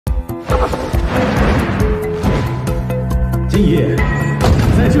今夜，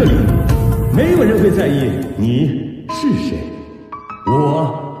在这里，没有人会在意你是谁，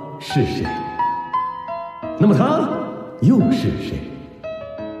我是谁，那么他又是谁？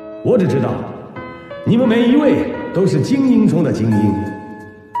我只知道，你们每一位都是精英中的精英。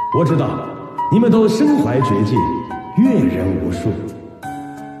我知道，你们都身怀绝技，阅人无数。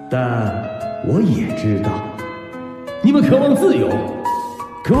但我也知道，你们渴望自由，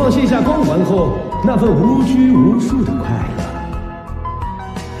渴望卸下光环后那份无拘无束的快乐。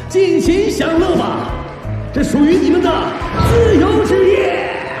尽情享乐吧，这属于你们的自由之夜。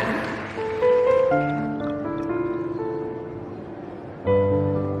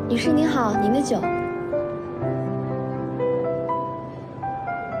女士您好，您的酒。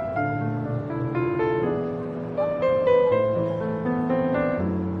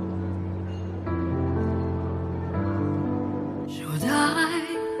Should I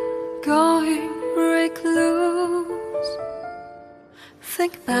going recluse?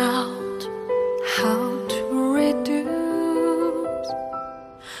 Think about how to reduce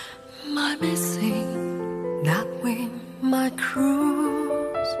my missing that with my cruise.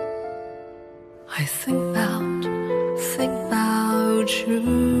 I think about you.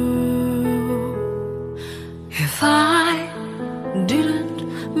 If I didn't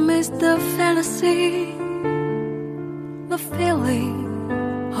miss the fantasy, the feeling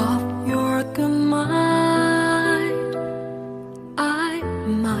of your good mind, I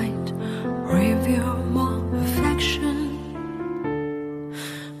might reveal more affection.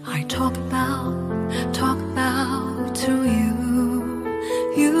 I talk about to you.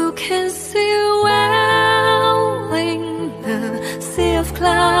 You can see well in the sea of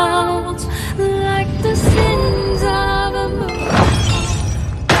clouds, like the sins of a moon.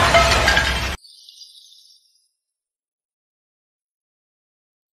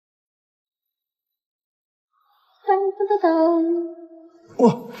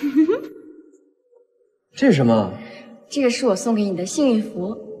 哇，这是什么？这个是我送给你的幸运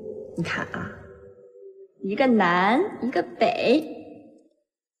符，你看啊，一个南，一个北，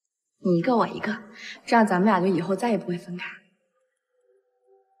你一个我一个，这样咱们俩就以后再也不会分开。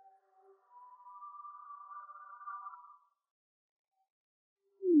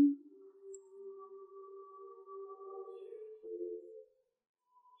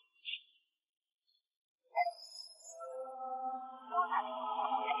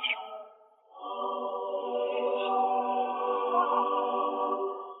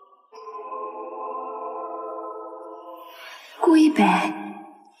顾一北，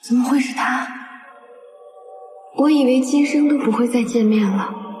怎么会是他？我以为今生都不会再见面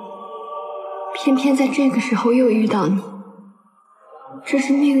了，偏偏在这个时候又遇到你，这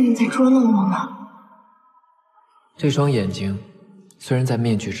是命运在捉弄我吗？这双眼睛虽然在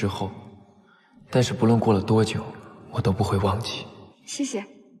面具之后，但是不论过了多久，我都不会忘记。谢谢。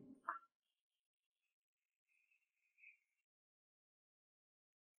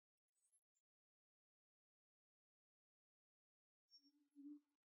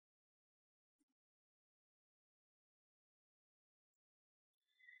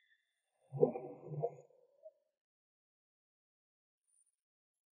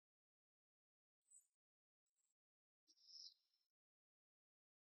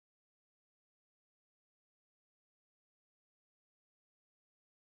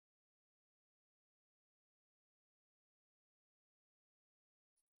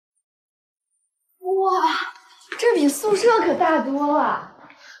哇，这比宿舍可大多了。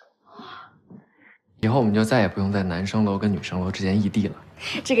以后我们就再也不用在男生楼跟女生楼之间异地了。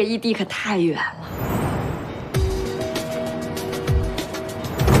这个异地可太远了。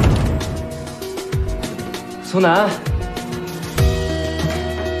苏南，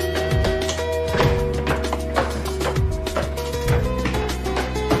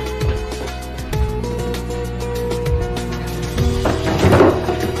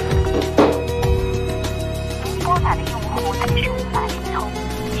拨打的用户暂时无法接通，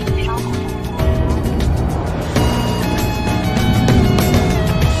请稍后。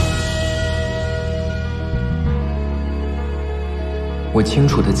我清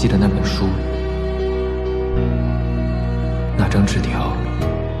楚地记得那本书，那张纸条，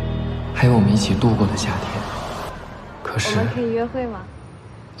还有我们一起度过的夏天。可是，我们可以约会吗？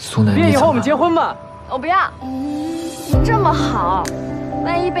苏南，毕业以后我们结婚吧。我不要。你这么好，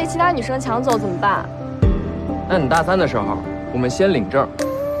万一被其他女生抢走怎么办？那你大3的时候，我们先领证，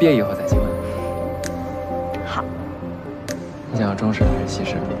毕业以后再结婚。好。你想要中式还是西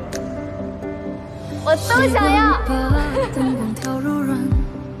式？我都想要。灯光调柔软，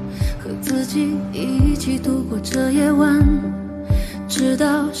和自己一起度过这夜晚，直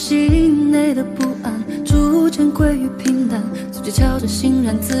到心内的不安逐渐归于平淡，自己瞧着欣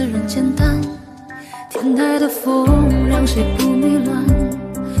然自然简单。天台的风让谁不迷乱，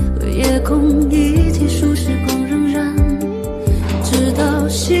和夜空一起数时光荏苒，直到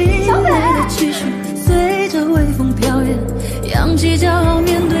心内的期许随着微风飘远，扬起骄傲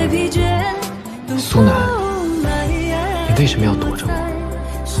面对疲倦。苏南，你为什么要躲着我？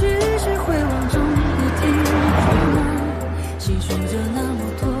徐徐回望中不停不满，细寻着那么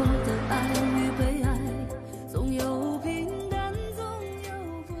多的爱与被爱，总有平淡，总有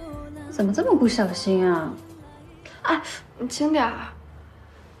波澜。怎么这么不小心啊？哎，你轻点儿。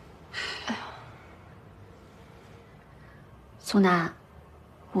哎呀，苏南，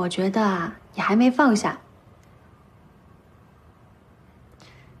我觉得啊，你还没放下。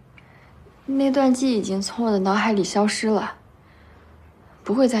那段记忆已经从我的脑海里消失了，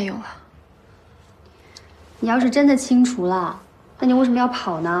不会再有了。你要是真的清除了，那你为什么要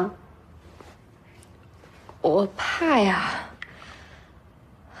跑呢？我怕呀，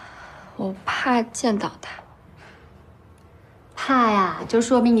我怕见到他。怕呀，就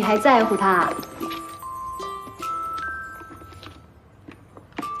说明你还在乎他。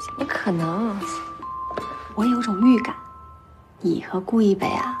怎么可能？我有种预感，你和顾一北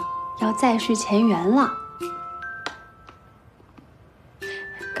啊，要再续前缘了。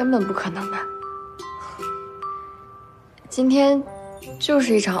根本不可能的。今天就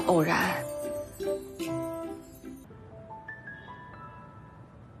是一场偶然。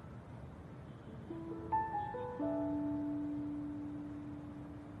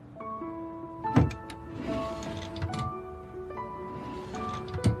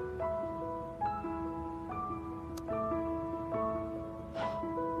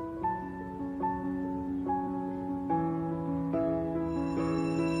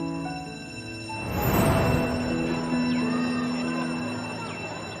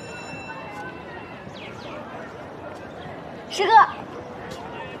师哥，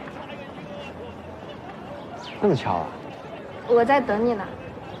那么巧啊？我在等你呢。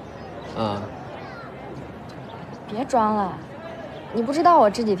啊，别装了，你不知道我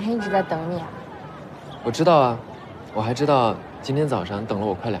这几天一直在等你啊。我知道啊，我还知道今天早上等了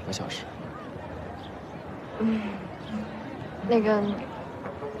我快2个小时。那个，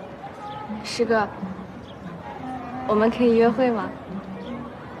师哥，我们可以约会吗？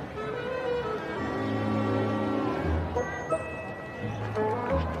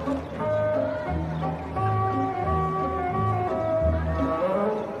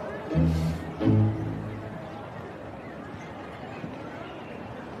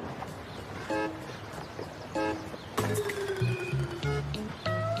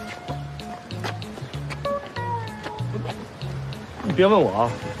你别问我啊，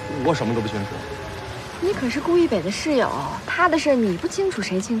我什么都不清楚。你可是顾一北的室友，他的事你不清楚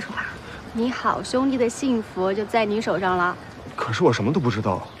谁清楚啊？你好兄弟的幸福就在你手上了。可是我什么都不知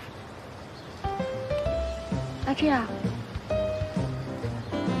道。那这样，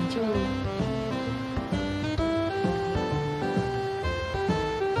就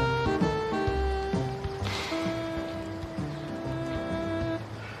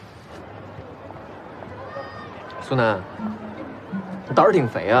苏南，你胆儿挺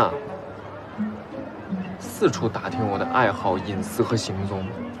肥啊，四处打听我的爱好、隐私和行踪，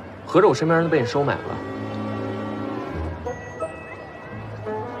合着我身边人都被你收买了。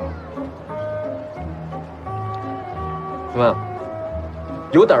怎么，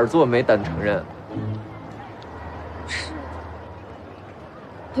有胆做没胆承认？是。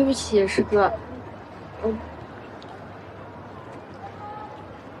对不起，师哥，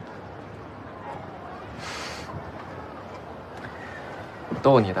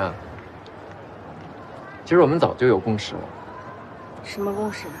逗你的。其实我们早就有共识了。什么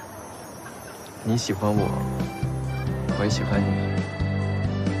共识？你喜欢我，我也喜欢你，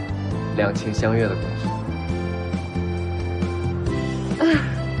两情相悦的共识。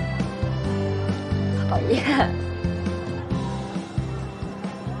讨厌。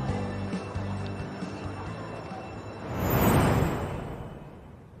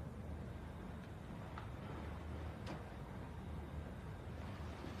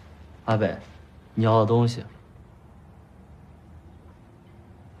阿北，你要的东西。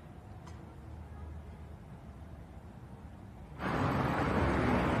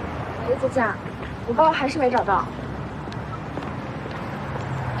喂，姐姐，我包还是没找到。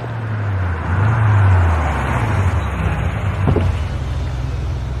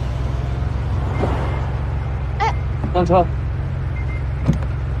上车。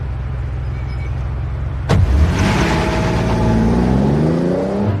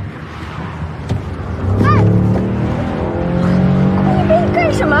顾一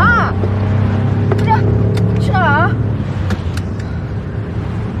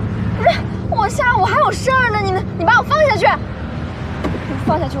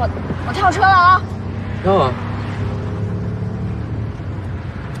放下去，我跳车了啊！要啊。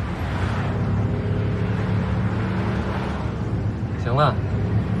行了，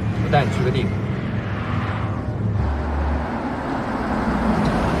我带你去个地方。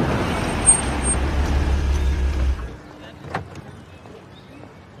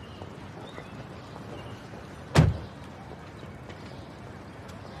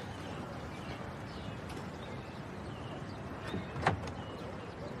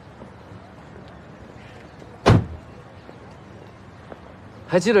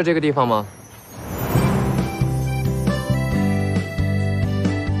还记得这个地方吗？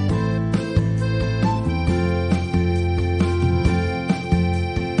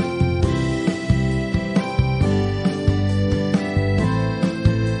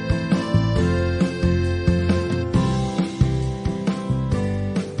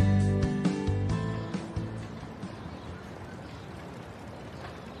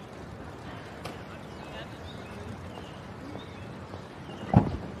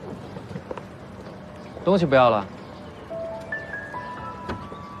东西不要了。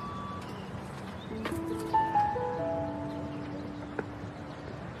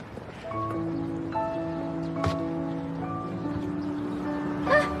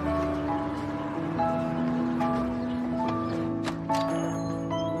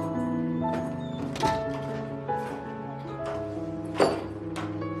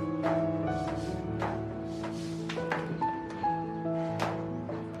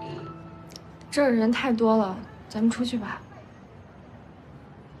这儿人太多了，咱们出去吧。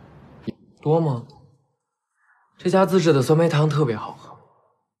多吗？这家自制的酸梅汤特别好喝。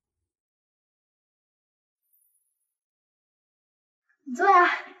你坐呀。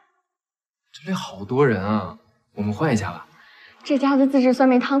这里好多人啊，我们换一家吧。这家的自制酸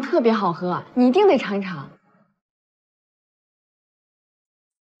梅汤特别好喝，你一定得尝一尝。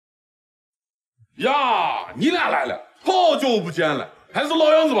呀，你俩来了，好久不见了，还是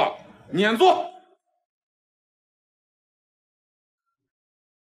老样子吧。撵坐。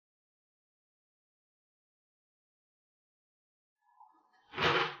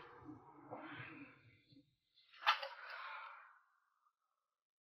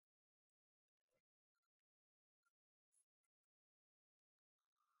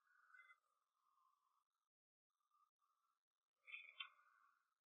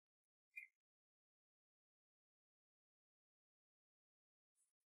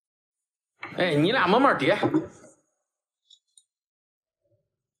哎，你俩慢慢叠。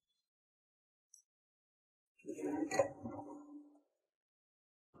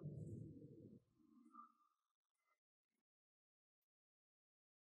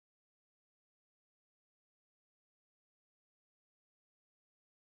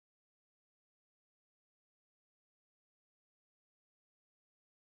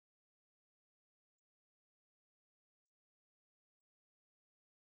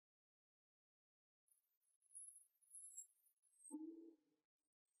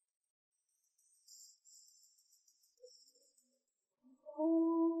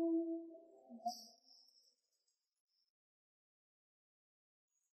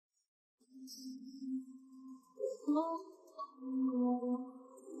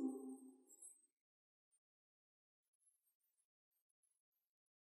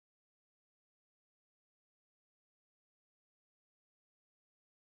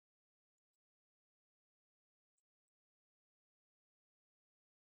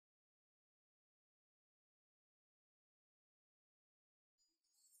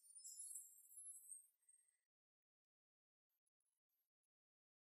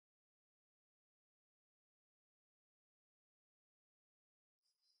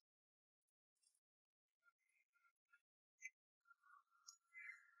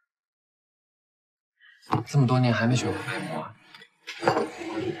这么多年还没学会拍模啊？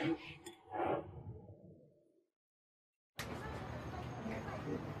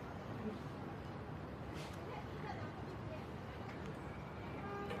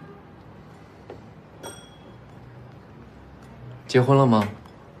结婚了吗？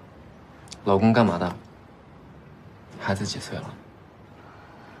老公干嘛的？孩子几岁了？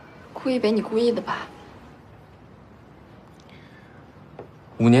顾一北，你故意的吧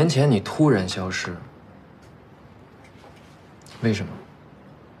5年前你突然消失，为什么？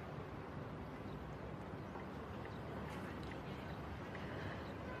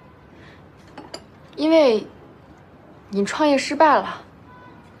因为你创业失败了，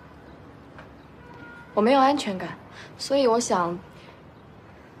我没有安全感，所以我想，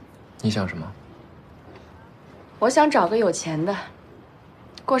你想什么？我想找个有钱的，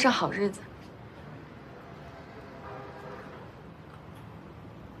过上好日子。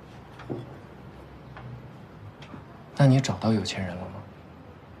你找到有钱人了吗？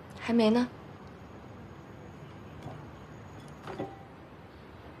还没呢。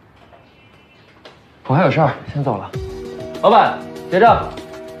我还有事儿，先走了。老板，结账。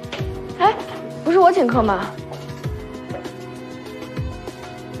哎，不是我请客吗？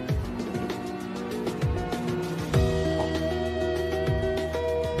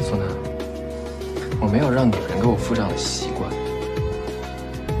苏南，我没有让女人给我付账的习惯。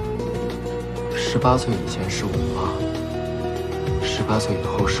18岁以前是我妈，18岁以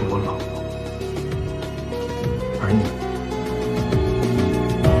后是我老婆，而你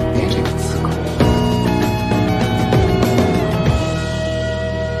没这个资格。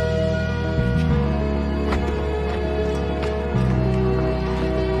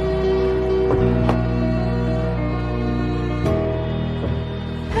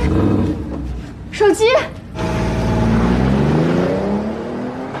手机。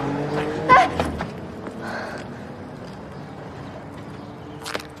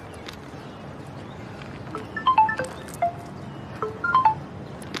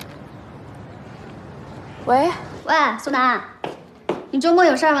喂，苏南，你周末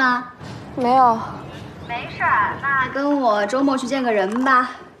有事儿吗？没有。没事儿，那跟我周末去见个人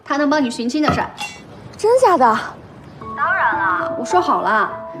吧，他能帮你寻亲的事儿。真假的？当然了，我说好了，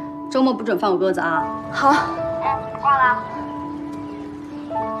周末不准放我鸽子啊。好。挂了。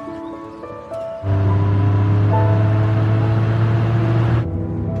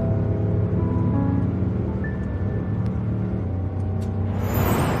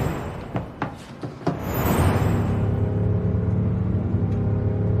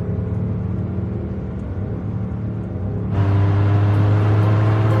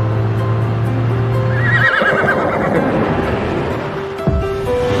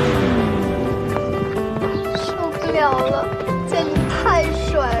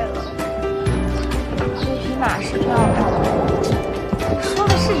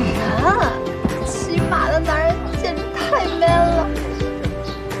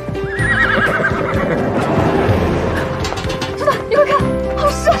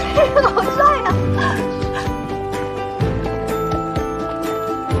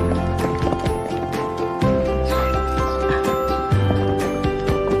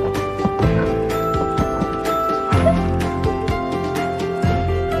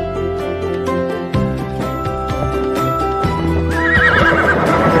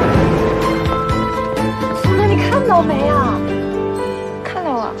没啊？看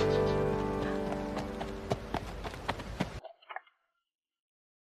到了。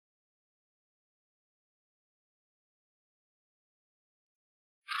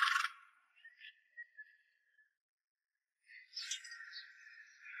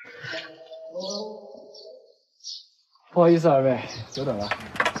不好意思，二位，久等了。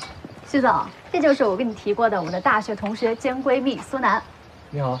徐总，这就是我跟你提过的我的大学同学兼闺蜜苏南。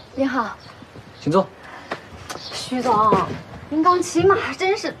你好。你好。请坐。徐总，您刚骑马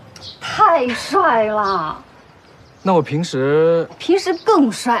真是太帅了。那我平时更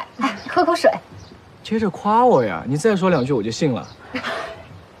帅。来，喝口水。接着夸我呀！你再说两句我就信了。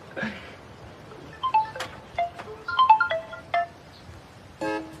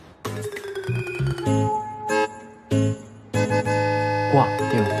挂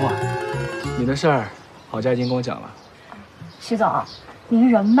电话。你的事儿，郝佳已经跟我讲了。徐总，您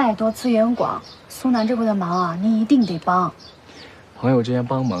人脉多，资源广，苏南这回的忙啊，您一定得帮。朋友之间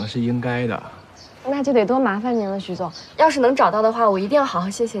帮忙是应该的。那就得多麻烦您了，徐总。要是能找到的话，我一定要好好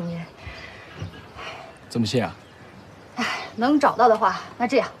谢谢您。怎么谢啊？哎，能找到的话，那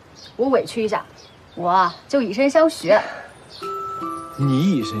这样，我委屈一下，我就以身相许。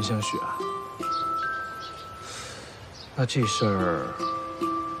你以身相许啊？那这事儿，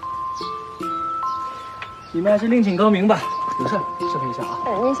你们还是另请高明吧。有事适配一下啊。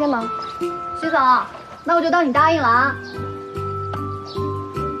您先忙。徐总，那我就当你答应了啊。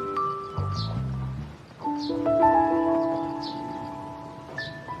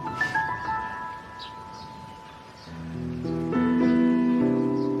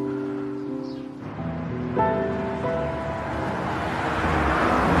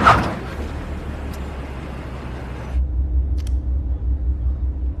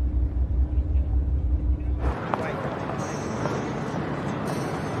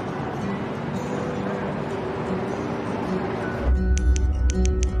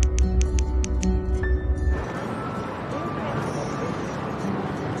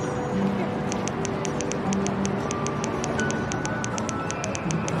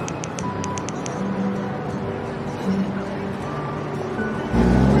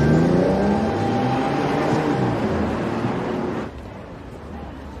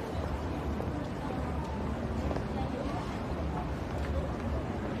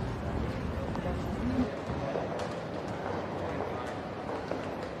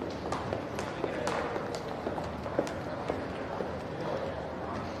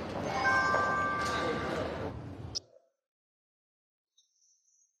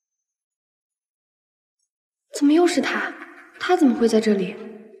怎么又是他？他怎么会在这里？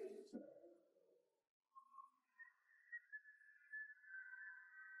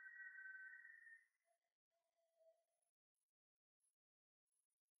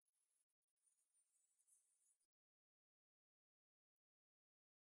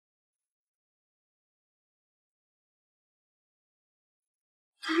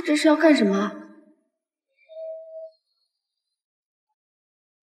他这是要干什么？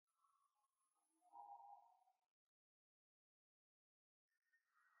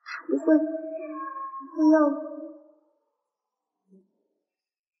不会要……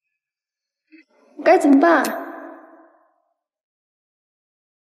我该怎么办？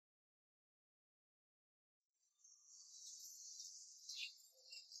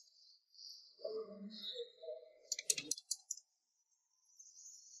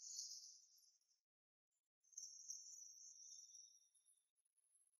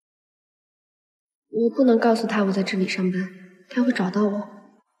我不能告诉他我在这里上班，他会找到我，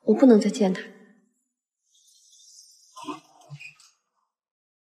我不能再见他。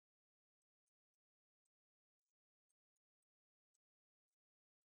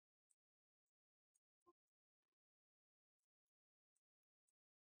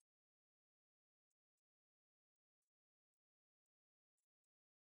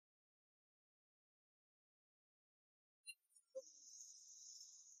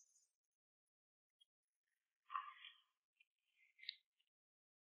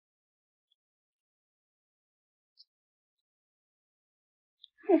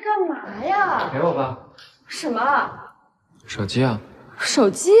你干嘛呀？陪我吧。什么？手机啊。手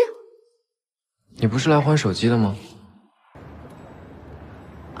机？你不是来还手机的吗？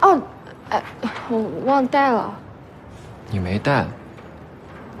哦，哎，我忘带了。你没带？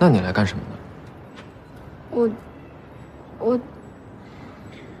那你来干什么呢？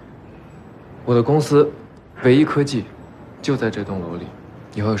我的公司，唯一科技，就在这栋楼里。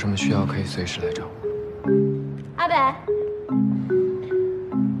以后有什么需要可以随时来找我。阿北。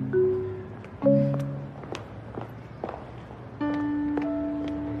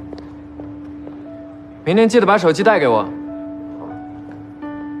明天记得把手机带给我。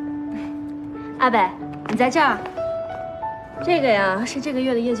阿北，你在这儿？这个呀是这个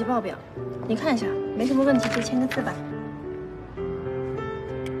月的业绩报表，你看一下，没什么问题就签个字吧。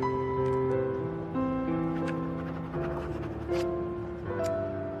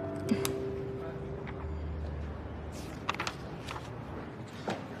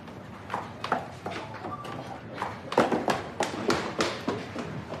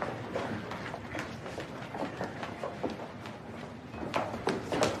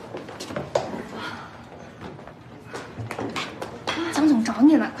江总找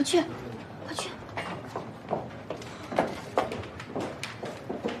你了，快去，快去！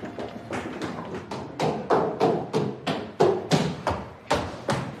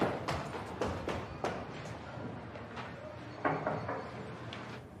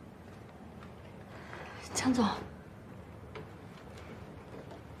江总，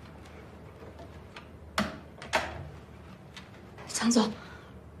江总。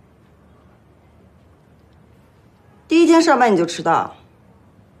第一天上班你就迟到，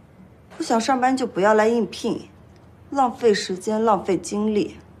不想上班就不要来应聘，浪费时间、浪费精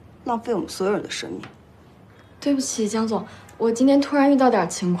力、浪费我们所有人的生命。对不起，江总，我今天突然遇到点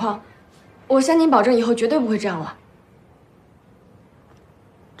情况，我向您保证以后绝对不会这样了。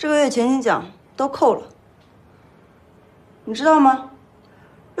这个月全勤奖都扣了，你知道吗？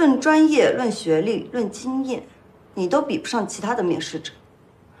论专业、论学历、论经验，你都比不上其他的面试者。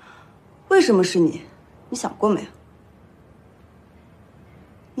为什么是你？你想过没有？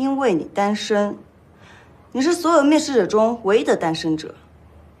因为你单身，你是所有面试者中唯一的单身者，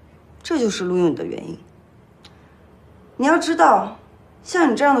这就是录用你的原因。你要知道，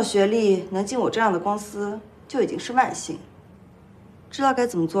像你这样的学历能进我这样的公司，就已经是万幸。知道该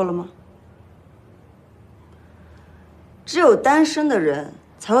怎么做了吗？只有单身的人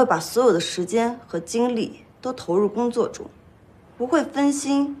才会把所有的时间和精力都投入工作中，不会分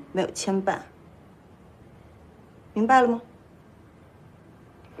心，没有牵绊。明白了吗？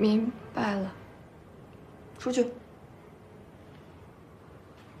明白了。出去。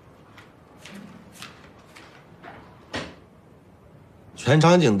全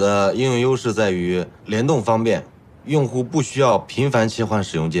场景的应用优势在于联动方便，用户不需要频繁切换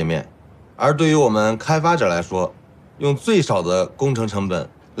使用界面。而对于我们开发者来说，用最少的工程成本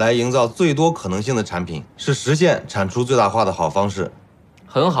来营造最多可能性的产品，是实现产出最大化的好方式。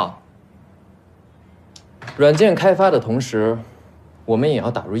很好。软件开发的同时，我们也要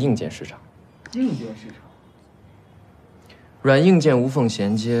打入硬件市场。硬件市场，软硬件无缝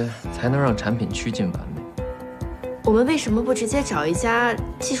衔接，才能让产品趋近完美。我们为什么不直接找一家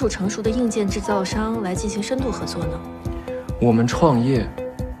技术成熟的硬件制造商来进行深度合作呢？我们创业，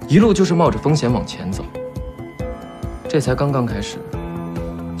一路就是冒着风险往前走，这才刚刚开始，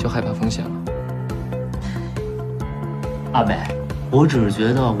就害怕风险了。阿北，我只是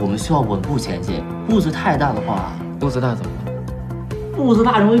觉得我们需要稳步前进，步子太大的话，步子大怎么了？步子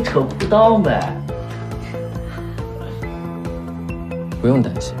大容易扯裤裆呗。不用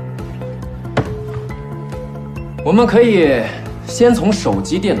担心，我们可以先从手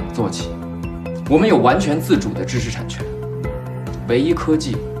机电脑做起。我们有完全自主的知识产权，唯一科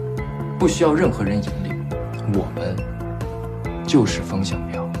技不需要任何人引领，我们就是风向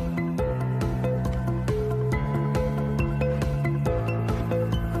标。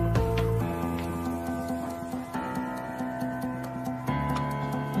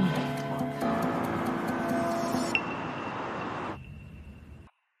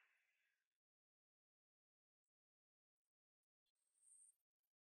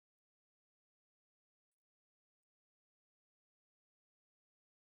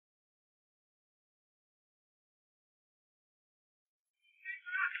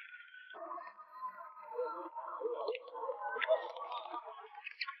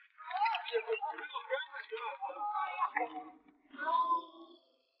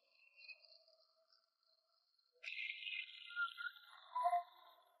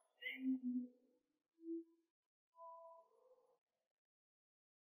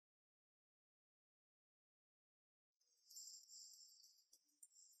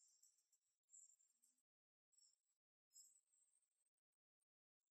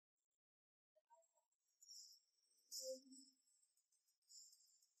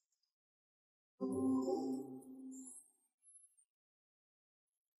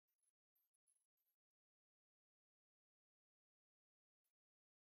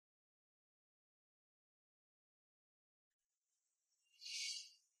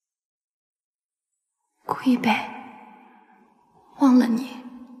顾一北，忘了你，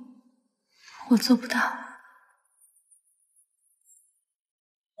我做不到。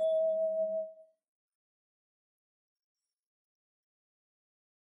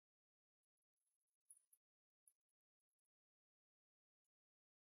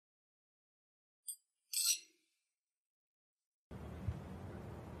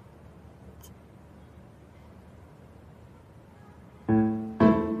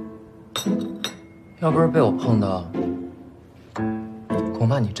要不是被我碰到，恐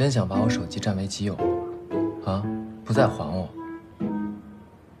怕你真想把我手机占为己有啊！不再还我，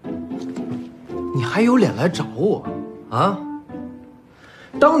你还有脸来找我啊？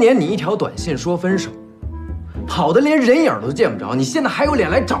当年你一条短信说分手，跑的连人影都见不着，你现在还有脸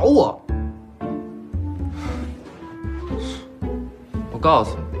来找我？我告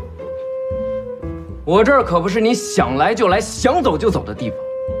诉你，我这儿可不是你想来就来、想走就走的地方。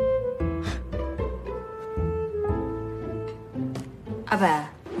阿北，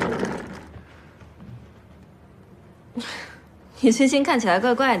你最近看起来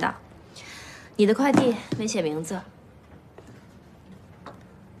怪怪的，你的快递没写名字。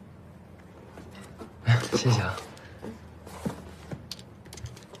谢谢啊。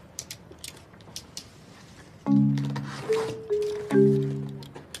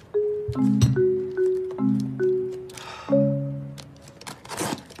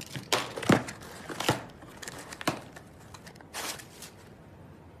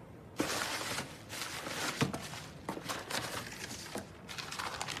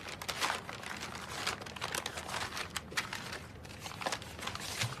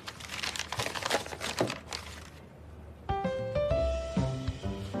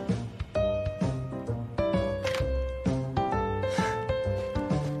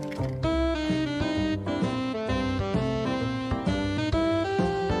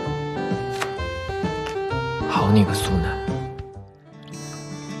好你个苏南！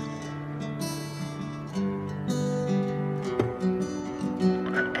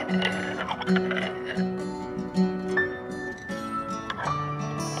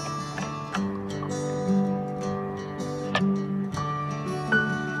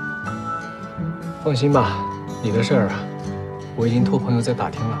放心吧，你的事儿啊，我已经托朋友在打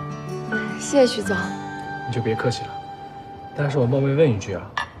听了。谢谢徐总，你就别客气了。但是我冒昧问一句啊，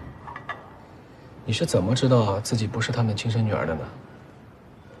你是怎么知道自己不是他们亲生女儿的呢？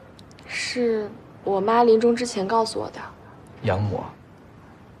是我妈临终之前告诉我的。养母。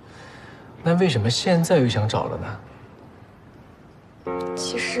那为什么现在又想找了呢？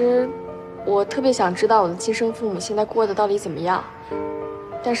其实，我特别想知道我的亲生父母现在过得到底怎么样，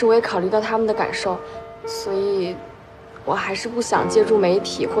但是我也考虑到他们的感受，所以，我还是不想借助媒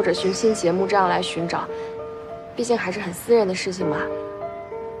体或者寻亲节目这样来寻找，毕竟还是很私人的事情嘛，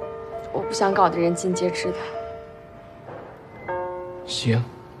我不想搞得人尽皆知的。行，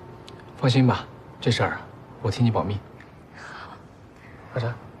放心吧，这事儿我替你保密。阿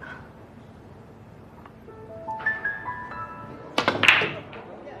晨，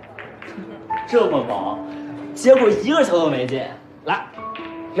这么饱，结果一个球都没进。来，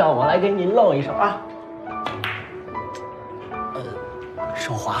让我来给你露一手啊！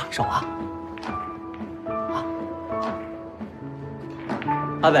手滑，手滑。啊，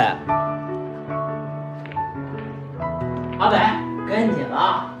阿北，阿北，跟紧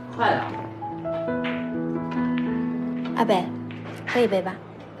了，快点！阿北，喝一杯吧。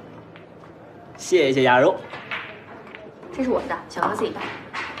谢谢亚柔。这是我的，想喝自己倒。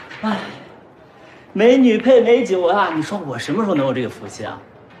哎，美女配美酒啊！你说我什么时候能有这个福气啊？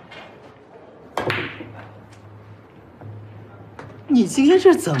你今天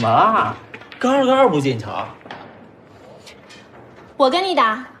这怎么了？杆杆不进球。我跟你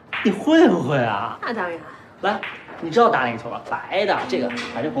打。你会不会啊？那当然。来，你知道打哪个球吧？白的，这个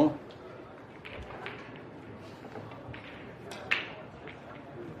打这红的。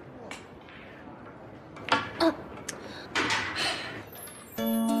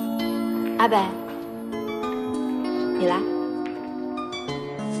阿北，你来。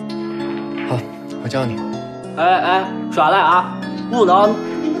好，我教你。哎，耍赖啊！不能！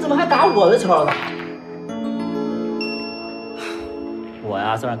你们怎么还打我的球呢？我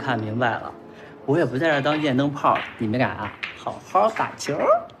呀，算是看明白了，我也不在这当电灯泡，你们俩啊，好好打球。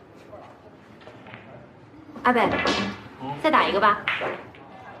阿北，再打一个吧。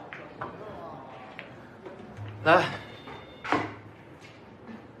来。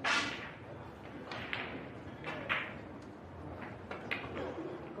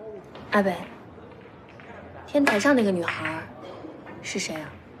阿北，天台上那个女孩是谁啊？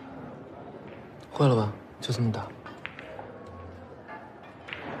会了吧？就这么打。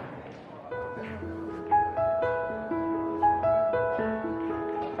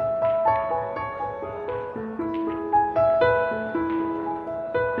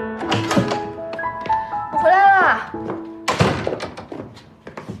我回来啦！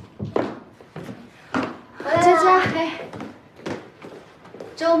佳佳，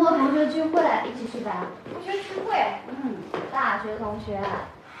周末同学聚会，一起去吧。同学聚会？大学同学，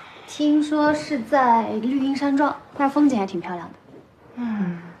听说是在绿荫山庄，那儿风景还挺漂亮的。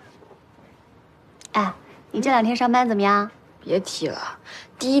哎，你这2天上班怎么样？别提了，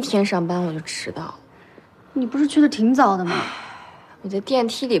第1天上班我就迟到了。你不是去的挺早的吗？我在电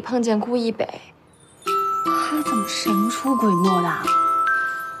梯里碰见顾一北，他怎么神出鬼没的？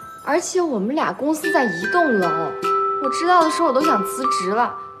而且我们俩公司在一栋楼。我知道的时候我都想辞职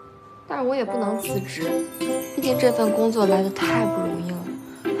了，但是我也不能辞职，毕竟这份工作来得太不容易了。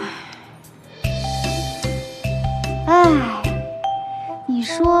哎，你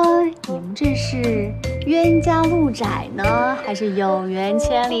说你们这是冤家路窄呢，还是有缘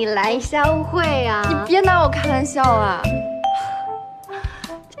千里来相会啊？你别拿我开玩笑啊！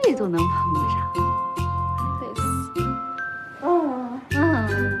这都能碰上，累死！你安安。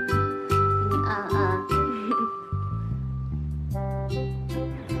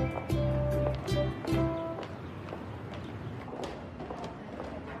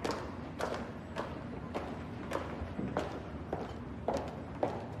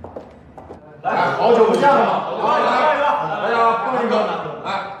来，好久不见了，来呀，碰一个，来，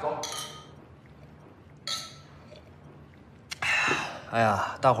走。哎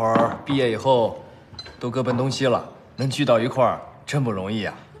呀，大伙儿毕业以后都各奔东西了，能聚到一块儿真不容易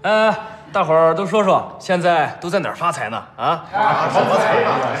呀。大伙儿都说说，现在都在哪儿发财呢？啊？发财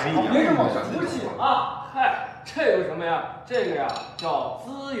呀！别这么俗气啊！嗨，这有什么呀？这个呀叫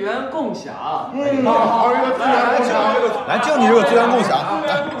资源共享。好，这个资源共享，来，就你这个资源共享，资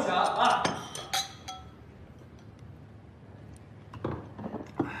源共享啊！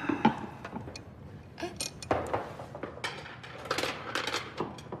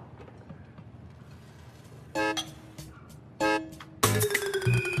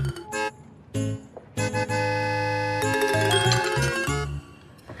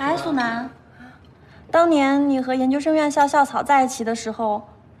哎，苏南，当年你和研究生院校校草在一起的时候，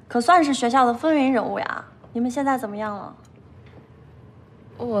可算是学校的风云人物呀。你们现在怎么样了？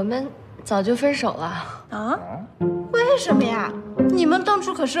我们早就分手了啊？为什么呀？你们当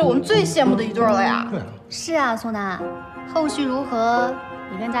初可是我们最羡慕的一对了呀。是啊，苏南，后续如何？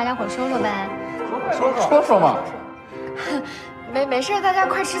你跟大家伙说说呗。说嘛。没事，大家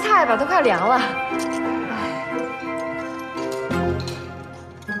快吃菜吧，都快凉了。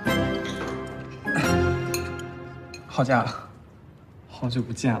好佳，好久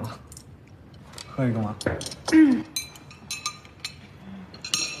不见了。喝一个吗？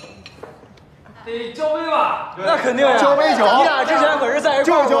得交杯吧？那肯定呀，交杯酒。你俩之前可是在一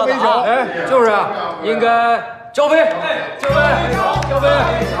块儿过的啊。哎，就是，应该交杯，交杯，交杯，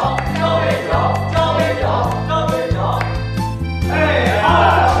交杯酒，交杯酒，交杯酒。哎，好。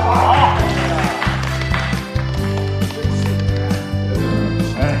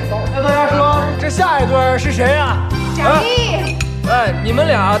那大家说，这下一对是谁呀？贾丽。哎，你们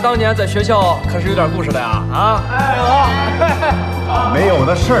俩当年在学校可是有点故事的呀？啊？哎，没有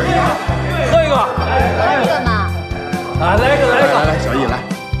的事儿。喝一个，来一个嘛。啊，来一个，来一个。来，小易来。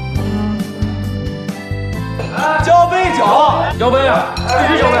交杯酒，交杯啊，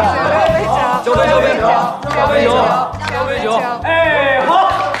必须交杯，交杯，交杯，交杯酒，交杯酒。哎，好。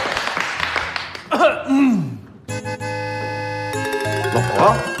老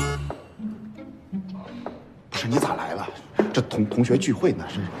婆，不是你咋来了？这同学聚会呢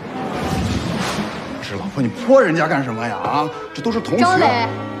是？不是老婆，你泼人家干什么呀？啊，这都是同学。张磊，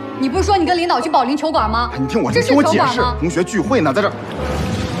你不是说你跟领导去保龄球馆吗？你听我这是听我解释，球馆吗？同学聚会呢，在这儿。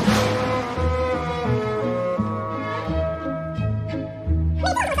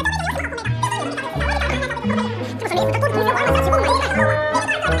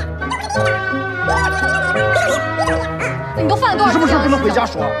你都犯了多少次？是不是不能回家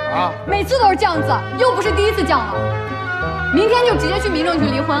说啊？每次都是这样子，又不是第一次这样了。明天就直接去民政局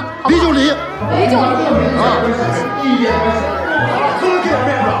离婚，好不好？离就离，离就离啊！哥给点面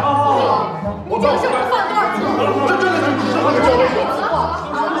子。你这个事儿犯了多少次？这真的是适合你交杯酒。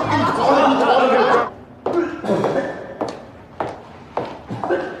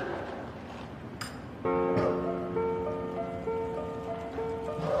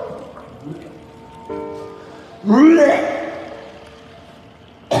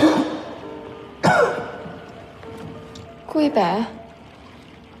顾一北，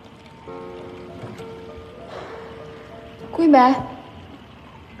顾一北，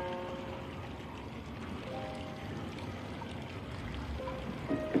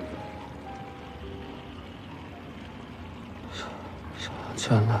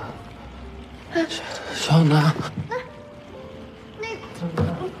小南，小南，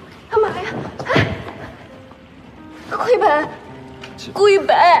干嘛呀？哎，顾一北，顾一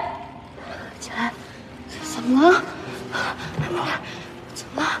北，起来，怎么了？怎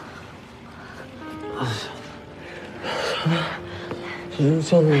么了？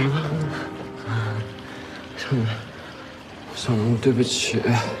小南，小南，对不起，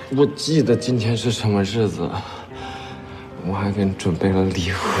我记得今天是什么日子，我还给你准备了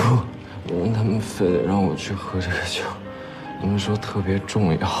礼物，他们非得让我去喝这个酒，他们说特别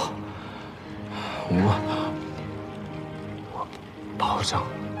重要，我保证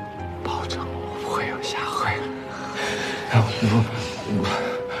我不会有下回。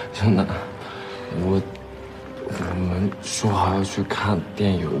小南，我们说好要去看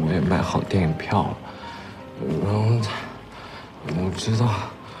电影，我也买好电影票了。然后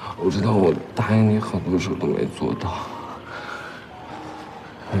我知道我答应你很多事都没做到。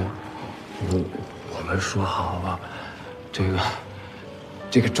我们说好了，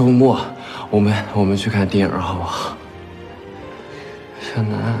这个周末我们去看电影好不好？小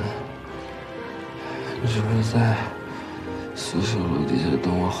南，你是不是在宿舍楼底下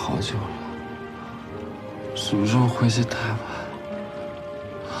等我好久了？什么时候回去谈吧？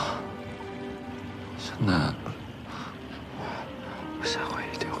小南，我下回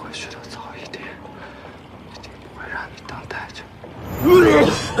一定会去的早一点，一定不会让你等太久。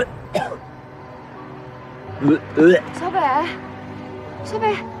小北，小北，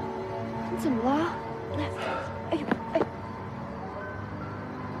你怎么了？来，哎呦，哎，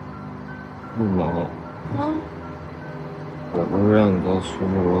妈，啊，我不是让你在宿舍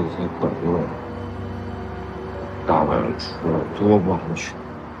楼底下等我，大晚上出来多不安全。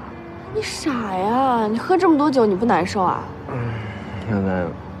你傻呀？你喝这么多酒，你不难受啊？小南，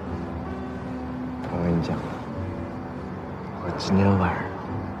我跟你讲，我今天晚上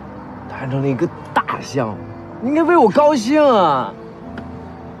谈成了一个大项目，你应该为我高兴啊！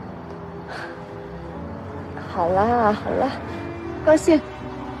好啦好啦，高兴。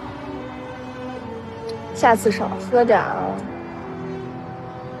下次少喝点啊。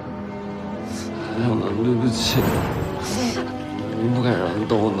小南，对不起，我不该让你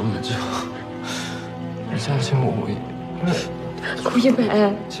等我那么久。你相信我，顾一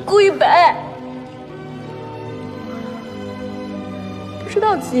北，顾一北，不知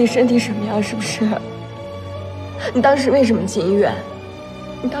道自己身体什么样是不是？你当时为什么进医院？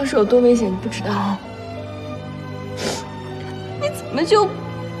你当时有多危险，你不知道？你怎么就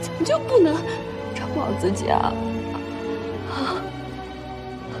不能照顾好自己啊？啊！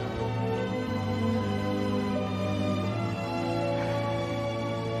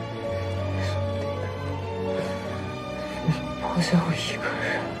像我一个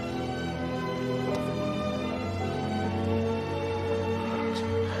人。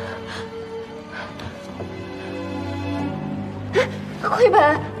亏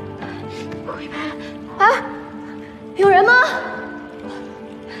本，啊，有人吗？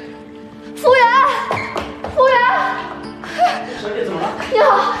服务员，服务员，小姐怎么了？你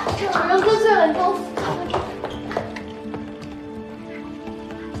好，这有人喝醉了，你帮我扶他。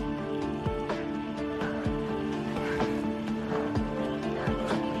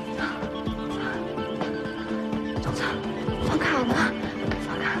放卡呢？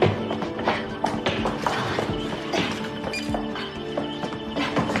放卡。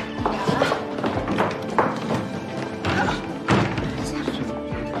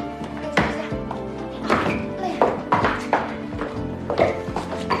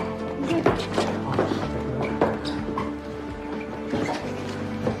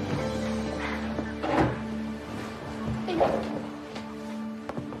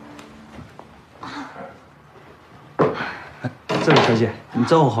这位小姐，你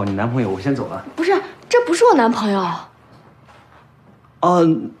照顾好你男朋友，我先走了。不是，这不是我男朋友。哦，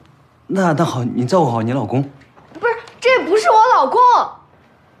那好，你照顾好你老公。不是，这不是我老公。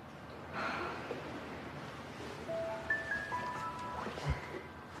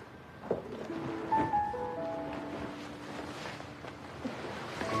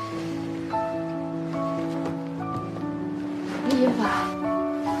衣服啊。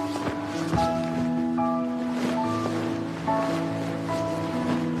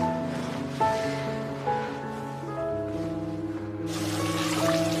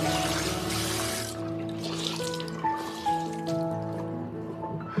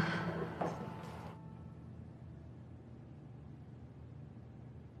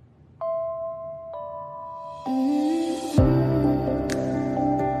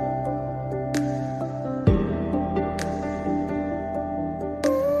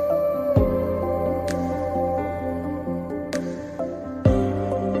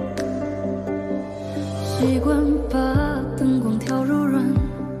习惯把灯光调柔软，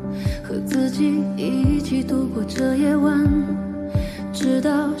和自己一起度过这夜晚，直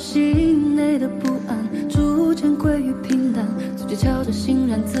到心内的不安逐渐归于平淡，嘴角翘着欣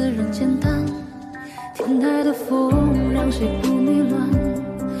然自然简单。天台的风让谁不迷乱，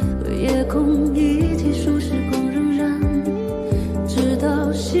和夜空一起数时光荏苒，直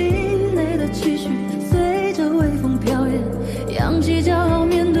到心内的期许随着微风飘远，扬起骄傲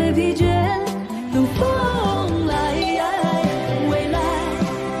面对疲倦。等风来，未来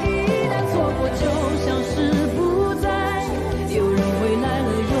一旦错过，就像是不在。有人回来了，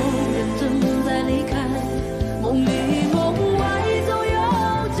有人正在离开，梦里梦外总有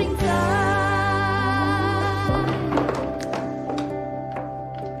精彩。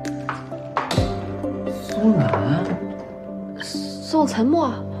苏南，宋岑默，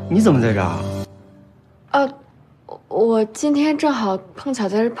你怎么在这儿？我今天正好碰巧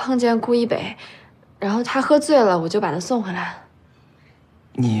在这碰见顾一北。然后他喝醉了，我就把他送回来。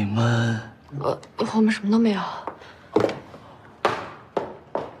你们？我们什么都没有。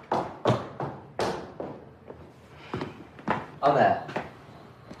阿北，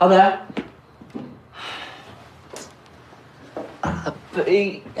阿北，阿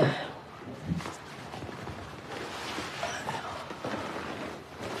北。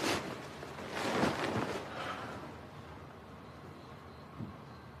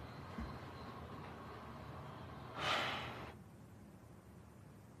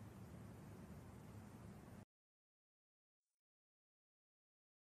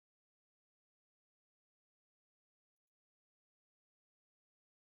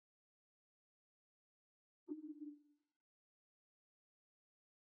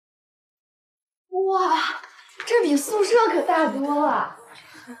哇，这比宿舍可大多了。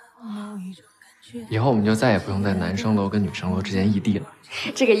以后我们就再也不用在男生楼跟女生楼之间异地了。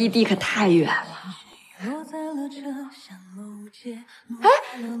这个异地可太远了。哎，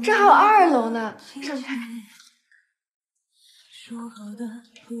这还有2楼呢，上去看看。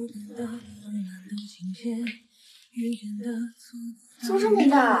租这么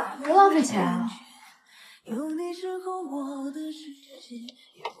大，别浪费钱啊！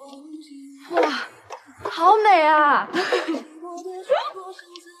哇，好美啊！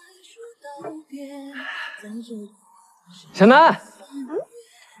小南，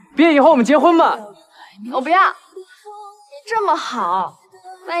毕业以后我们结婚吧。我不要，你这么好，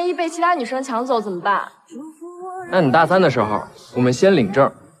万一被其他女生抢走怎么办？那你大3的时候，我们先领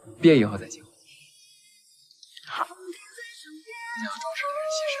证，毕业以后再结婚。好。你要终身的人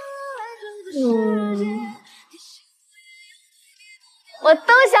牺牲。我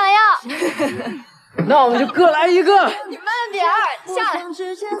都想要。那我们就各来一个。你慢点儿，下来。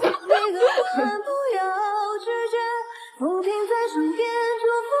风停在身边，祝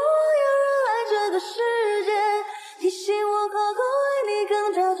福有人来这个世界，提醒我好好爱你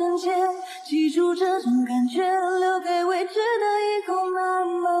更加真切，记住这种感觉，留给未知的以后慢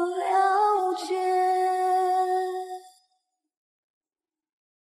慢了解。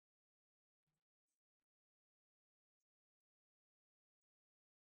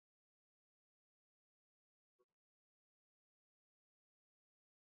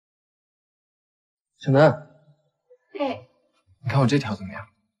小南，嘿，你看我这条怎么样？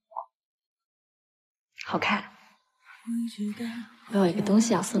好看。我有一个东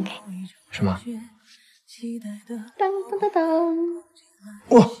西要送给你。什么？当当当当！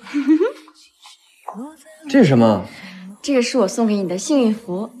哇，这是什么？这个是我送给你的幸运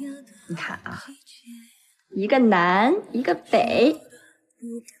符。你看啊，一个南，一个北，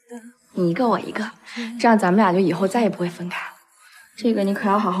你一个我一个，这样咱们俩就以后再也不会分开了。这个你可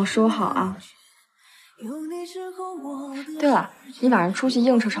要好好收好啊。对了，你晚上出去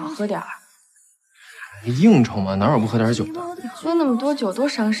应酬少喝点儿。应酬嘛，哪有不喝点酒的？你喝那么多酒多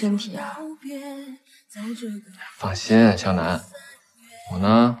伤身体啊！放心，小南，我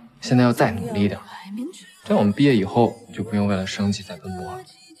呢现在要再努力点，这样我们毕业以后就不用为了生计再奔波了。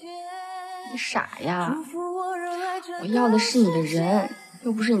你傻呀！我要的是你的人，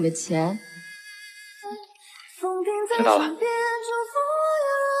又不是你的钱。知道了。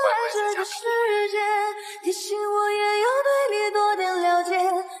提醒我也要对你多点了解，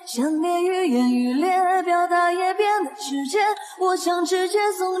想念愈演愈烈，表达也变得直接。我想直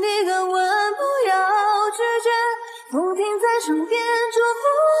接送你个吻，不要拒绝。风停在身边，祝福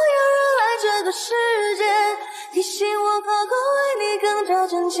有人来这个世界，提醒我好好爱你更加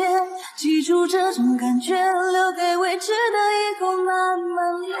真切，记住这种感觉，留给未知的以后慢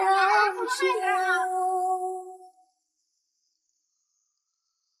慢了解。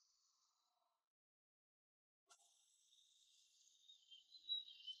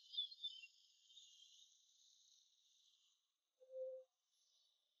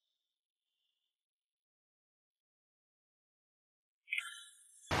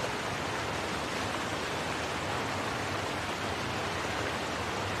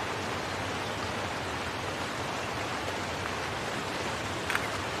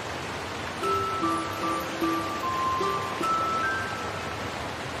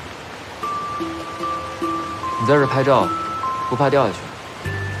你在这拍照，不怕掉下去？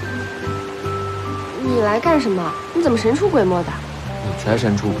你来干什么？你怎么神出鬼没的？你才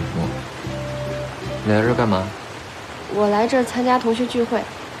神出鬼没！你来这干嘛？我来这参加同学聚会，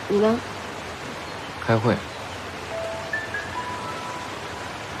你呢？开会。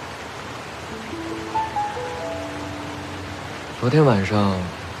昨天晚上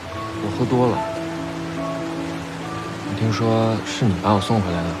我喝多了，我听说是你把我送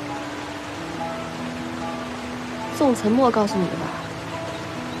回来的。宋岑默告诉你的吧？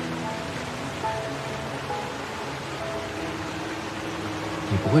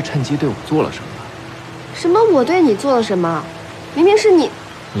你不会趁机对我做了什么吧？什么？我对你做了什么？明明是你。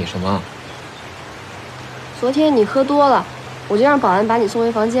你什么？昨天你喝多了，我就让保安把你送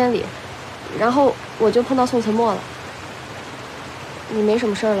回房间里，然后我就碰到宋岑默了。你没什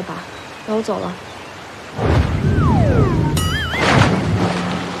么事儿了吧？那我走了。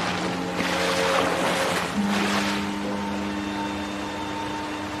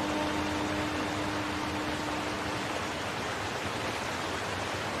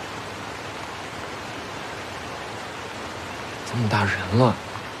这么大人了，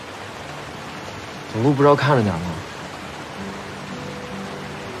走路不知道看着点吗？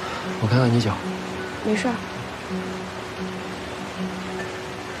我看看你脚。没事儿。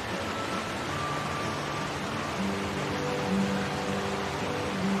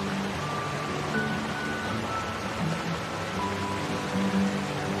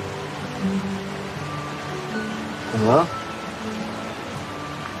怎么了？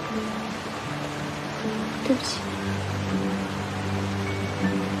对不起。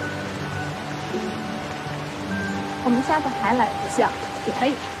我们下次还来不像也可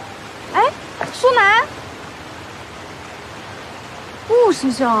以。哎，舒楠，顾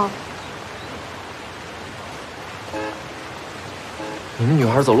师兄，你们女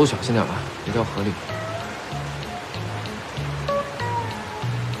孩走路小心点吧，别掉河里。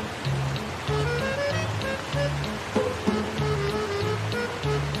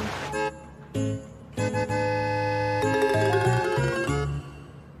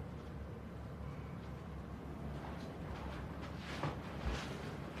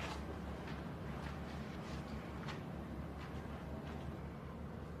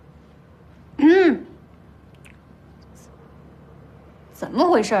怎么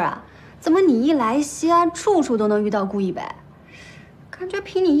回事啊？怎么你一来西安，处处都能遇到顾一北？感觉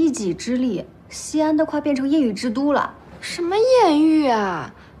凭你一己之力，西安都快变成艳遇之都了。什么艳遇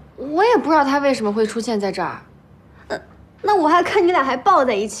啊？我也不知道他为什么会出现在这儿。那我还看你俩还抱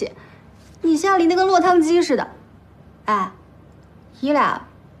在一起，你像离那个落汤鸡似的。哎，你俩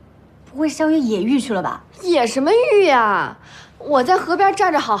不会相约野浴去了吧？野什么浴呀？我在河边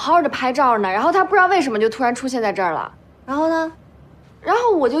站着好好的拍照呢，然后他不知道为什么就突然出现在这儿了。然后呢？然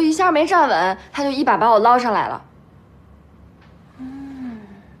后我就一下没站稳，他就一把把我捞上来了。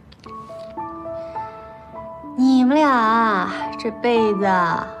你们俩这辈子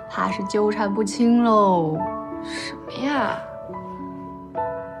怕是纠缠不清喽。什么呀？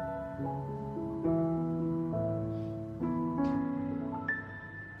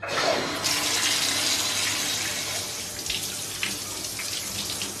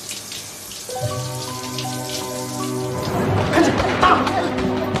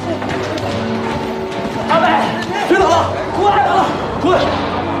阿北，别走了，过来了，滚！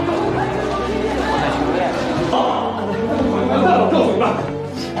告诉你们，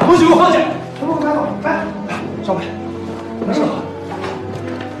不许给我放下！全部摆走，来，少伟，没事吧？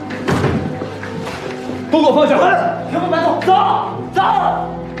都给我放下！全部摆走，走，走，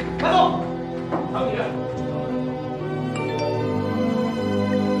摆走。还有你。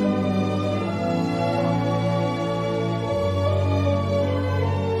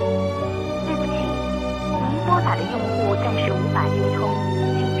对不起，您拨打的用户暂时无法接通，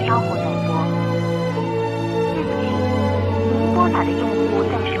请稍后再拨。对不起，您拨打的用户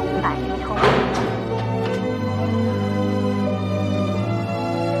暂时无法接通。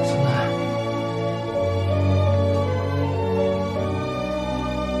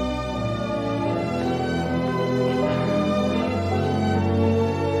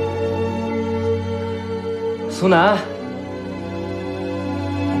苏南，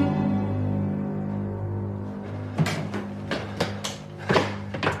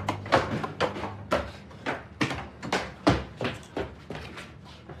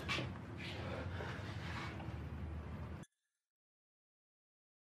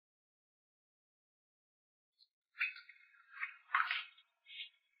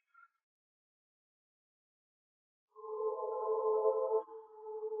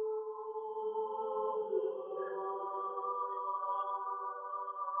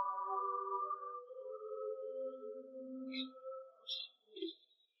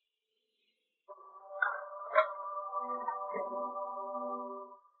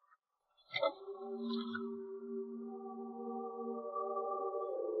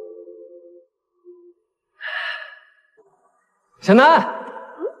小南，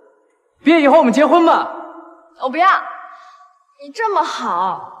毕业以后我们结婚吧。我不要，你这么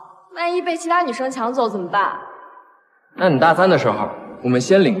好，万一被其他女生抢走怎么办？那你大3的时候，我们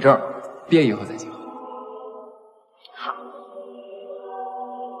先领证，毕业以后再结婚。好。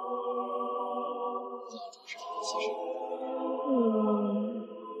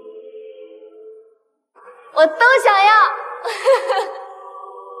我都想要。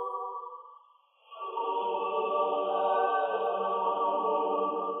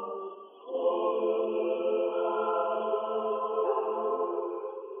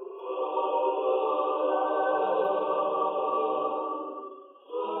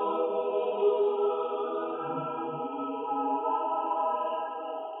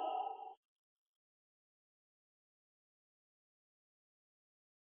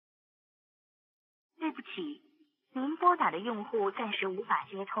对不起，您拨打的用户暂时无法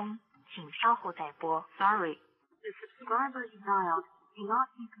接通，请稍后再拨。Sorry, the subscriber you dialed cannot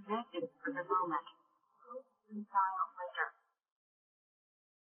be connected for the moment. Please dial later.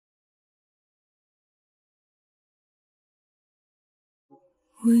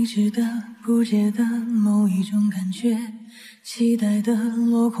 未知的、不解的某一种感觉，期待的、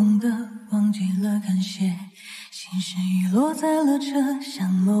落空的，忘记了感谢。心事遗落在了车厢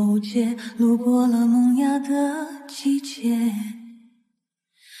某节，路过了萌芽的季节。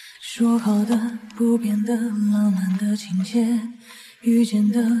说好的、不变的、浪漫的情节，遇见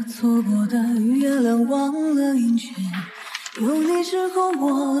的、错过的，原谅忘了迎接。有你之后，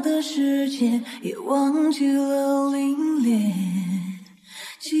我的世界也忘记了凛冽。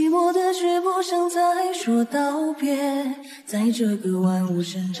寂寞的却不想再说道别，在这个万物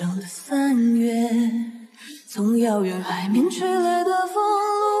生长的3月，从遥远海面吹来的风，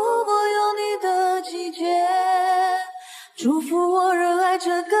路过有你的季节，祝福我热爱这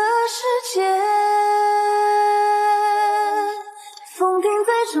个世界。风停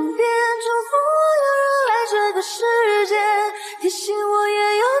在枕边，祝福我要热爱这个世界，提醒我也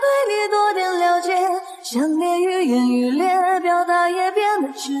要对你多点了解，想念愈演愈烈，表达也别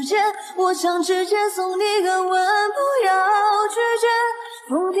的指尖，我想直接送你个吻，不要拒绝。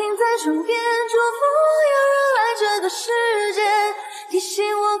风停在窗边，祝福有人来这个世界，提醒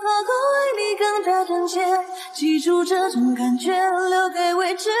我好好爱你更加团结。记住这种感觉，留给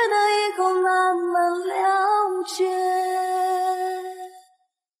未知的以后慢慢了解。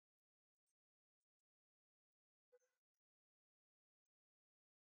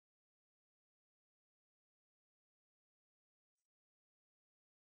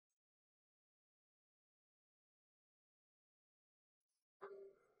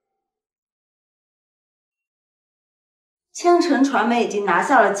千城传媒已经拿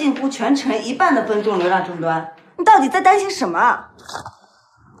下了近乎全城1半的分众流量终端，你到底在担心什么啊？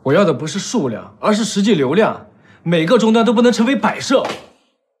我要的不是数量，而是实际流量。每个终端都不能成为摆设。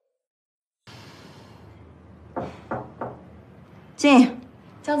进。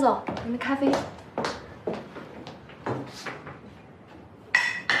江总，您的咖啡。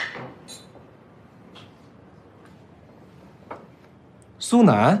苏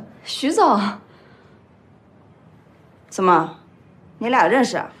南，徐总。怎么，你俩认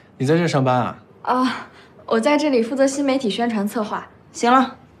识啊？你在这上班啊？啊，我在这里负责新媒体宣传策划。行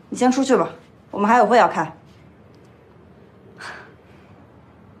了，你先出去吧，我们还有会要开。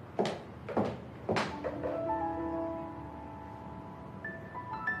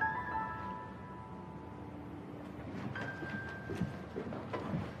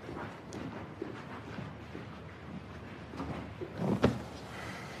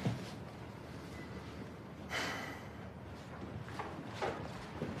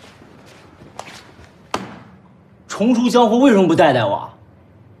重出江湖为什么不带带我？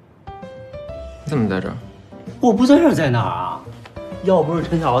你怎么在这儿？我不在这儿在哪儿啊？要不是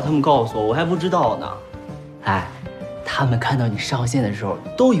陈小豪他们告诉我，我还不知道呢。哎，他们看到你上线的时候，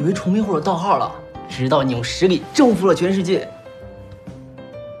都以为重名或者盗号了，直到你用实力征服了全世界。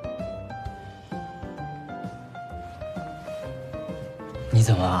你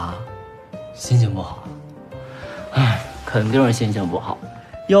怎么啊？心情不好？哎，肯定是心情不好。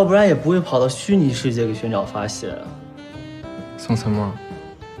要不然也不会跑到虚拟世界给寻找发泄啊。宋岑墨，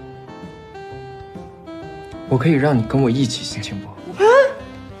我可以让你跟我一起心情不好。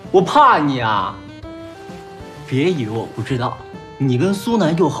我怕你啊！别以为我不知道，你跟苏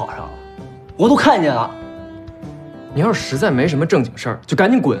南又好上了，我都看见了。你要是实在没什么正经事儿，就赶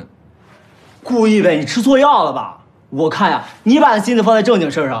紧滚。故意呗，你吃错药了吧？我看呀，你把心思放在正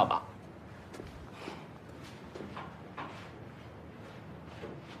经事上吧。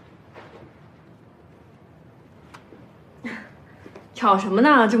吵什么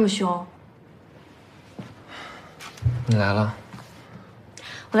呢？这么凶！你来了，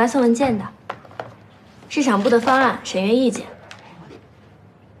我来送文件的，市场部的方案审阅意见。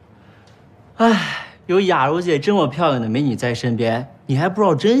哎，有雅茹姐这么漂亮的美女在身边，你还不知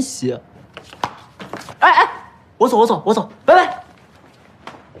道珍惜？哎哎，我走，拜拜。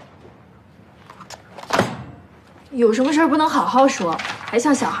有什么事儿不能好好说，还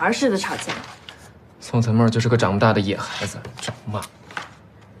像小孩似的吵架？宋岑墨就是个长不大的野孩子，找骂。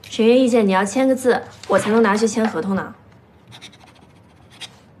审阅意见你要签个字，我才能拿去签合同呢。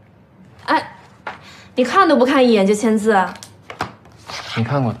哎，你看都不看一眼就签字啊？你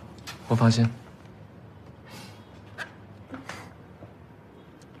看过的，我放心。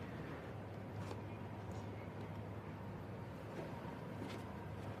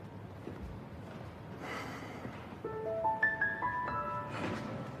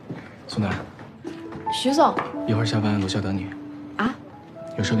苏南，徐总，一会儿下班楼下等你。啊？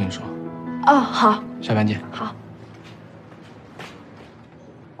有事跟你说。哦，好。下班见。好。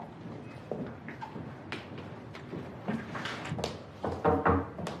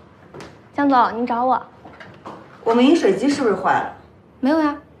江总，您找我？我们饮水机是不是坏了？没有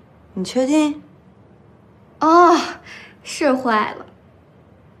呀。你确定？哦，是坏了。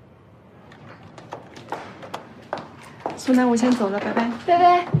苏南，我先走了，拜拜。拜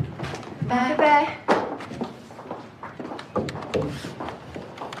拜。拜拜。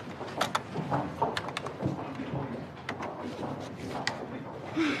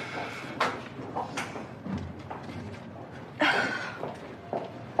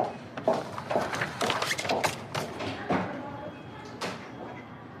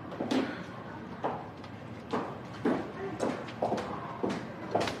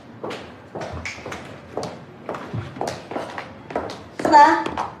苏南，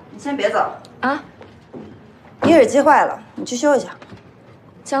你先别走啊！饮水机坏了，你去修一下。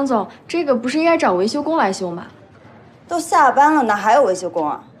江总，这个不是应该找维修工来修吗？都下班了，哪还有维修工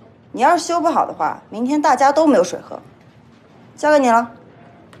啊？你要是修不好的话，明天大家都没有水喝。交给你了。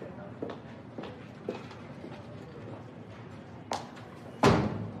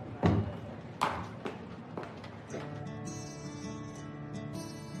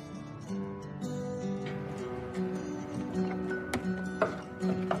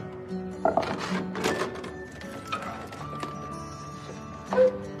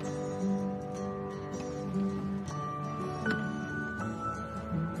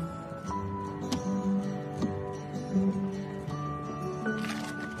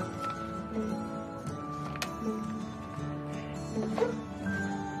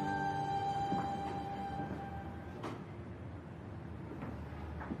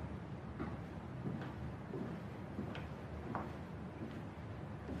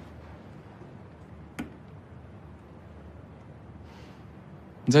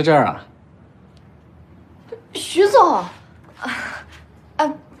你在这儿啊？徐总，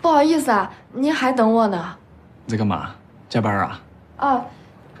不好意思啊，您还等我呢。你在干嘛？加班啊？哦，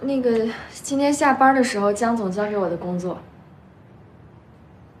那个今天下班的时候，江总交给我的工作。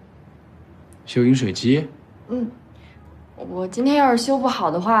修饮水机？嗯，我今天要是修不好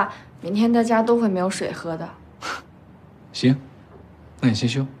的话，明天大家都会没有水喝的。行，那你先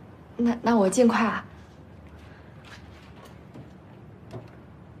修。那我尽快啊。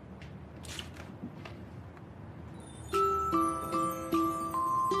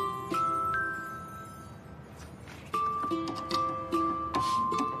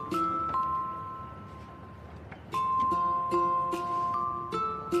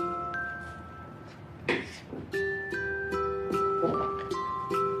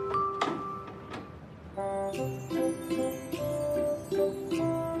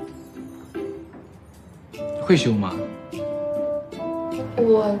会修吗？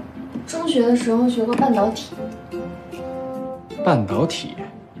我中学的时候学过半导体。半导体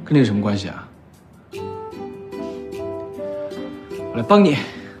跟这有什么关系啊？我来帮你。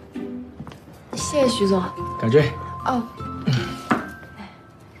谢谢徐总。改锥。哦。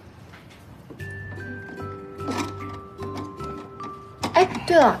哎，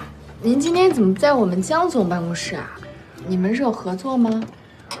对了，您今天怎么在我们江总办公室啊？你们是有合作吗？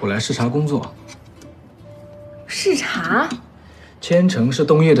我来视察工作。视察？千城是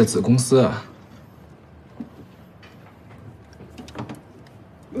东岳的子公司啊。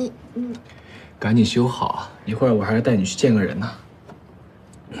你赶紧修好，一会儿我还要带你去见个人呢。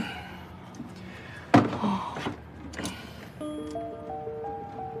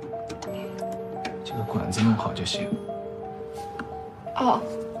这个管子弄好就行。哦。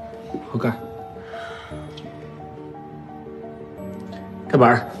后盖。盖板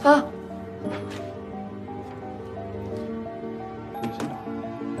儿。啊。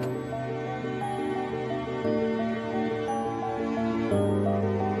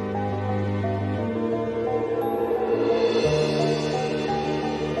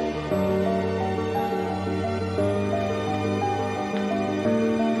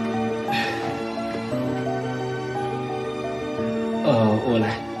我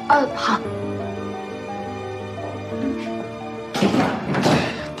来。好。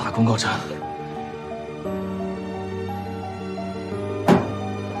大功告成。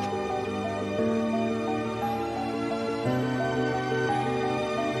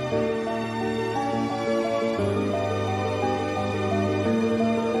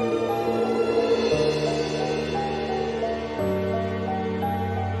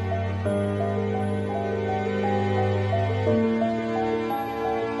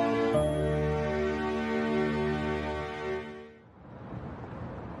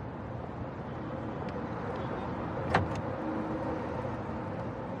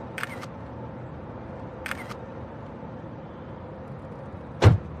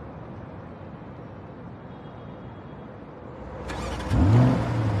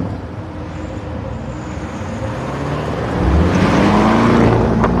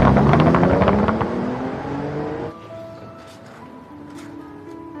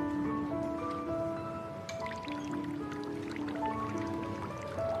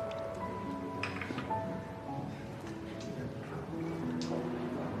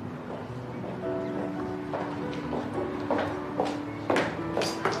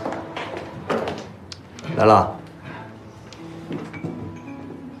来了。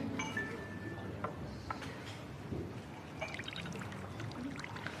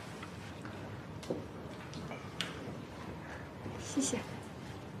谢谢。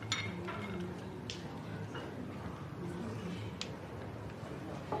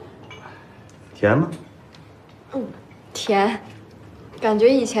甜吗？甜，感觉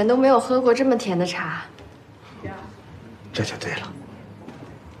以前都没有喝过这么甜的茶。这就对了。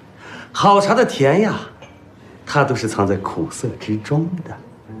好茶的甜呀，它都是藏在苦涩之中的。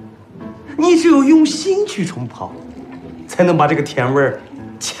你只有用心去冲泡，才能把这个甜味儿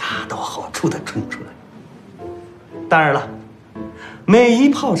恰到好处的冲出来。当然了，每一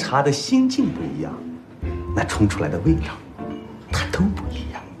泡茶的心境不一样，那冲出来的味道，它都不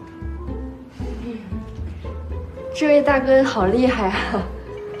一样。这位大哥好厉害啊！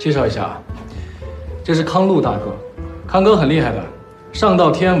介绍一下啊，这是康禄大哥，康哥很厉害的，上到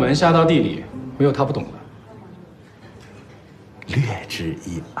天文，下到地理，没有他不懂的。略知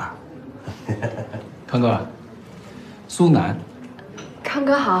一二。康哥，苏南。康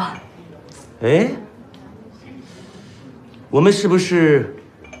哥好。哎，我们是不是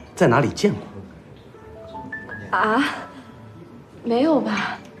在哪里见过？啊？没有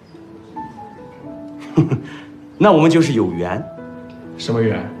吧？那我们就是有缘。什么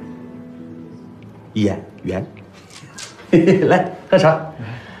缘？眼缘。嘿嘿，来喝茶。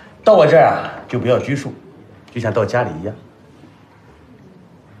到我这儿啊，就不要拘束，就像到家里一样。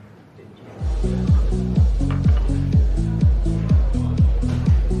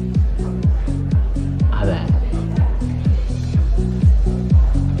阿伟，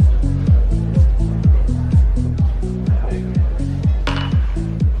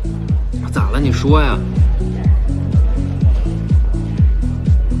咋了？你说呀？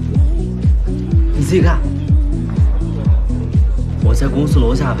你自己看，我在公司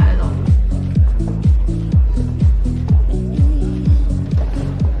楼下拍的。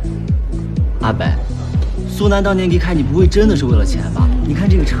阿北，苏南当年离开你，不会真的是为了钱吧？你看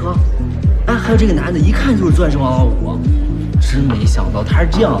这个车，哎，还有这个男的，一看就是钻石王老五。真没想到他是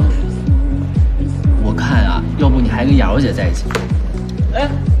这样的人。我看啊，要不你还跟雅柔姐在一起？哎。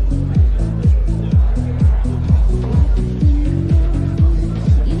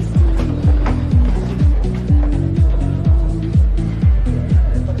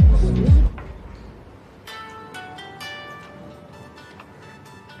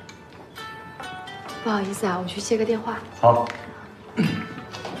不好意思啊，我去接个电话。好。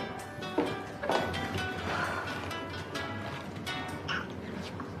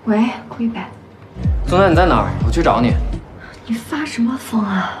喂，顾一北。宗南，你在哪儿？我去找你。你发什么疯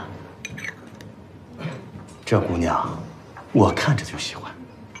啊？这姑娘，我看着就喜欢，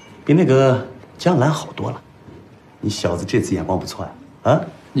比那个江兰好多了。你小子这次眼光不错呀！啊，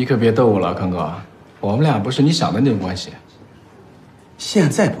你可别逗我了，康哥，我们俩不是你想的那种关系。现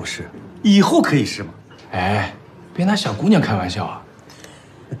在不是，以后可以是吗？哎，别拿小姑娘开玩笑啊！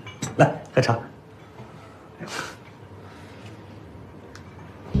来，喝茶。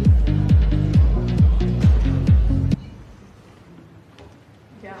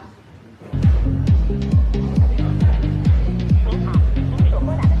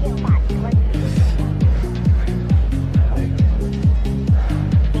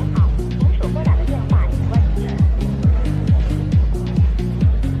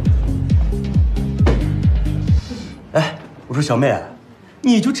我说小妹，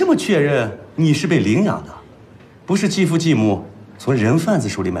你就这么确认你是被领养的，不是继父继母从人贩子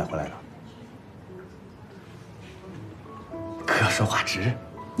手里买回来的？哥说话直，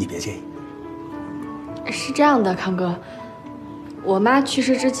你别介意。是这样的，康哥，我妈去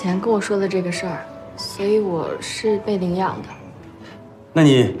世之前跟我说的这个事儿，所以我是被领养的。那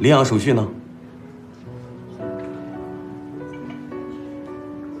你领养手续呢？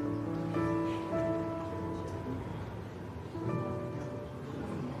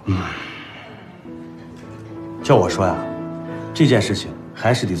照我说呀，这件事情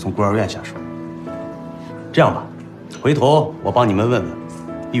还是得从孤儿院下手。这样吧，回头我帮你们问问，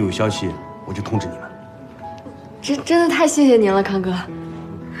一有消息我就通知你们。真的太谢谢您了，康哥。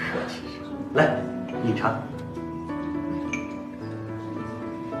来，饮茶。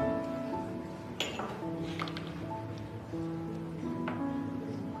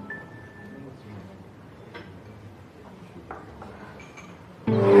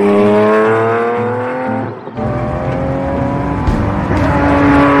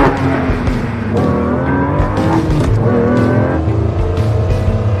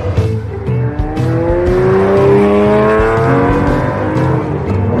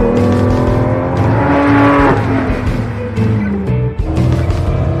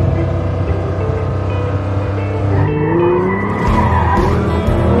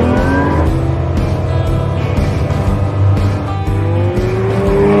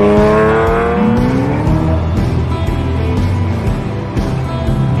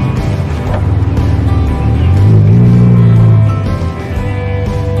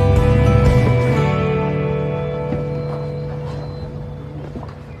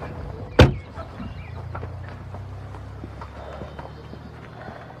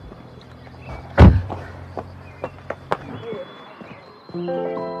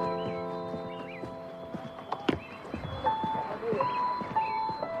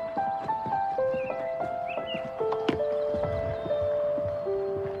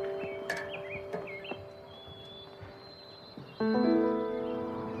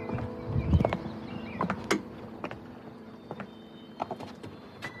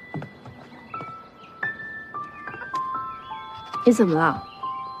你怎么了？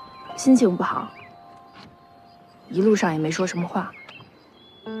心情不好？一路上也没说什么话。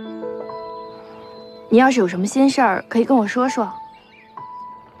你要是有什么心事儿，可以跟我说说。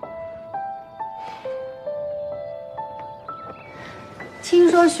听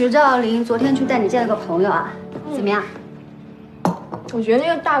说徐兆林昨天去带你见了个朋友啊，怎么样？我觉得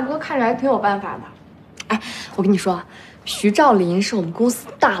那个大哥看着还挺有办法的。哎，我跟你说，徐兆林是我们公司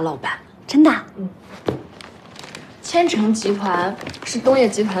大老板，真的？嗯。千城集团是东叶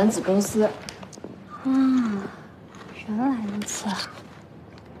集团的子公司。啊，原来如此。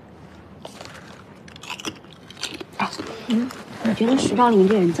哎，你觉得徐兆林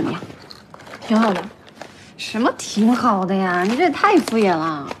这人怎么样？挺好的。什么挺好的呀？你这也太敷衍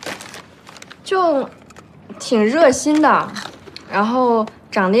了。就挺热心的，然后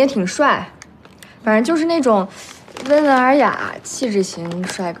长得也挺帅，反正就是那种温文尔雅、气质型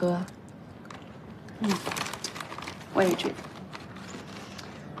帅哥。嗯，我也觉得。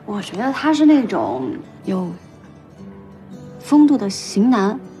我觉得他是那种有风度的型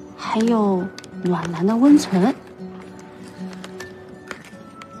男，还有暖男的温存，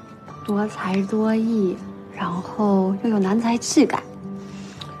多才多艺，然后又有男才气概。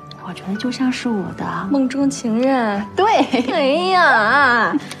我觉得就像是我的梦中情人。对，哎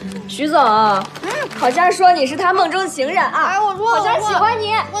呀，徐总，好像说你是他梦中情人啊！哎，我说，好像喜欢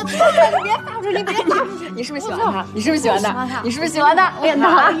你。我错了，你别发出去，别发出去！你是不是喜欢他？你是不是喜欢他？你是不是喜欢他？我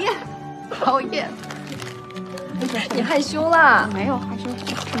讨厌，讨厌！你害羞了？没有害羞，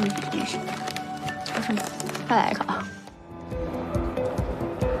没事。我说，再来一个啊！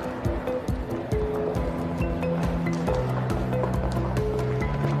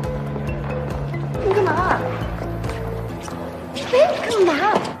你干嘛？哎，你干嘛？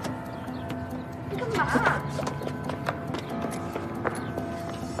你干嘛？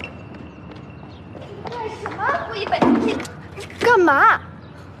你干什么？顾一北，你干嘛？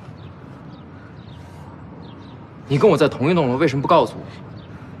你跟我在同一栋楼，为什么不告诉我？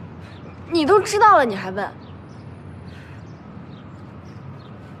你都知道了，你还问？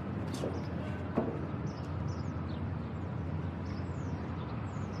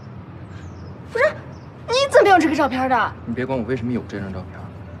不是，你怎么有这个照片的？你别管我为什么有这张照片，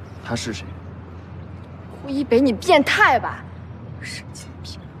他是谁？顾一北，你变态吧？神经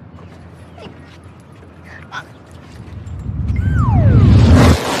病！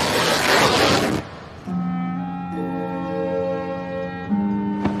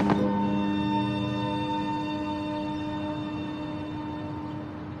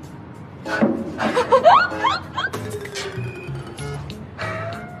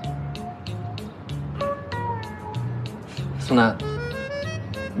苏南，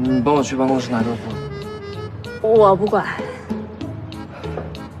你帮我去办公室拿条裤子。我不管。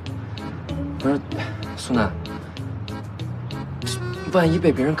不是，苏南，万一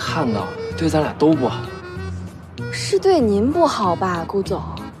被别人看到，对咱俩都不好。是对您不好吧，顾总？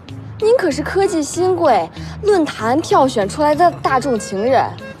您可是科技新贵，论坛票选出来的大众情人，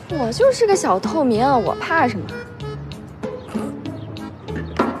我就是个小透明，我怕什么？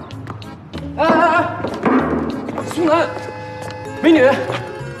哎哎哎，苏南，美女。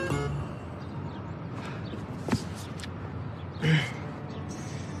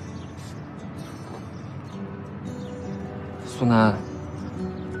苏南，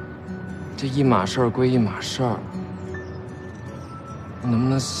这一码事儿归一码事儿，你能不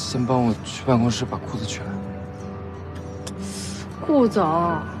能先帮我去办公室把裤子取来？顾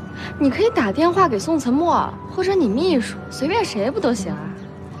总，你可以打电话给宋岑墨或者你秘书，随便谁不都行啊？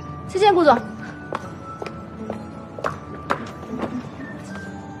再见，顾总。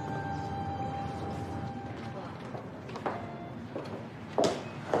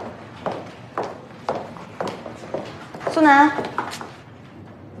苏南，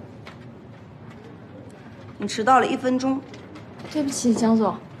你迟到了1分钟。对不起，江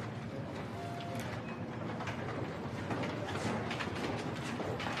总。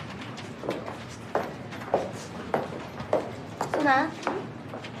苏南，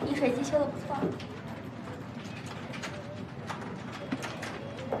饮水机修的不错。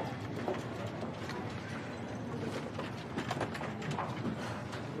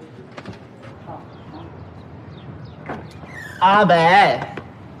阿北，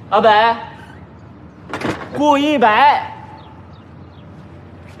阿北，顾一北，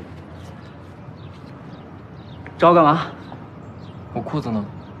找我干嘛？我裤子呢？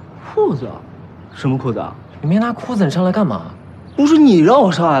裤子？什么裤子啊？你没拿裤子，你上来干嘛？不是你让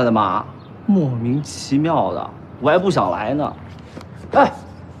我上来的吗？莫名其妙的，我还不想来呢。哎，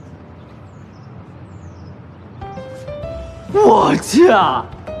我去啊，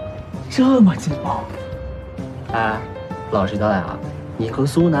这么劲爆！哎，老实交代啊，你和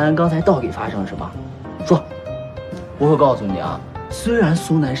苏南刚才到底发生了什么？说，我可告诉你啊，虽然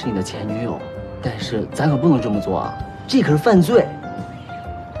苏南是你的前女友，但是咱可不能这么做啊，这可是犯罪。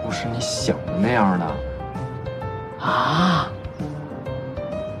不是你想的那样的。啊！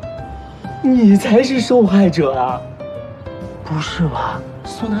你才是受害者啊！不是吧？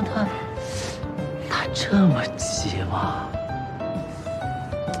苏南他这么急吗？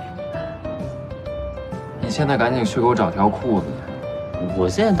你现在赶紧去给我找条裤子。我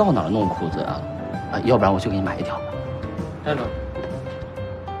现在到哪儿弄裤子啊？要不然我去给你买一条。站住！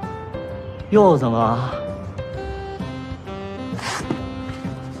又怎么了？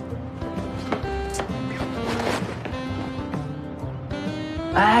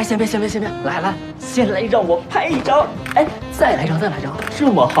哎，先别，来，先来让我拍一张，哎，再来一张，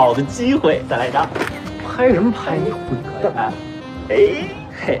这么好的机会，再来一张。拍什么拍？你混蛋！哎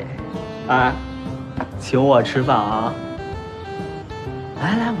嘿，哎，请我吃饭啊！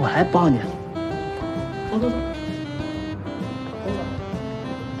来，我来帮你。走。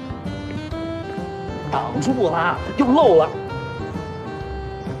挡住了，又漏了，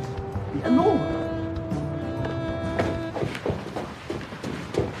别弄了。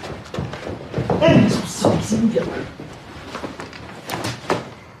哎，小心点。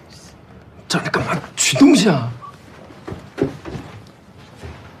站着干嘛？取东西啊！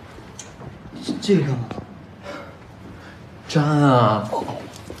这个粘啊！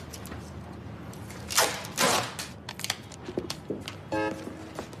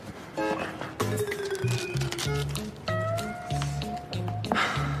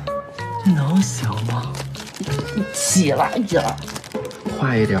这能行吗？你起来点，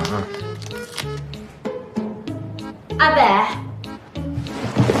快一点啊！阿北，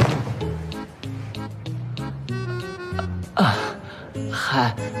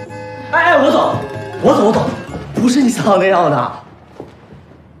嗨，哎，我走，不是你想的那样的。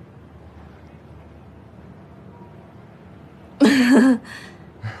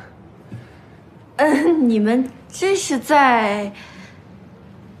你们这是在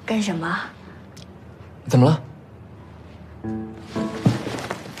干什么？怎么了？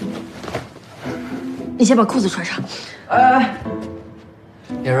你先把裤子穿上。哎，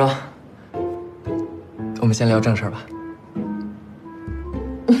叶柔，我们先聊正事吧。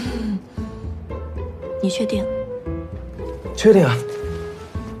你确定？确定啊。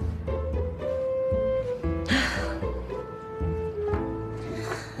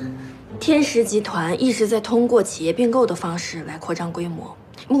天石集团一直在通过企业并购的方式来扩张规模，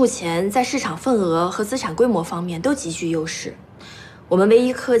目前在市场份额和资产规模方面都极具优势。我们唯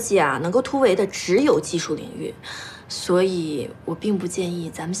一科技能够突围的只有技术领域，所以我并不建议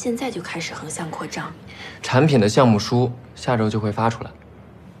咱们现在就开始横向扩张。产品的项目书下周就会发出来，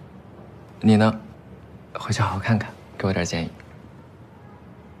你呢，回去好好看看，给我点建议。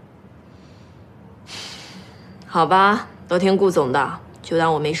好吧，都听顾总的，就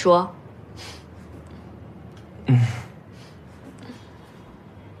当我没说。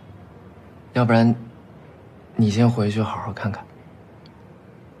要不然，你先回去好好看看。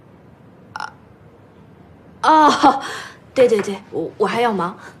哦，对，我还要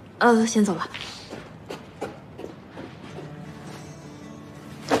忙，先走了。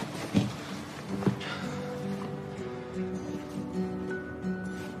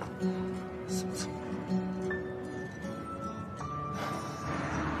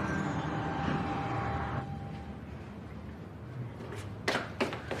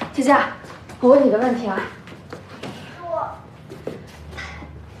佳佳，我问你个问题啊。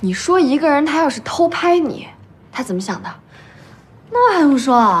你说一个人他要是偷拍你，他怎么想的？那还用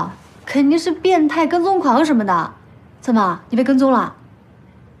说啊？肯定是变态跟踪狂什么的。怎么，你被跟踪了？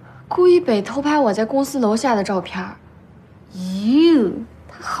顾一北偷拍我在公司楼下的照片。哟，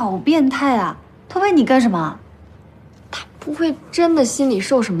他好变态啊！偷拍你干什么？他不会真的心里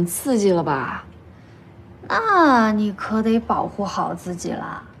受什么刺激了吧？那你可得保护好自己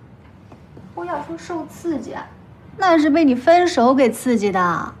了。我要说受刺激，那是被你分手给刺激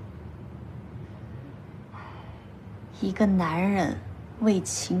的。一个男人为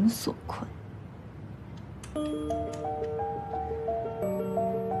情所困。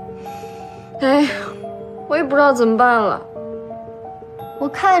哎，我也不知道怎么办了。我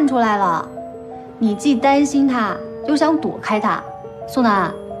看出来了，你既担心他，又想躲开他。苏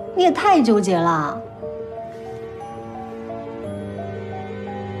南，你也太纠结了。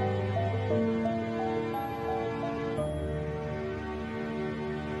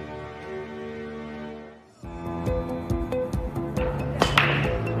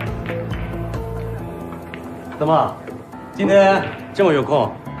怎么，今天这么有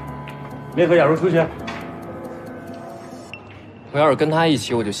空，没和雅茹出去？我要是跟他一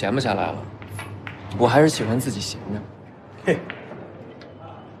起，我就闲不下来了。我还是喜欢自己闲着。嘿，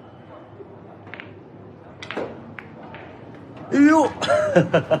哎呦，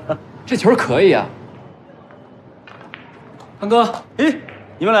这球可以啊！康哥，哎，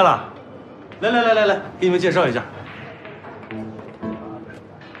你们来了，来，给你们介绍一下。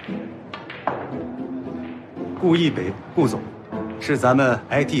顾一北顾总，是咱们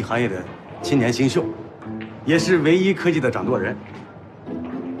IT 行业的青年新秀，也是唯一科技的掌舵人。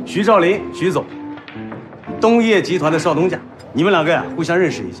徐兆林徐总，东业集团的少东家，你们两个呀互相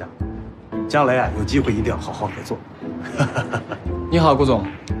认识一下，将来啊有机会一定要好好合作。你好，顾总。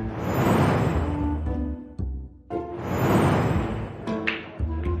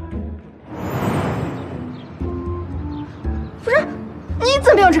不是，你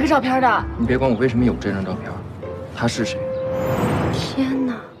怎么有这个照片的？你别管我为什么有这张照片，他是谁？天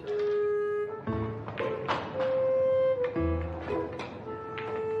哪！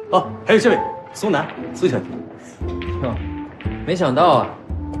哦，还有这位苏楠，苏小姐。哦，没想到啊，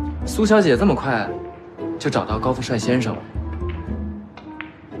苏小姐这么快就找到高富帅先生了。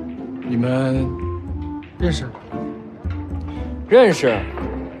你们认识？认识。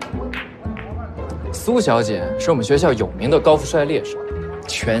苏小姐是我们学校有名的高富帅猎手，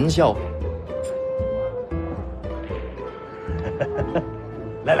全校。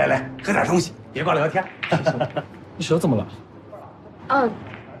来，喝点东西，别光聊天。你手怎么了？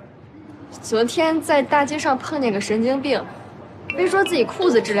昨天在大街上碰见个神经病，非说自己裤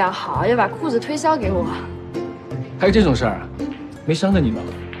子质量好，要把裤子推销给我。还有这种事儿啊？没伤着你吧？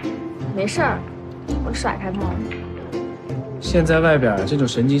没事儿，我甩开他了。现在外边这种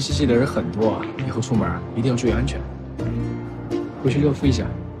神经兮兮的人很多啊，以后出门一定要注意安全。回去热敷一下。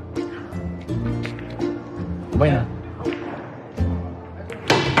我帮你拿。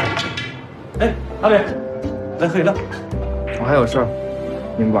哎，阿伟，来喝饮料。我还有事儿，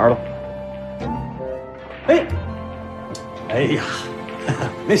你们玩吧。哎呀，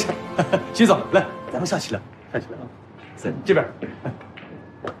没事。徐总，来，咱们上去聊，啊，在这边。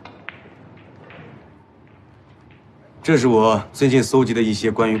这是我最近搜集的一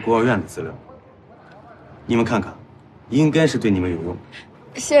些关于孤儿院的资料，你们看看，应该是对你们有用。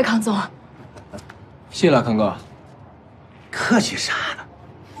谢谢康总。谢了，康哥。客气啥呢？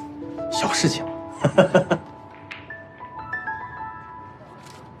小事情。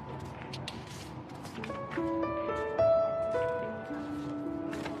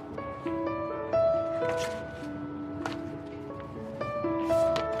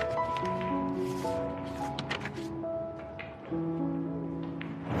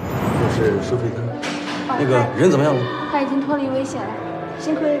这是收费单，那个人怎么样了？他已经脱离危险了，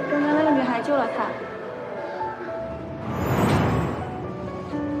幸亏刚刚那个女孩救了他。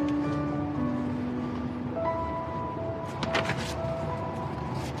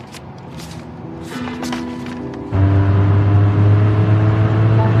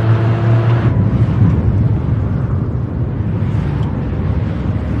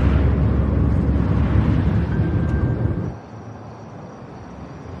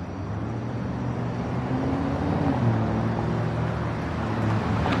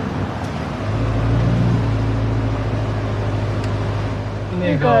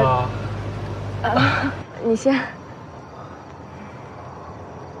那个，你先。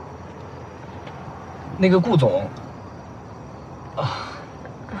那个顾总，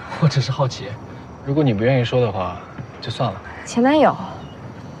我只是好奇，如果你不愿意说的话，就算了。前男友，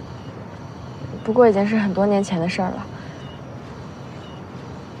不过已经是很多年前的事儿了。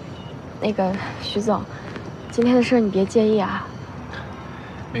那个徐总，今天的事儿你别介意啊。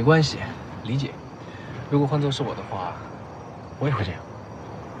没关系，理解。如果换作是我的话，我也会这样。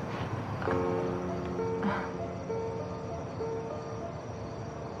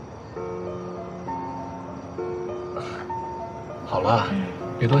好了，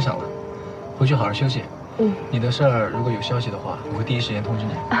别多想了，回去好好休息。你的事儿如果有消息的话，我会第一时间通知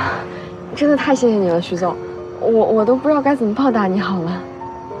你。真的太谢谢你了，徐总，我都不知道该怎么报答你好了。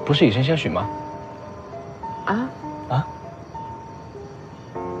不是以身相许吗？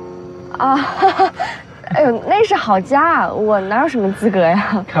哎呦，那是郝家，我哪有什么资格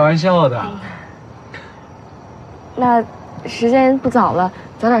呀？开玩笑的。那时间不早了，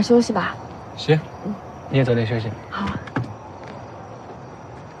早点休息吧。行，你也早点休息。好，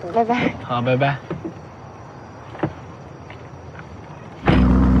拜拜。好，拜拜。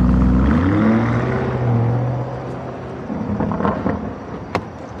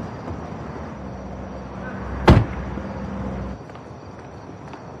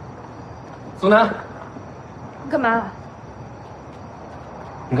苏南，干嘛？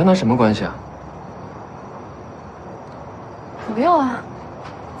你跟他什么关系啊？没有啊，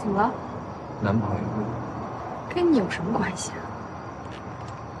怎么了？男朋友。跟你有什么关系啊？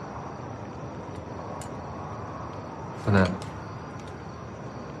苏南，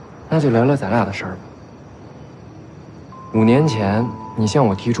那就聊聊咱俩的事儿吧。5年前你向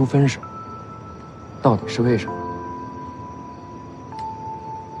我提出分手，到底是为什么？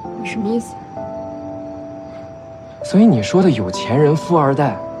你什么意思？所以你说的有钱人、富二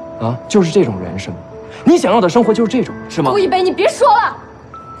代，啊，就是这种人是吗？你想要的生活就是这种是吗？顾一北，你别说了！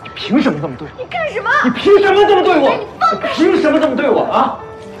你凭什么这么对我？你干什么？你凭什么这么对我？你凭什么这么对我啊？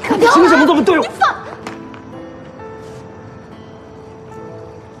你凭什么这么对我？你放！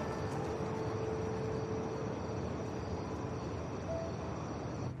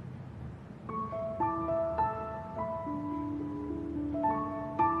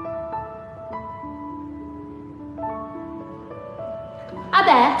阿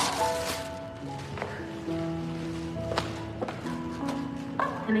北，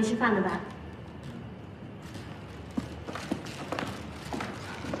还没吃饭呢吧？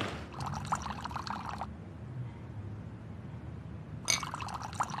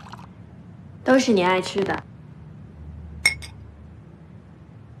都是你爱吃的。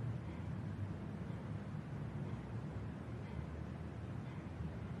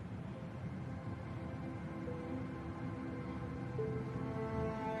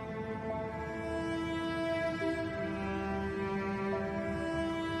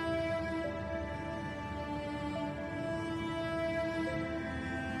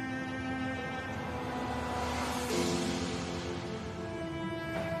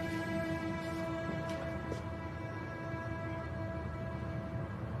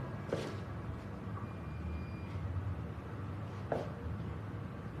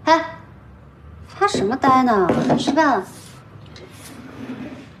哎，发什么呆呢？吃饭了。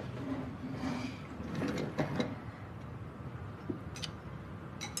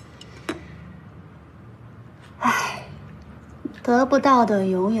哎，得不到的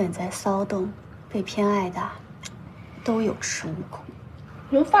永远在骚动，被偏爱的都有恃无恐。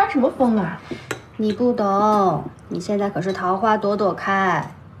你们发什么疯啊？你不懂，你现在可是桃花朵朵开。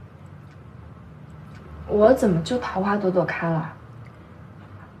我怎么就桃花朵朵开了？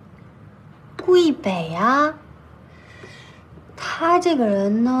顾一北啊，他这个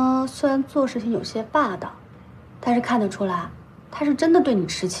人呢，虽然做事情有些霸道，但是看得出来，他是真的对你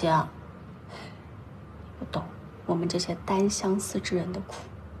痴情。不懂我们这些单相思之人的苦。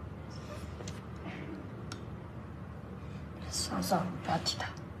算了算了，不要提他。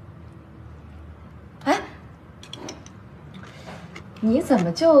哎，你怎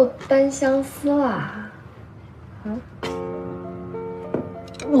么就单相思啦？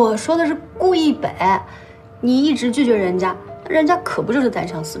我说的是顾一北，你一直拒绝人家，人家可不就是单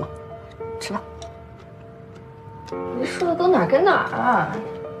相思吗？吃吧。你说的都哪儿跟哪儿啊？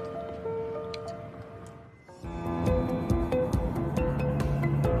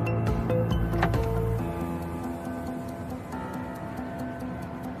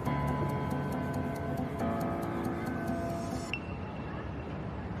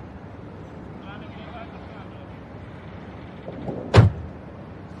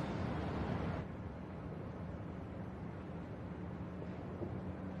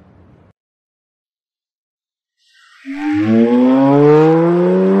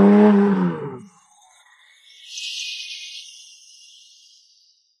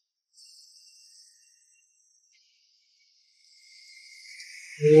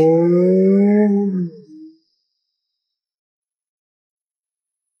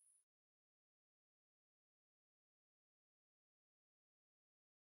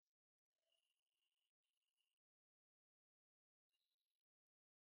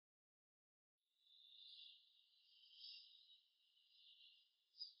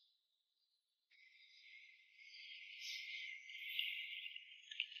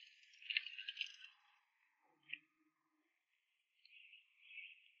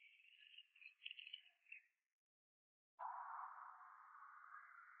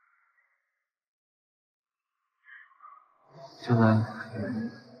小南，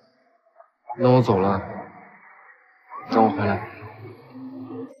那我走了，等我回来。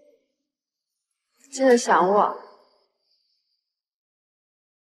记得想我。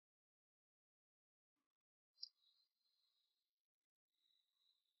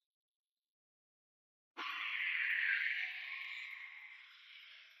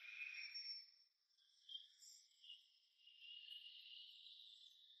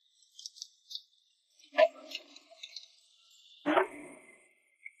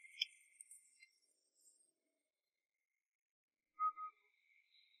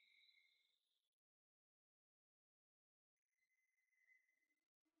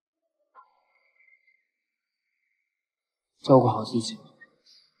照顾好自己。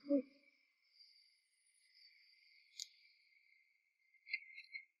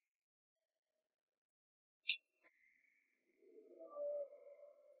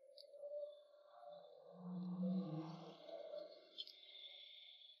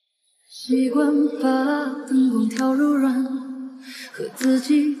习惯把灯光调柔软，和自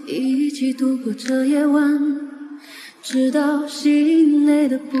己一起度过这夜晚，直到心内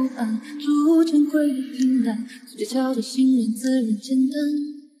的不安逐渐归于平淡，嘴角翘着欣然自然简单。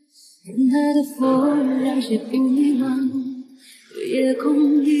天台的风让谁不迷乱，和夜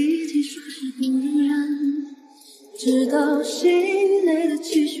空一起说是不仍然，直到心内的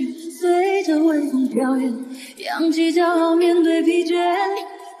期许随着微风飘远，扬起骄傲面对疲倦。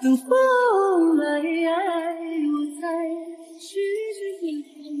等风来，我才失去一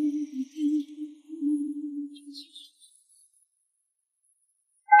种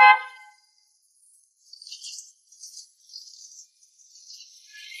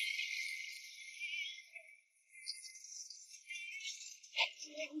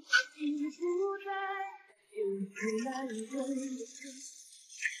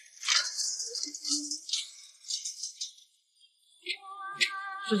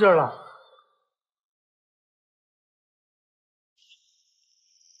是这儿了。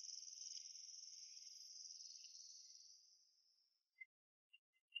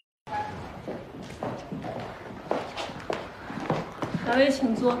两位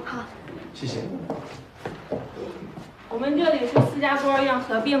请坐。好，谢谢。我们这里是4家孤儿院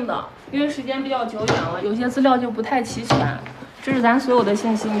合并的，因为时间比较久远了，有些资料就不太齐全。这是咱所有的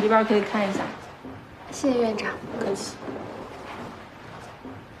信息，你这边可以看一下。谢谢院长。不客气。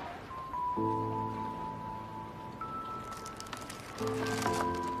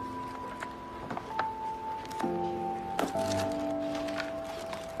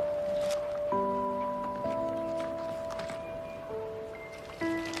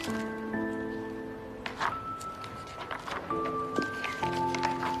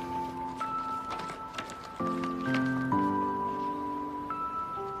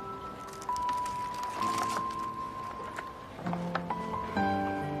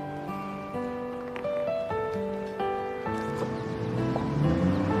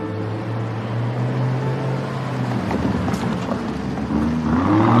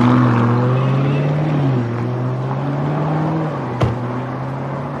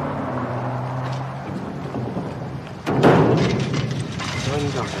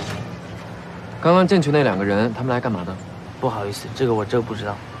刚刚进去那2个人，他们来干嘛的？不好意思，这个我真不知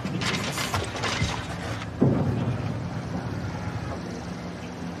道。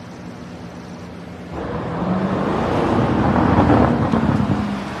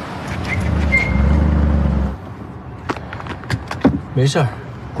没事儿，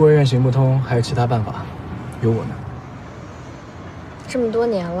孤儿院行不通，还有其他办法，有我呢。这么多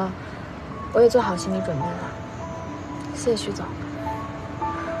年了，我也做好心理准备了。谢谢徐总。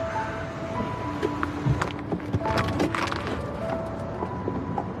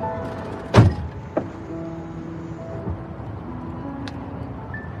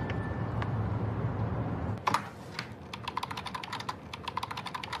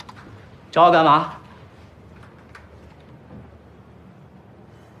找我干嘛？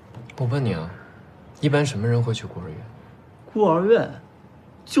我问你啊，一般什么人会去孤儿院？孤儿院，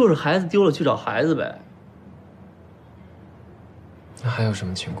就是孩子丢了去找孩子呗。那还有什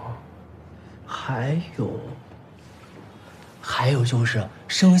么情况？还有就是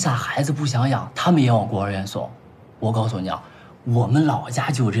生下孩子不想养，他们也往孤儿院送。我告诉你啊，我们老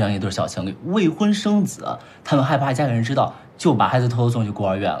家就有这样一对小情侣，未婚生子，他们害怕家里人知道，就把孩子偷偷送去孤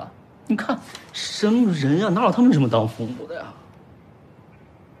儿院了。你看什么人呀？哪有他们这么当父母的呀？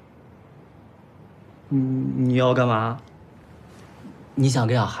你要干嘛？你想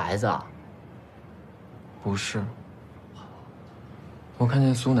给养孩子啊？不是，我看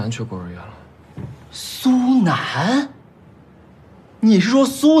见苏南去孤儿院了。苏南？你是说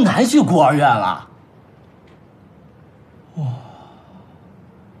苏南去孤儿院了？哇！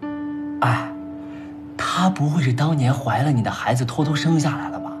哎，她不会是当年怀了你的孩子偷偷生下来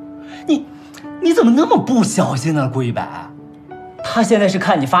了吧？你怎么那么不小心呢，顾一白？她现在是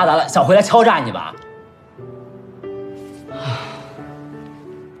看你发达了，想回来敲诈你吧？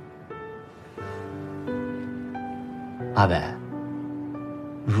阿北，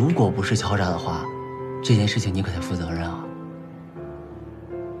如果不是敲诈的话，这件事情你可得负责任啊！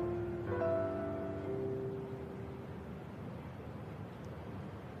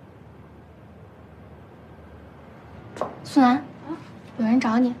苏南，有人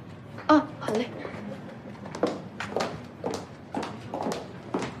找你。哦，好嘞。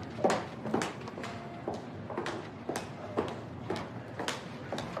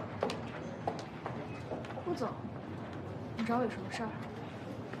顾总，你找我有什么事儿？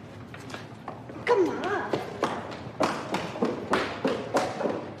干嘛？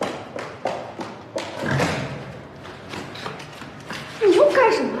你又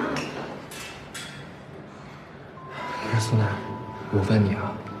干什么？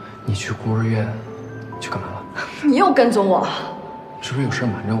去孤儿院去干嘛了？你又跟踪我，是不是有事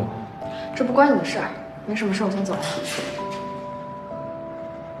瞒着我？这不关你的事儿。没什么事，我先走了。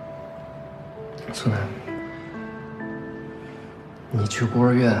苏南，你去孤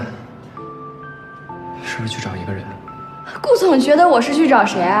儿院是不是去找一个人？顾总觉得我是去找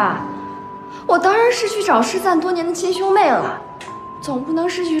谁啊？我当然是去找失散多年的亲兄妹了，总不能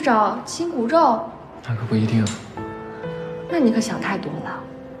是去找亲骨肉。那可不一定。那你可想太多了，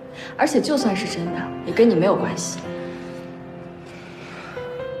而且就算是真的，也跟你没有关系。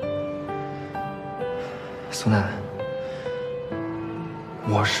苏南，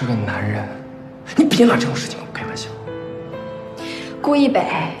我是个男人，你别拿这种事情跟我开玩笑。顾一北，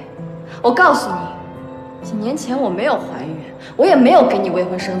我告诉你，几年前我没有怀孕，我也没有给你未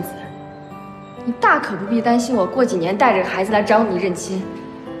婚生子，你大可不必担心我过几年带着个孩子来找你认亲。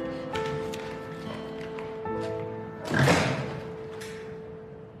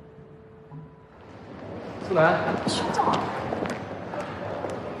苏南，徐总，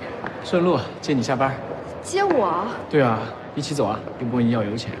顺路接你下班。接我？对啊，一起走啊，又不问你要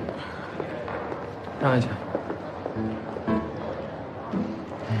油钱。让一下。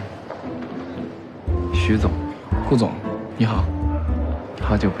徐总，顾总，你好，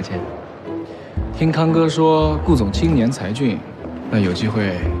好久不见。听康哥说顾总青年才俊，那有机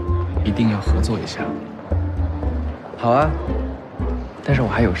会一定要合作一下。好啊，但是我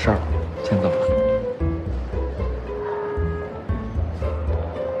还有事儿，先走了。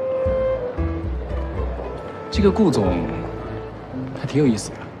这个顾总还挺有意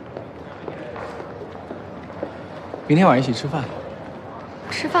思的，明天晚上一起吃饭。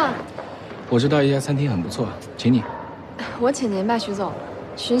吃饭？我知道一家餐厅很不错，请你。我请您吧，徐总。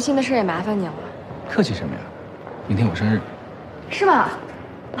寻亲的事也麻烦您了。客气什么呀？明天我生日。是吗？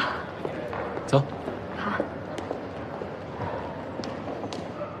走。好。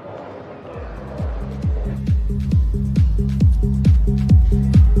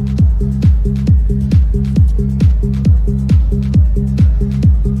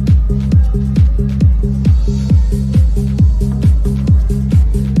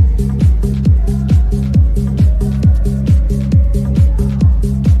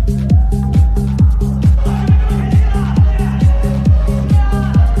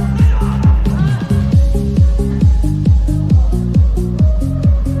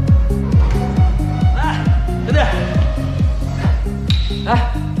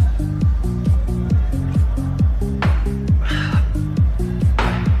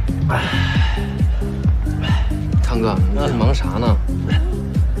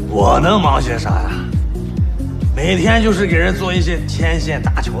我能忙些啥呀？每天就是给人做一些牵线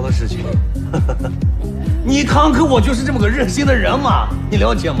搭桥的事情。你康哥，我就是这么个热心的人嘛，你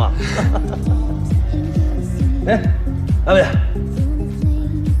了解吗？哎，阿伟，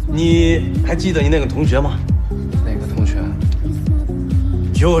你还记得你那个同学吗？哪个同学？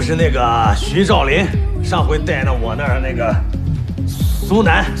就是那个徐兆林，上回带到我那儿那个苏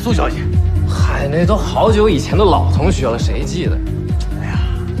南苏小姐。嗨，那都好久以前的老同学了，谁记得？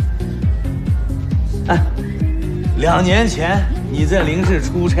哎，2年前你在临市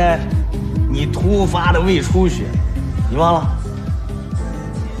出差，你突发的胃出血，你忘了？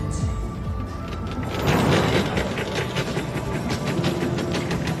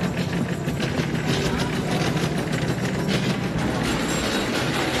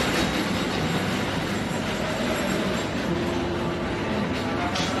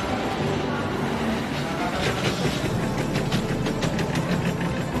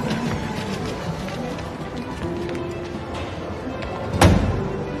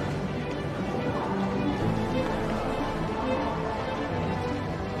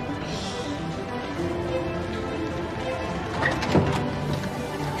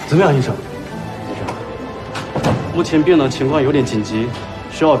怎么样，医生？目前病人情况有点紧急，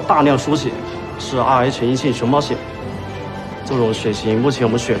需要大量输血，是 Rh 阴性熊猫血。这种血型目前我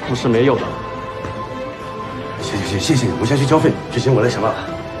们血库是没有的。行，谢谢你，我先去交费，剧情我来想办法。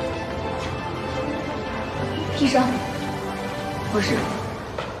医生，我是。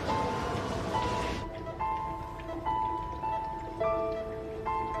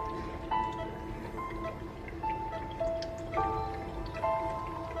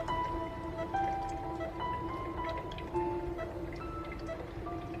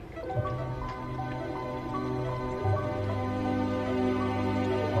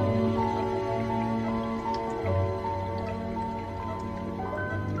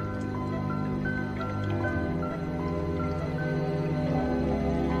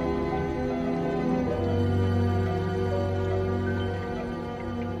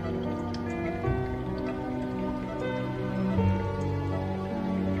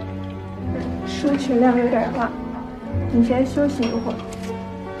的群量有点大，你先休息一会儿。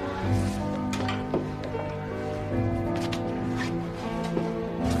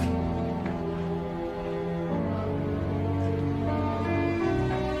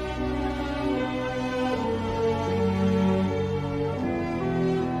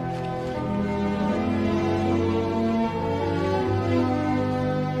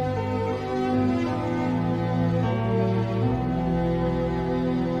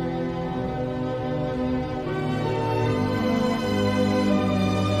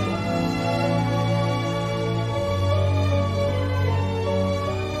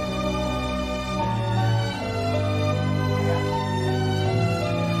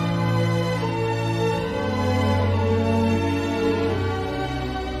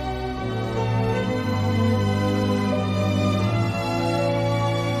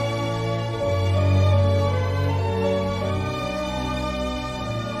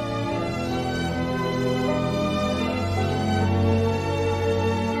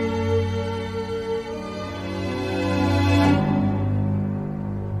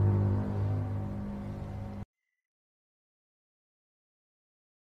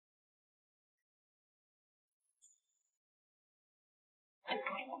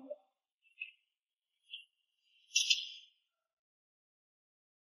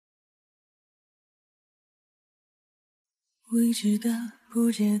未知的、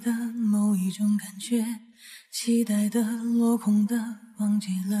不解的某一种感觉，期待的、落空的，忘记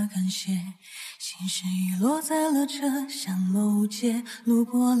了感谢。心事遗落在了车厢某节，路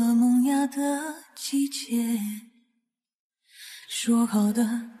过了萌芽的季节。说好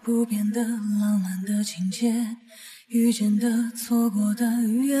的、不变的、浪漫的情节，遇见的、错过的，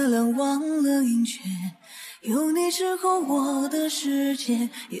月亮忘了圆缺。有你之后，我的世界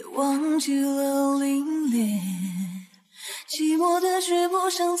也忘记了凛冽。寂寞的却不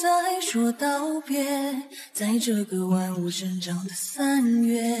想再说道别，在这个万物生长的3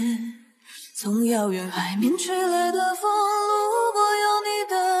月，从遥远海面吹来的风，路过有你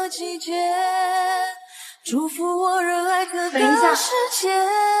的季节，祝福我热爱这个世界。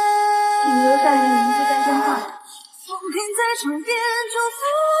你留下你的名字在电话。风停在窗边，祝福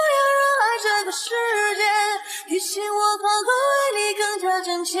我要热爱这个世界，提醒我方会为你更加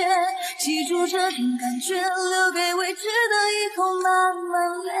真切，记住这种感觉，留给未知的以后慢慢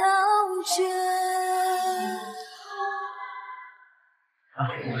了解。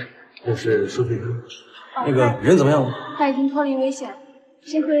这是苏菲哥，那个人怎么样了？他已经脱离危险，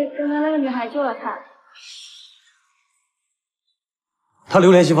幸亏刚刚那个女孩救了他。他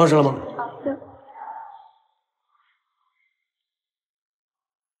留联系方式了吗？对。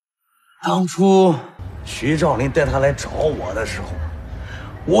当初徐兆林带他来找我的时候，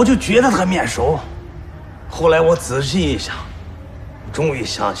我就觉得他面熟。后来我仔细一想，终于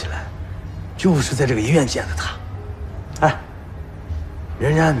想起来，就是在这个医院见的他。哎，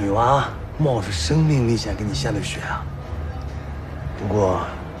人家女娃冒着生命危险给你献的血啊！不过，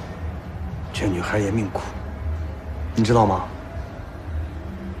这女孩也命苦，你知道吗？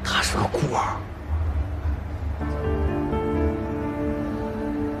她是个孤儿。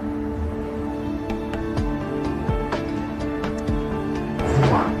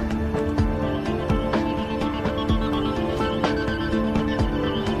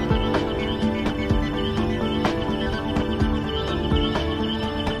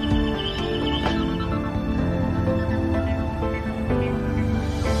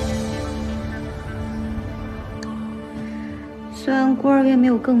虽然孤儿院没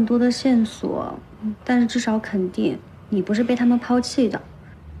有更多的线索，但是至少肯定你不是被他们抛弃的。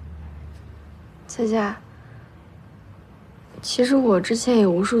佳佳，其实我之前也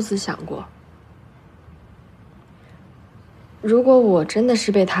无数次想过，如果我真的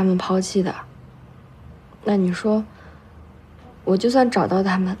是被他们抛弃的，那你说，我就算找到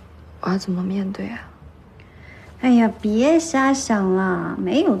他们，我要怎么面对啊？哎呀，别瞎想了，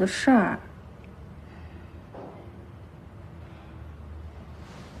没有的事儿。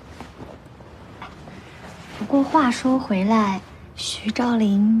不过话说回来，徐兆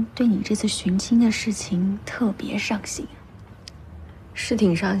林对你这次寻亲的事情特别上心，是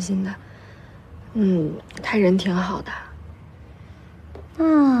挺上心的。他人挺好的。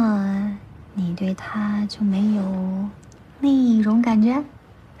那你对他就没有另一种感觉？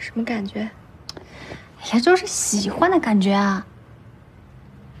什么感觉？哎呀，就是喜欢的感觉啊。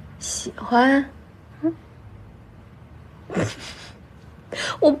喜欢？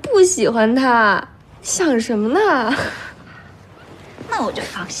我不喜欢他。想什么呢？那我就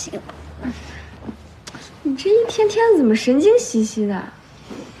放心了。你这一天天怎么神经兮兮的？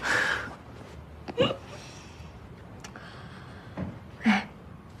哎，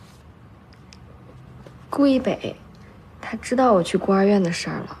顾一北，他知道我去孤儿院的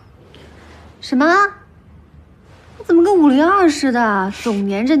事儿了。什么？我怎么跟502似的，总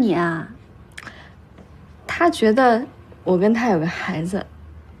黏着你啊？他觉得我跟他有个孩子。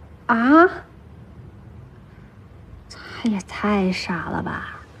啊？他也太傻了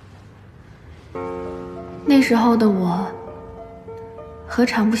吧！那时候的我，何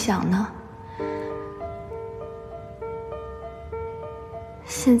尝不想呢？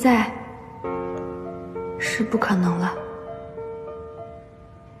现在是不可能了。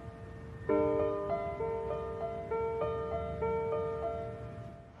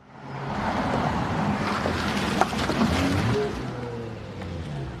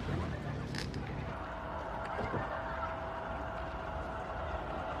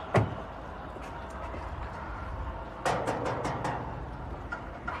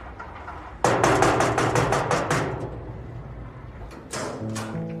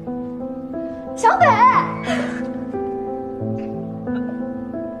小北，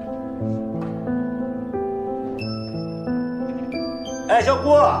哎，小顾，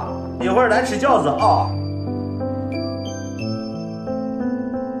一会儿来吃饺子啊。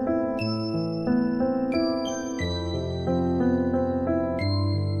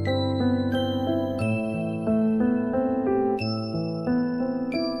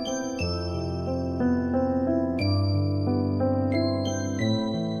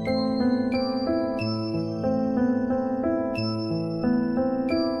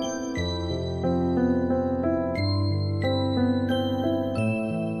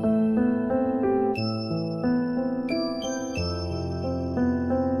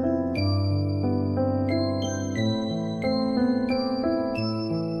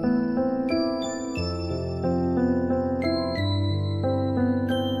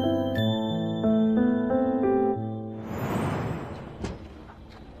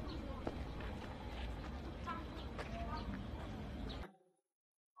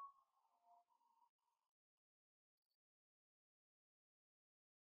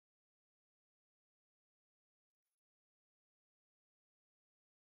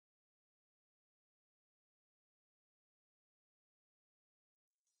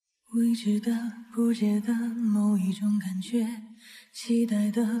未知的、不解的某一种感觉，期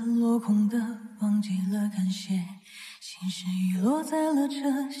待的、落空的，忘记了感谢。心事遗落在了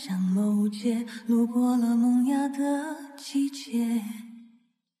车厢某节，路过了萌芽的季节。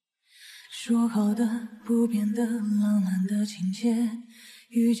说好的、不变的、浪漫的情节，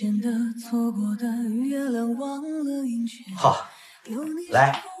遇见的、错过的，月亮忘了阴缺。好，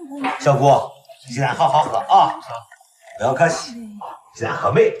来，小顾，今天好好喝啊，不要客气，今天喝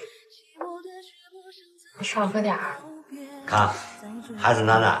美。你少喝点儿。看，还是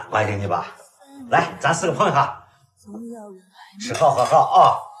楠楠关心你吧。来，咱4个碰一下，吃好喝好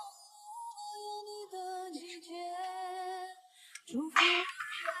啊。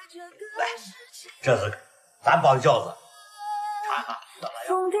来，这是咱包的饺子，尝一下。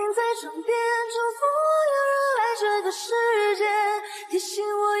风停在窗边，祝福有人来这个世界，提醒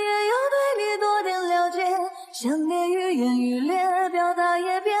我也要对你多点了解。想念愈演愈烈，表达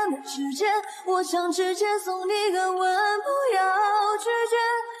也变得直接。我想直接送你个吻，不要拒绝。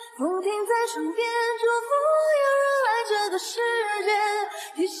风停在窗边，祝福有人来这个世界，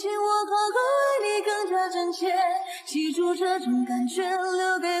提醒我好好爱你更加真切。记住这种感觉，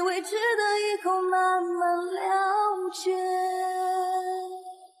留给未知的以后慢慢了解。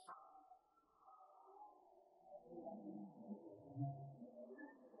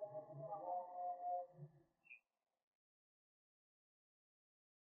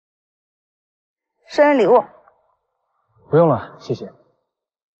生日礼物。不用了，谢谢。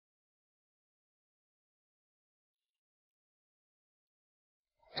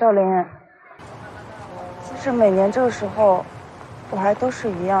赵琳，其实每年这个时候，我还都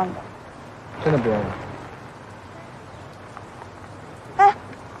是一样的。真的不用了。哎，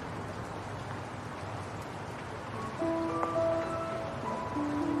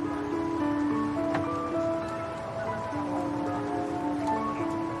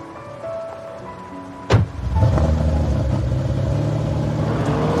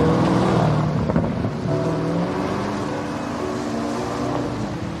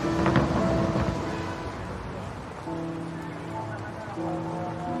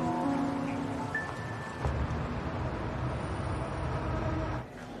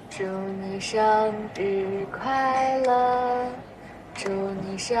祝你生日快乐，祝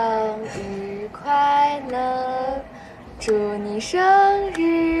你生日快乐，祝你生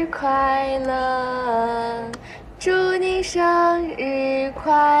日快乐，祝你生日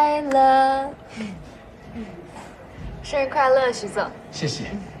快乐。生日快乐，徐总！谢谢。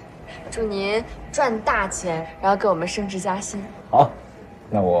祝您赚大钱，然后给我们升职加薪。好，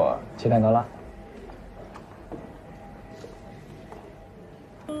那我切蛋糕了。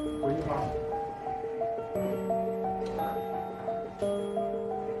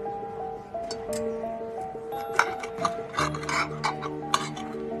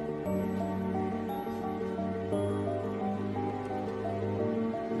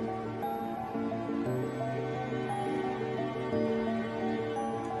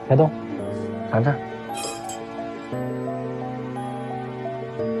别动，尝尝。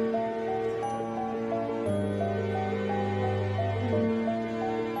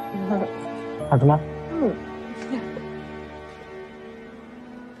好吃吗？嗯。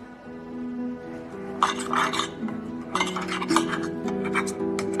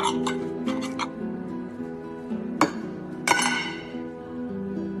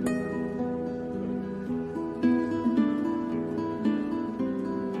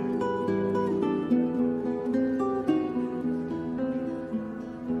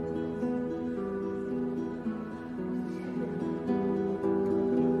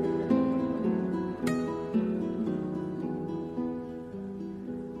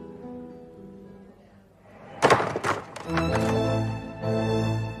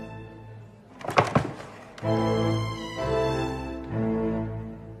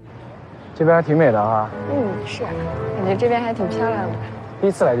这边还挺美的啊。是，感觉这边还挺漂亮的。第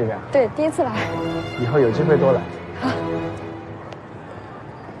一次来这边？对，第一次来。以后有机会多来。好。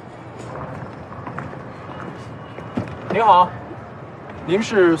您好，您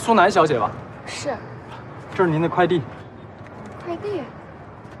是苏南小姐吧？是。这是您的快递。快递。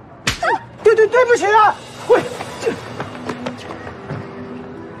对不起啊！喂，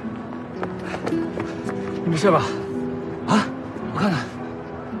你没事吧？啊，我看看。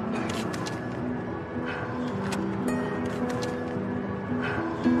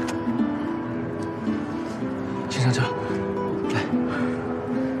先上车，来。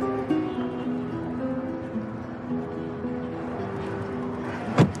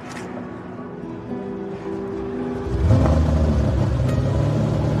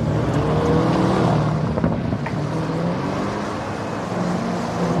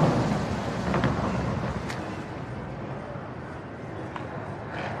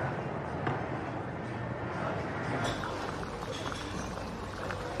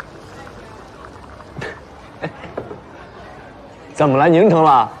怎么来宁城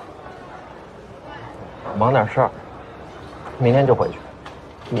了？忙点事儿，明天就回去。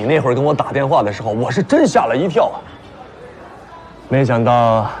你那会儿跟我打电话的时候，我是真吓了一跳啊！没想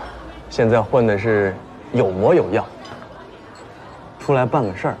到，现在混的是有模有样，出来办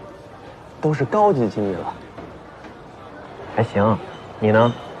个事儿，都是高级经理了。还行，你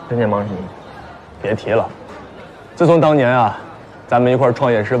呢？最近忙什么？别提了，自从当年啊，咱们一块儿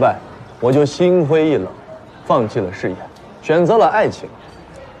创业失败，我就心灰意冷，放弃了事业。选择了爱情，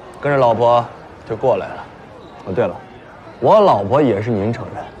跟着老婆就过来了。哦，对了，我老婆也是宁城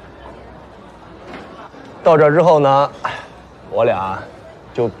人。到这之后呢，我俩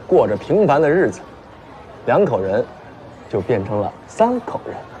就过着平凡的日子，2口人就变成了3口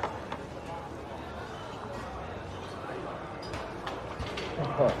人。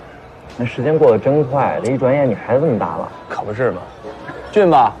那时间过得真快，这一转眼你孩子这么大了。可不是嘛，俊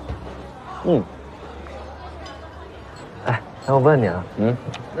吧？那我问你啊，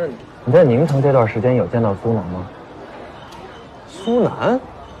那你在宁城这段时间有见到苏南吗？苏南？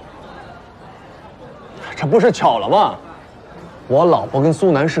这不是巧了吗？我老婆跟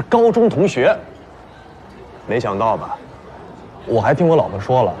苏南是高中同学。没想到吧？我还听我老婆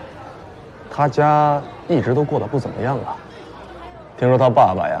说了，他家一直都过得不怎么样啊。听说他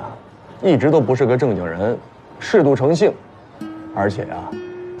爸爸呀，一直都不是个正经人，嗜赌成性，而且呀，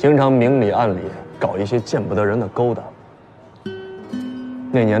经常明里暗里搞一些见不得人的勾当。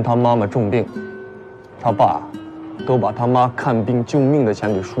那年他妈妈重病，他爸都把他妈看病救命的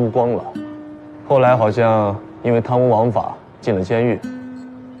钱给输光了。后来好像因为贪污枉法进了监狱。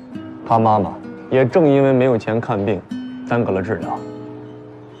他妈妈也正因为没有钱看病，耽搁了治疗，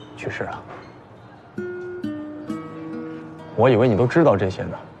去世了。我以为你都知道这些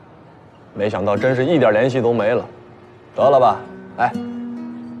呢，没想到真是一点联系都没了。得了吧，来，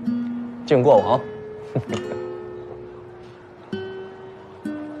敬过往。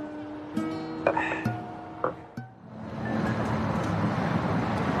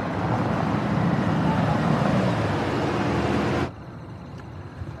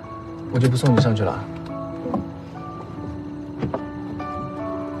我就不送你上去了。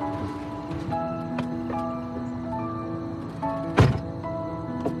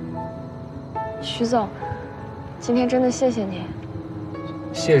徐总，今天真的谢谢你。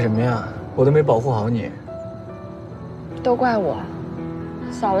谢什么呀？我都没保护好你。都怪我，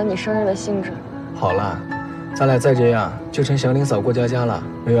扫了你生日的兴致。好了，咱俩再这样就成祥林嫂过家家了，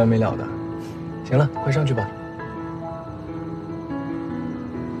没完没了的。行了，快上去吧。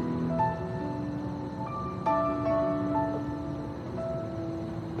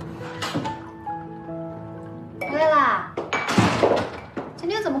回来啦！今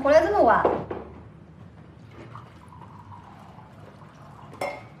天怎么回来这么晚？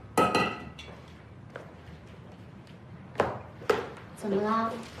怎么啦？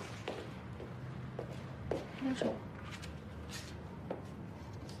那种。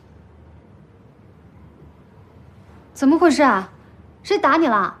怎么回事啊？谁打你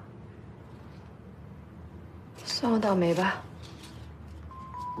了？算我倒霉吧。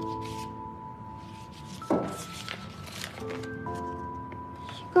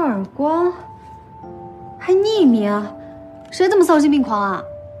一个耳光，还匿名，谁这么丧心病狂啊？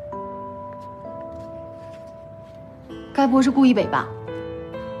该不会是顾一北吧？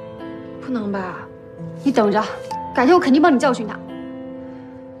不能吧？你等着，改天我肯定帮你教训他。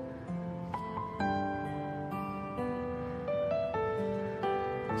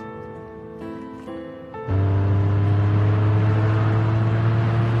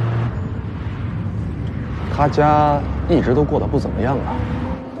他家一直都过得不怎么样啊。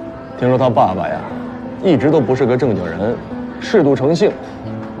听说他爸爸呀，一直都不是个正经人，嗜赌成性，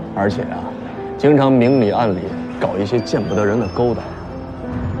而且啊，经常明里暗里搞一些见不得人的勾当。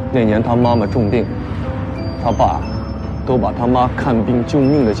那年他妈妈重病，他爸都把他妈看病救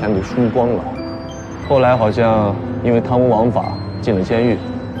命的钱给输光了。后来好像因为贪污枉法进了监狱。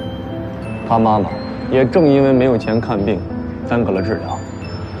他妈妈也正因为没有钱看病，耽搁了治疗，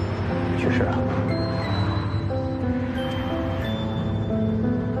去世了。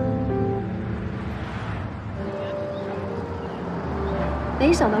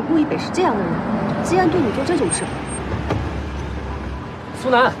没想到顾一北是这样的人，竟然对你做这种事。苏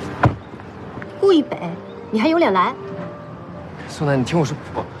南，顾一北，你还有脸来？苏南，你听我说，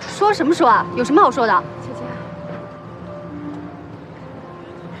说什么说啊？有什么好说的？姐姐，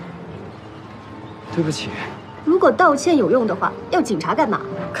对不起。如果道歉有用的话，要警察干嘛？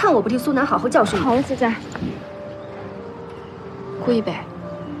看我不替苏南好好教训你。好了，姐姐。顾一北，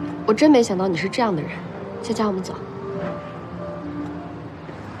我真没想到你是这样的人。佳佳，我们走。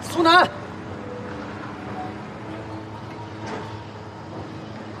苏南，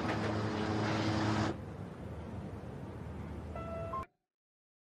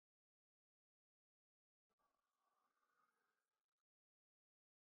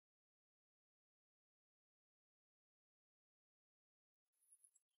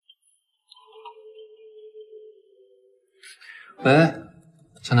喂，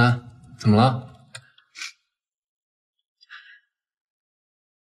小南，怎么了？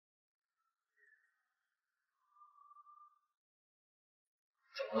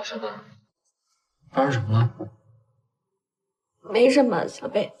怎么了，小南？发生什么了？没什么，小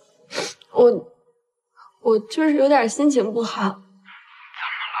贝，我就是有点心情不好。怎么了？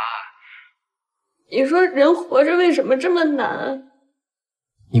你说人活着为什么这么难？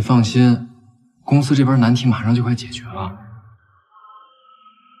你放心，公司这边难题马上就快解决了。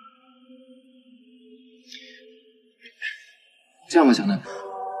这样吧，小南，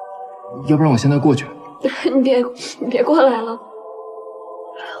要不然我现在过去。你别过来了，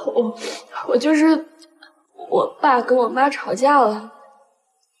我就是我爸跟我妈吵架了，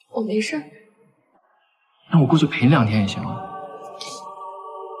我没事。那我过去陪你2天也行啊。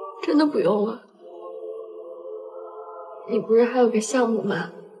真的不用了，你不是还有个项目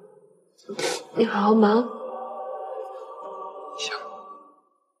吗？你好好忙。行，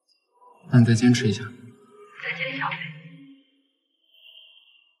那你再坚持一下。再见，小贝。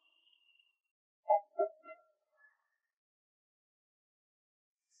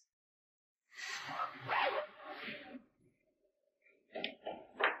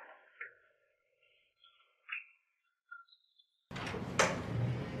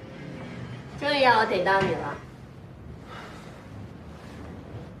终于让我逮到你了。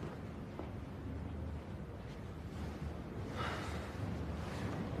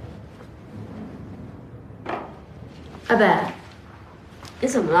阿北，你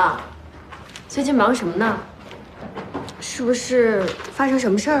怎么了？最近忙什么呢？是不是发生什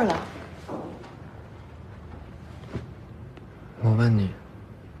么事儿了？我问你，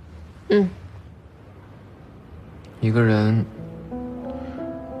一个人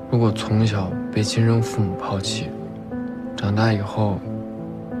如果从小被亲生父母抛弃，长大以后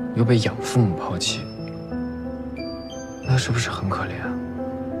又被养父母抛弃，那是不是很可怜啊？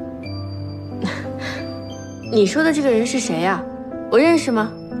你说的这个人是谁呀？我认识吗？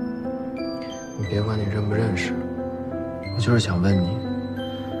你别管你认不认识，我就是想问你，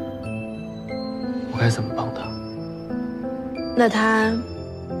我该怎么帮他？那他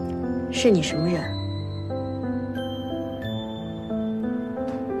是你什么人？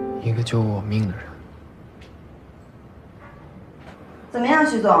一个救过我命的人。怎么样，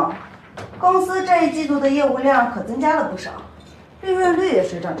徐总？公司这一季度的业务量可增加了不少，利润率也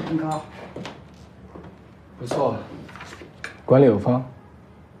水涨船高。不错，管理有方，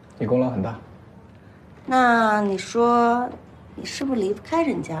你功劳很大。那你说，你是不是离不开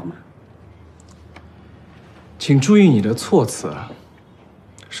人家嘛？请注意你的措辞啊，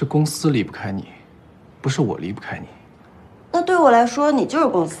是公司离不开你，不是我离不开你。那对我来说，你就是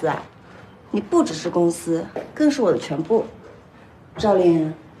公司啊！你不只是公司，更是我的全部。赵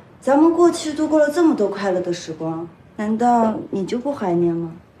琳，咱们过去度过了这么多快乐的时光，难道你就不怀念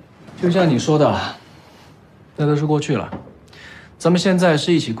吗？就像你说的，那都是过去了。咱们现在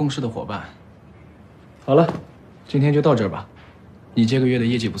是一起共事的伙伴。好了，今天就到这儿吧。你这个月的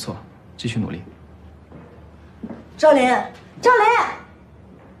业绩不错，继续努力。赵琳，赵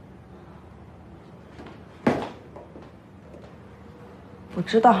琳！我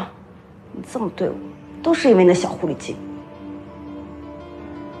知道，你这么对我，都是因为那小狐狸精。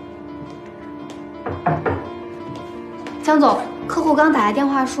江总，客户刚打来电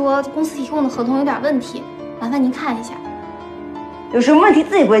话说公司提供的合同有点问题，麻烦您看一下。有什么问题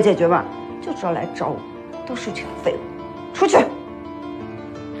自己不会解决吗？就知道来找我，都是一群废物，出去！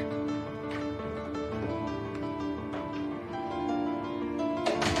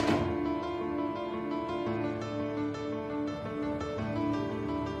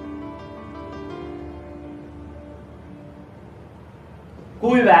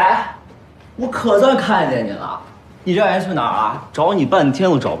顾一白，我可算看见你了。你这人去哪儿啊？找你半天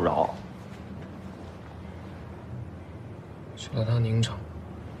都找不着。去了趟宁城。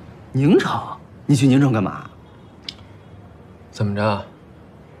宁城？你去宁城干嘛？怎么着？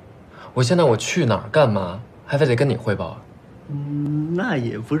我现在我去哪儿干嘛，还非得跟你汇报啊？那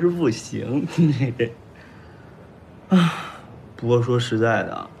也不是不行。啊，不过说实在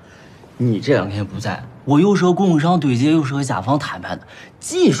的，你这两天不在，我又是和供应商对接，又是和甲方谈判的，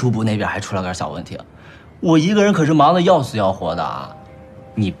技术部那边还出了点小问题，我一个人可是忙得要死要活的啊！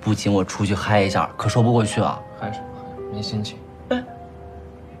你不请我出去嗨一下，可说不过去啊。嗨什么嗨？没心情。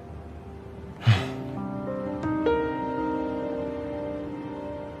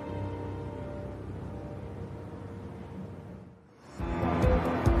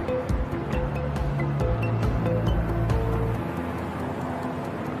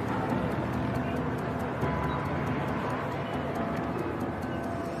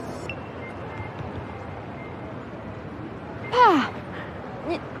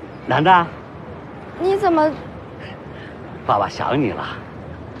楠楠，你怎么？爸爸想你了。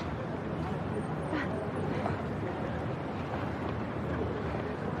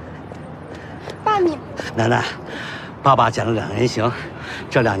爸，你楠楠，爸爸捡了2人行，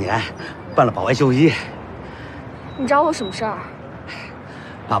这2年办了保外就医。你找我什么事儿？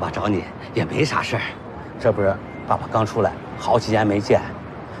爸爸找你也没啥事儿，这不是爸爸刚出来，好几年没见，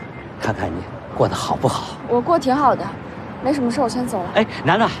看看你过得好不好？我过挺好的，没什么事，我先走了。哎，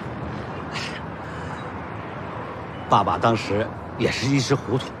楠楠。爸爸当时也是一时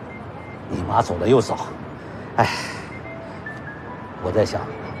糊涂，你妈走的又早，哎，我在想，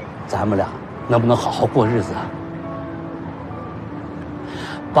咱们俩能不能好好过日子啊？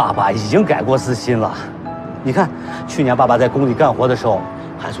爸爸已经改过自新了，你看，去年爸爸在工地干活的时候，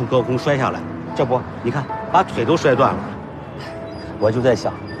还从高空摔下来，这不，你看把腿都摔断了。我就在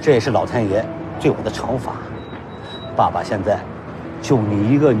想，这也是老天爷对我的惩罚。爸爸现在就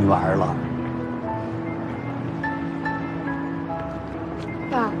你一个女儿了。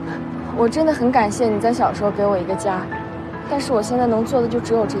爸，我真的很感谢你在小时候给我一个家，但是我现在能做的就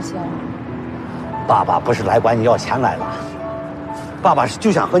只有这些了。爸爸不是来管你要钱来了，爸爸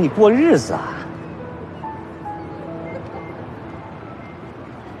就想和你过日子啊。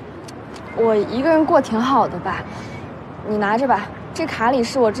我一个人过挺好的吧，你拿着吧，这卡里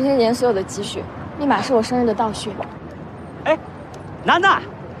是我这些年所有的积蓄，密码是我生日的倒叙。哎，楠楠，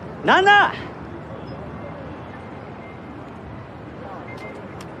楠楠。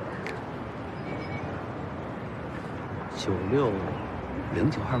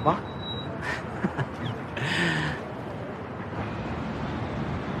960928。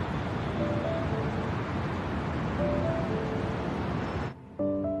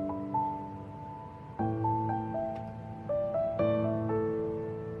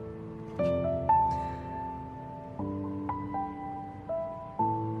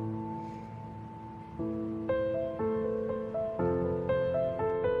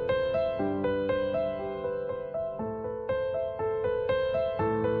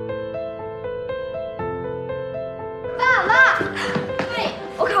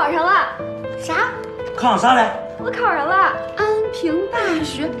啥？考上啥嘞？我考上了安平大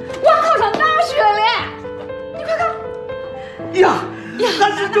学，我考上大学了！你快看！呀，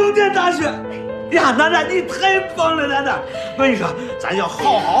那是重点大学！呀，楠楠你太棒了，楠楠！我跟你说，咱要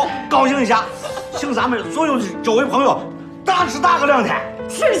好好高兴一下，请咱们所有的周围朋友大吃大喝2天。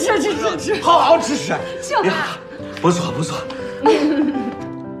吃，好好吃。行吧？不错。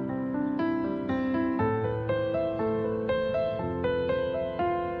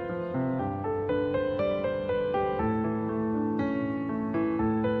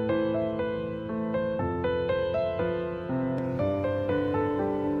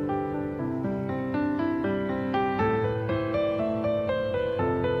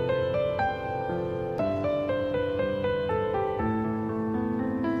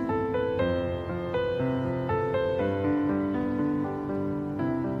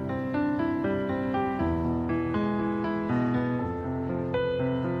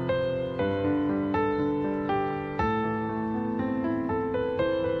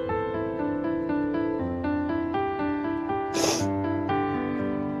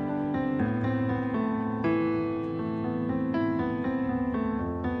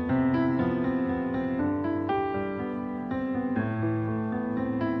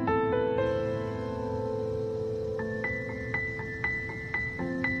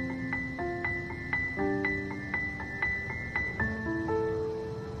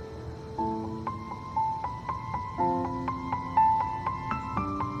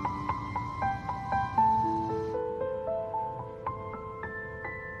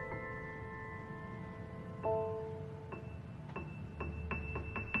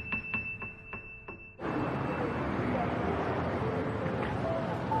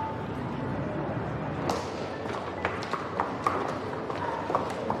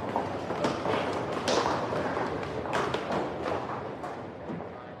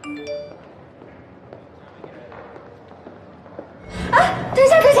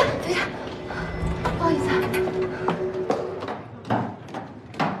等一下，不好意思啊。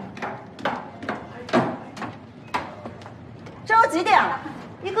这都几点了？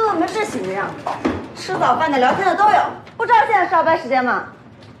一个个没睡醒的样子，吃早饭的、聊天的都有，不知道现在上班时间吗？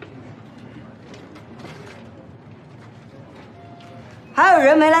还有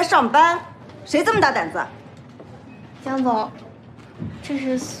人没来上班，谁这么大胆子？江总，这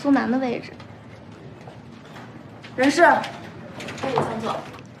是苏楠的位置。人事。哎，江总，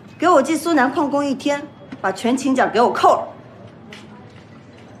给我记苏楠旷工1天，把全勤奖给我扣了。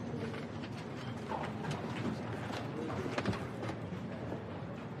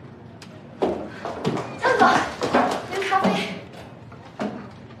江总，您咖啡。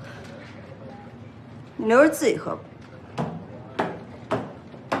你留着自己喝吧。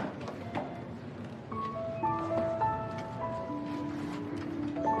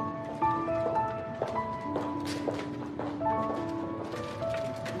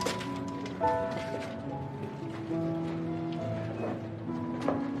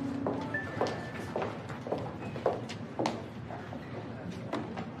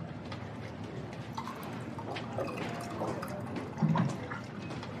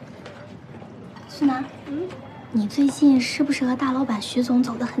苏楠，你最近是不是和大老板徐总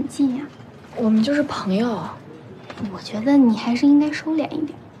走得很近呀？我们就是朋友。我觉得你还是应该收敛一点。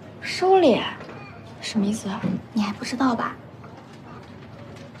收敛？什么意思啊？你还不知道吧？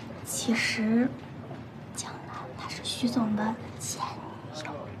其实，江南她是徐总的前女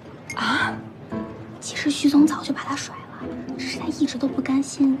友啊。其实徐总早就把她甩了，只是他一直都不甘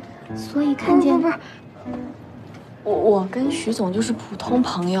心，所以看见……不是，我跟徐总就是普通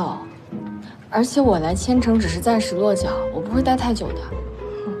朋友。而且我来千城只是暂时落脚，我不会待太久的。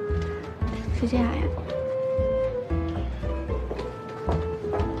是这样呀？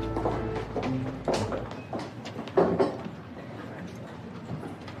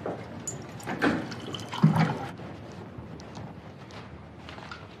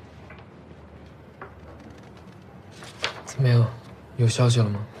怎么样？有消息了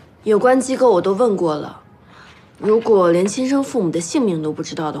吗？有关机构我都问过了，如果连亲生父母的姓名都不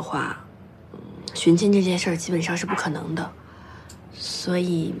知道的话，寻亲这件事儿基本上是不可能的，所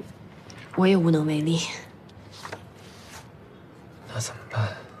以我也无能为力。那怎么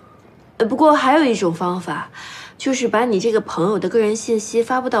办？不过还有一种方法，就是把你这个朋友的个人信息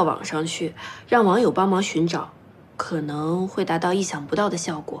发布到网上去，让网友帮忙寻找，可能会达到意想不到的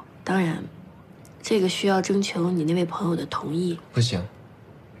效果。当然，这个需要征求你那位朋友的同意。不行，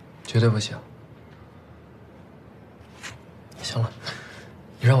绝对不行。行了，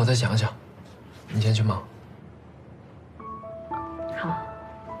你让我再想想。你先去忙。好。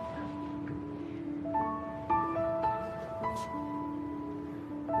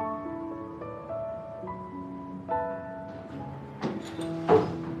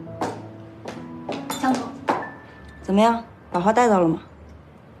怎么样？把话带到了吗？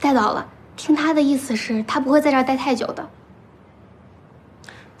带到了。听他的意思是，他不会在这儿待太久的。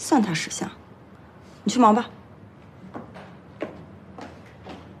算他识相。你去忙吧。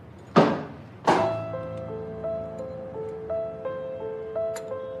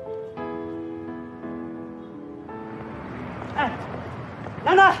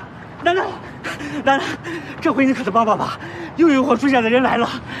楠楠，这回你可得帮爸爸，又有我出现的人来了。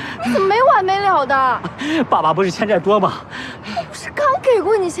怎么没完没了的？爸爸不是欠债多吗？我不是刚给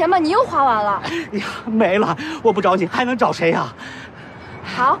过你钱吗？你又花完了。哎呀，没了！我不找你还能找谁呀？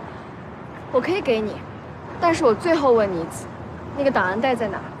好，我可以给你，但是我最后问你一次，那个档案袋在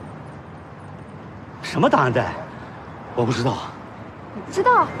哪？什么档案袋？我不知道。你不知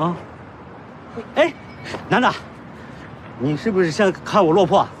道？啊？哎，楠楠，你是不是先看我落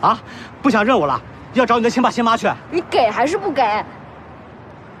魄啊？不想认我了，要找你的亲爸亲妈去？你给还是不给？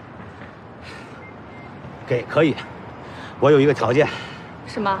给可以，我有一个条件。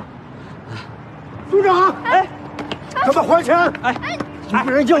什么？组长，哎，怎么还钱？哎，不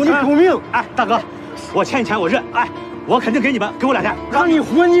然要你狗命！哎，大哥，我欠你钱我认，哎，我肯定给你们，给我2天，让你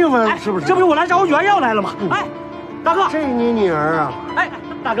混你们是不是？这不是我来找我女儿要来了吗？哎，大哥，这你女儿啊？哎，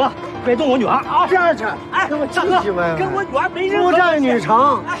大哥，别动我女儿啊！这样去，哎，大哥，跟我女儿没任何不占女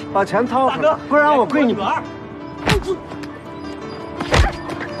偿，把钱掏出来，不然我跪你。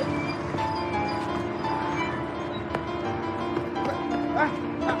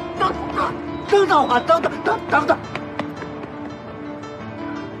等等啊，等，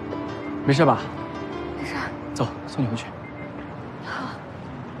没事吧？没事。走，送你回去。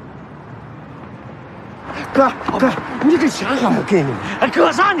哥，你这钱还不给你们？哎，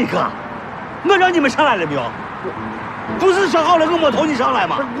哥啥你哥？我让你们上来了没有？不是想好了我没投你上来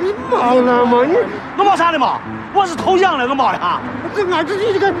吗？你毛了吗？你我毛啥的嘛？我是投降了，我毛呀！这俺自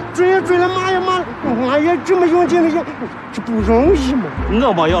己这个追也追了，骂也骂了，俺也这么用劲的，这不容易吗？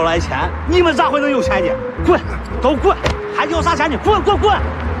我没要来钱，你们咋会能有钱呢？滚，都滚！还要啥钱呢？滚！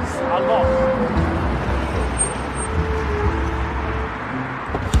傻佬！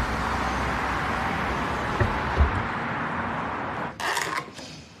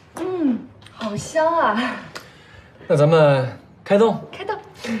好香啊！那咱们开动。开动。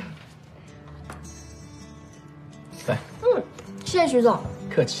来，谢谢徐总。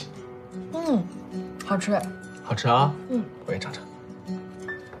客气。好吃。好吃啊。我也尝尝。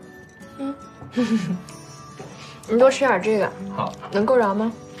你多吃点这个。好。能够着吗？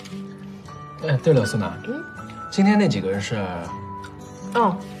哎，对了，苏娜。今天那几个人是？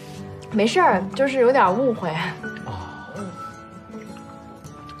没事儿，就是有点误会。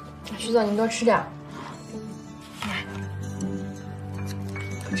徐总，您多吃点。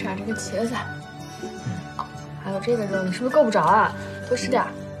多吃点这个茄子，还有这个肉，你是不是够不着啊？多吃点。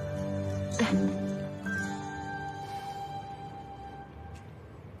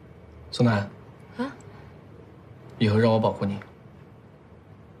苏南。以后让我保护你。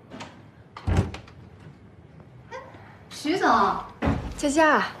徐总，佳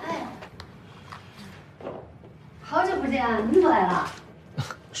佳。好久不见，你怎么来了？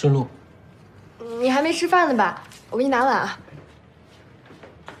顺路。你还没吃饭呢吧？我给你拿碗啊。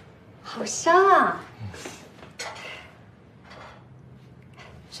好香啊！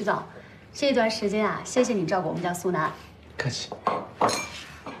徐总，这段时间啊，谢谢你照顾我们家苏南。客气。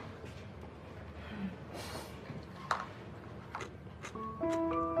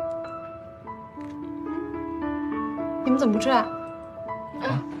你们怎么不吃啊？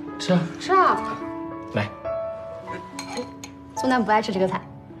吃啊。吃啊。来。苏南不爱吃这个菜，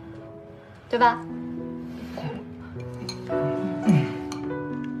对吧？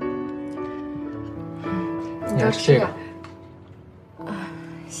你多吃点。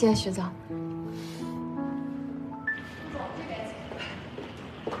谢谢徐总。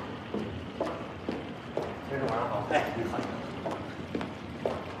先生晚上好。哎，你好。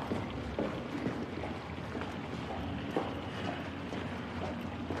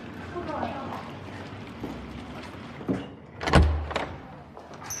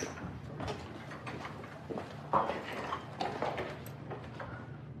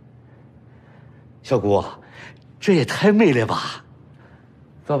小姑，这也太美了吧！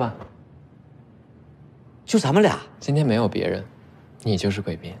坐吧。就咱们俩，今天没有别人，你就是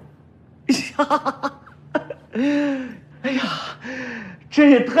贵宾。哎呀，这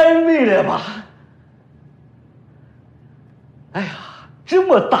也太美了吧！哎呀，这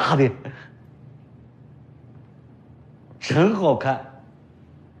么大的，真好看。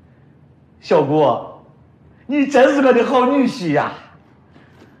小姑，你真是我的好女婿呀！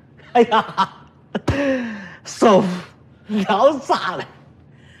哎呀，舒服，聊啥了？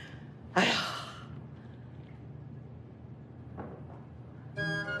哎呀，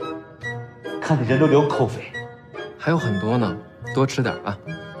看得人都流口水。还有很多呢，多吃点啊。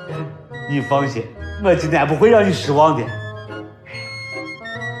你放心，我今天不会让你失望的。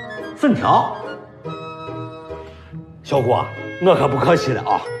粉条，小郭，我可不客气了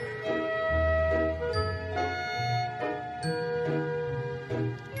啊。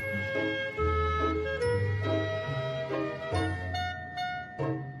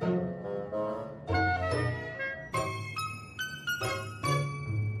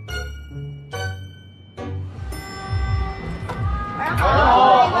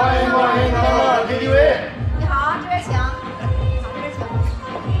好，欢迎光临咱们 KTV。你好，这边请。好，这边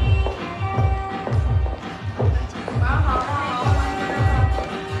请。晚上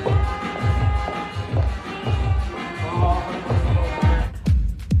好，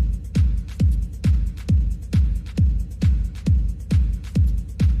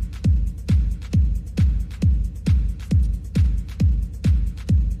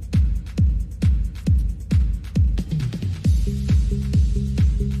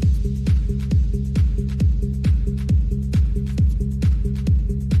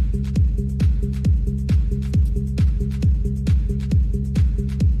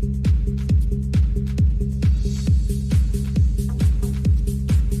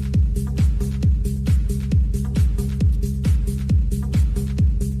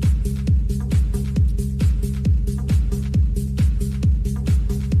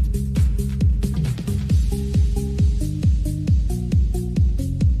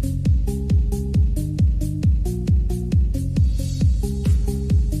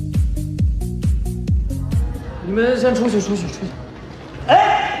你们先出去。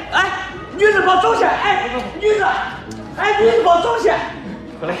哎，女子保重些！哎，女子保重些！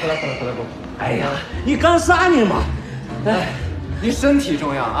回来！哎呀，你干啥呢嘛？来，你身体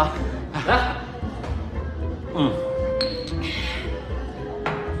重要啊！来，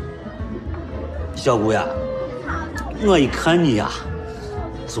小姑呀，我一看你呀，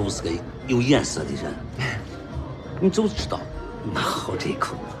就是个有眼色的人，你就知道我好这一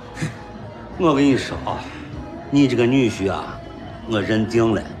口。我跟你说啊，你这个女婿啊，我认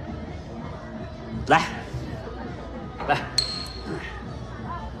定了。来，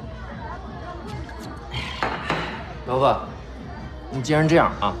老婆，你既然这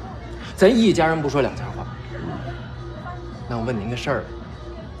样啊，咱一家人不说两家话。那我问您个事儿。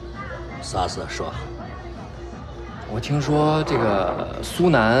啥事说？我听说这个苏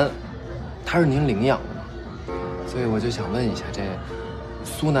南，他是您领养的嘛，所以我就想问一下，这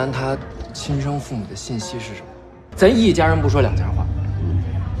苏南他亲生父母的信息是什么？咱一家人不说两家话。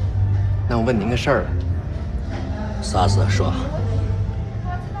那我问您个事儿。啥事说？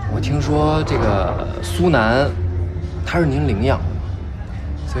我听说这个苏南，他是您领养的嘛，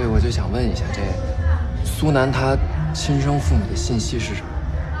所以我就想问一下，这苏南他亲生父母的信息是什么？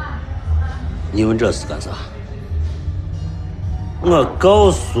你问这是干啥？我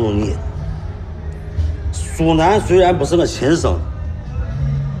告诉你，苏南虽然不是我亲生，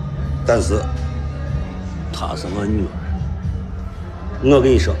但是她是我女儿。我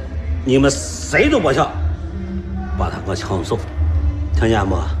跟你说，你们谁都别想把她给我抢走，听见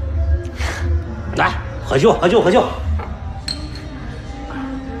没？来，喝酒。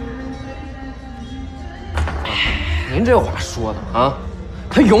您这话说的啊，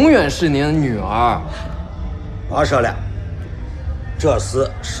她永远是您的女儿。别说了，这事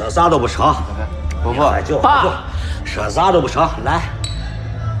说啥都不成。伯父，喝酒，爸，说啥都不成。来，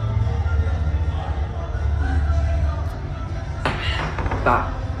爸，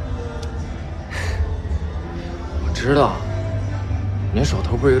我知道您手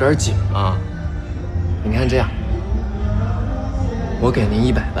头不是有点紧吗？你看这样，我给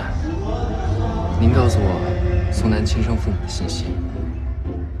您100万，您告诉我苏南亲生父母的信息。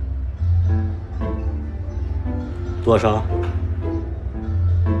多少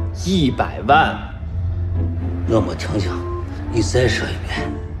？100万。我没听清，你再说一遍。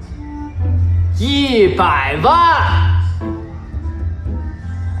100万。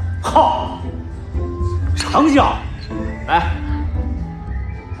好，成交。来。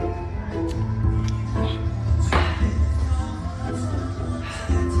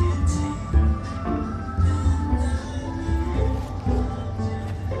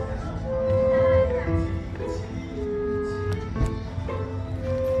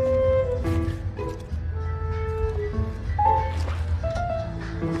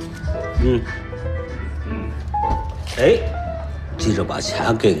哎，记着把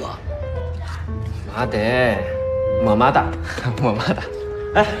钱给我。妈得，么么哒，么么哒。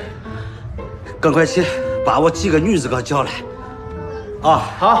哎，赶快去把我几个女子给我叫来。啊，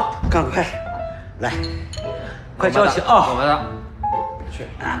好，赶快来，快叫去啊！么么哒。去，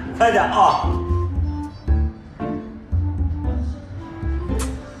快点啊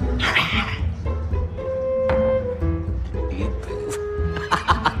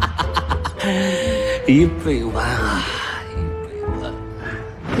！100万啊！100万。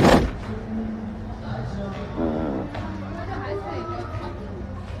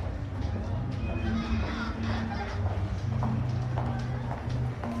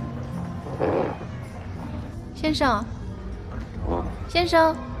先生，先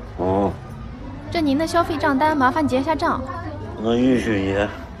生，这您的消费账单，麻烦结下账。我允许你。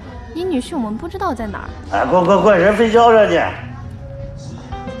您女婿我们不知道在哪儿。哎，快，人睡觉了你。哎。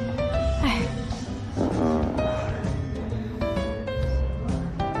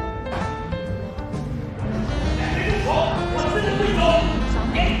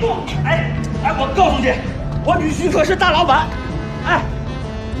哎，我告诉你，我女婿可是大老板。哎，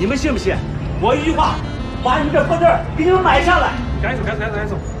你们信不信？我一句话，把你这破地儿给你们买下来。赶紧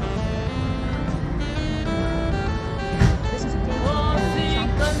走。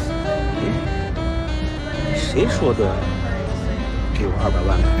谁说的？给我200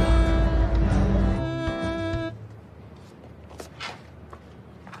万来着？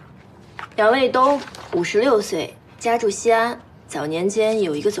两位都56岁，家住西安，早年间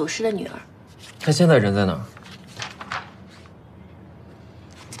有一个走失的女儿。他现在人在哪儿？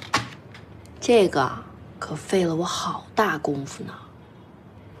这个可费了我好大功夫呢。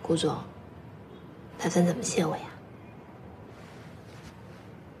顾总，打算怎么谢我呀？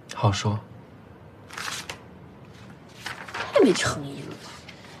好说。太没诚意了吧！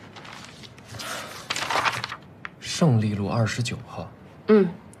胜利路29号。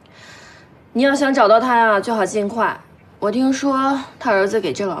你要想找到他呀，最好尽快。我听说他儿子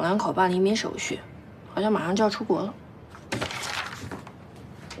给这老两口办了移民手续，好像马上就要出国了。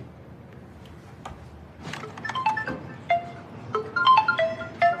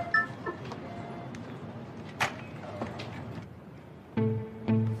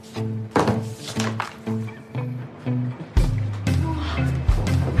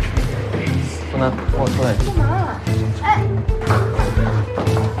苏南，跟我出来。干嘛？哎。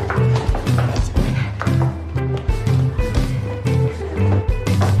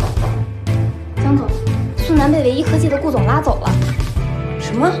江总，苏南被唯一科技的顾总拉走了。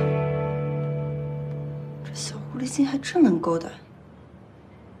什么？这小狐狸精还真能勾搭。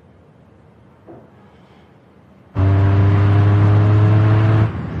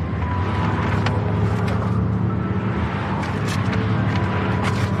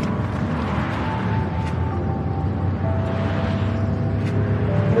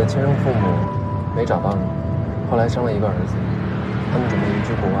你的亲生父母没找到你，后来生了一个儿子，他们准备移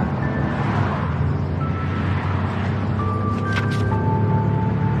居国外。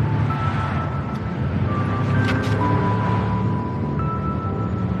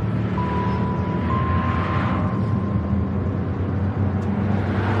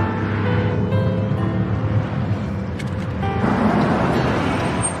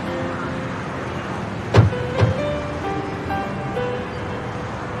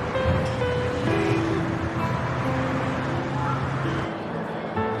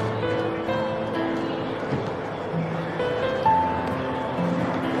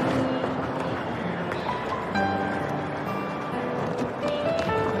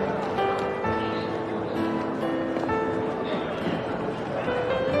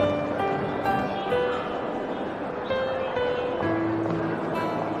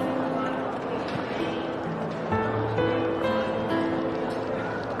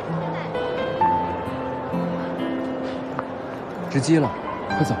值机了，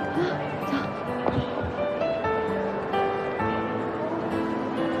快走！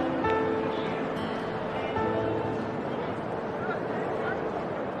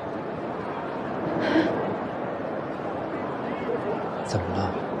怎么了？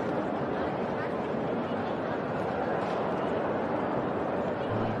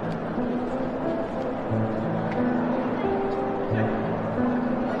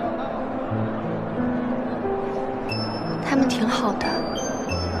他们挺好的，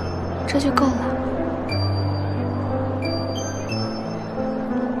这就够了。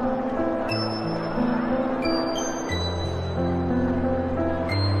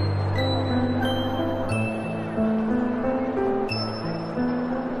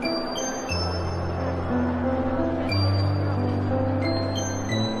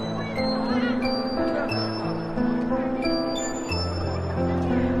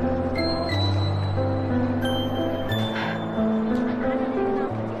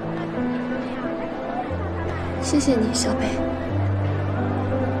谢谢你，小北。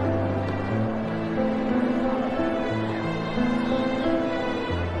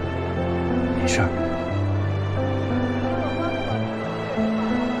事儿。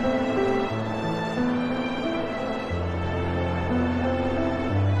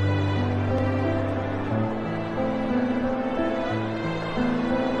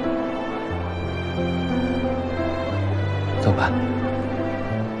走吧。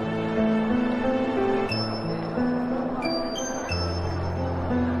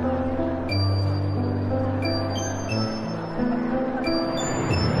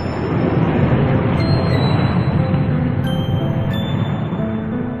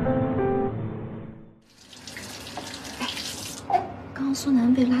刚刚苏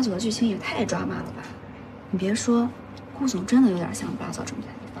南被拉走的剧情也太抓马了吧！你别说，顾总真的有点像霸道这么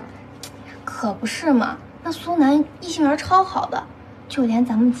来的范儿。可不是嘛，那苏南异性缘超好的，就连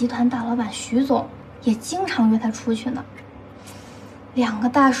咱们集团大老板徐总也经常约他出去呢。2个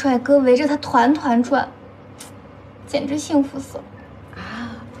大帅哥围着他团团转，简直幸福死了。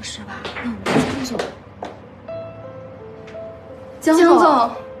啊，不是吧？那我们江总，江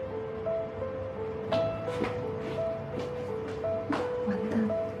总。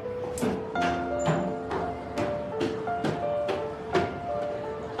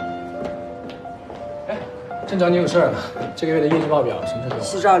正找你有事儿呢，这个月的业绩报表什么时候给我？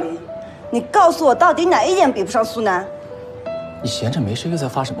徐兆林，你告诉我到底哪一点比不上苏南？你闲着没事又在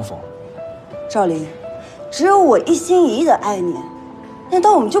发什么疯？兆林，只有我一心一意的爱你，难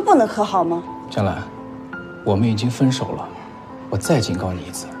道我们就不能和好吗？江兰，我们已经分手了，我再警告你一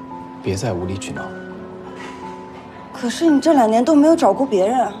次，别再无理取闹。可是你这2年都没有找过别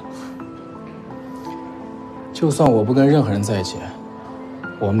人啊。就算我不跟任何人在一起，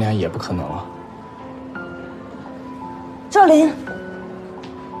我们俩也不可能了。赵林，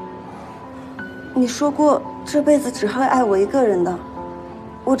你说过这辈子只会爱我一个人的，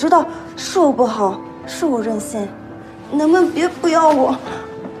我知道是我不好，是我任性，你能不能别不要我？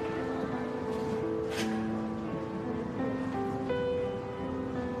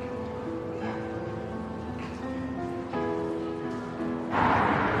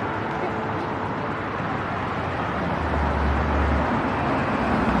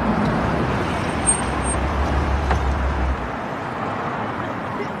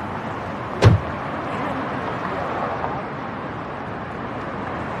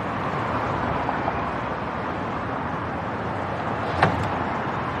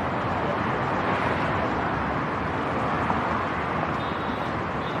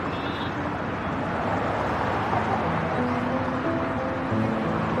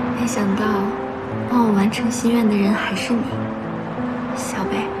没想到，帮我完成心愿的人还是你，小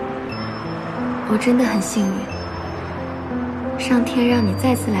北。我真的很幸运，上天让你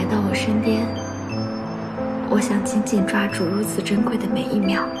再次来到我身边。我想紧紧抓住如此珍贵的每一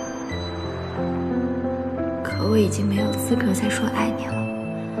秒，可我已经没有资格再说爱你了。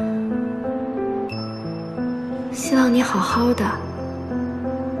希望你好好的，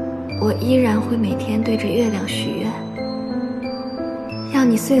我依然会每天对着月亮许愿。让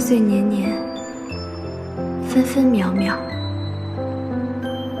你岁岁年年、分分秒秒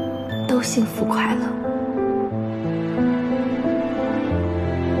都幸福快乐。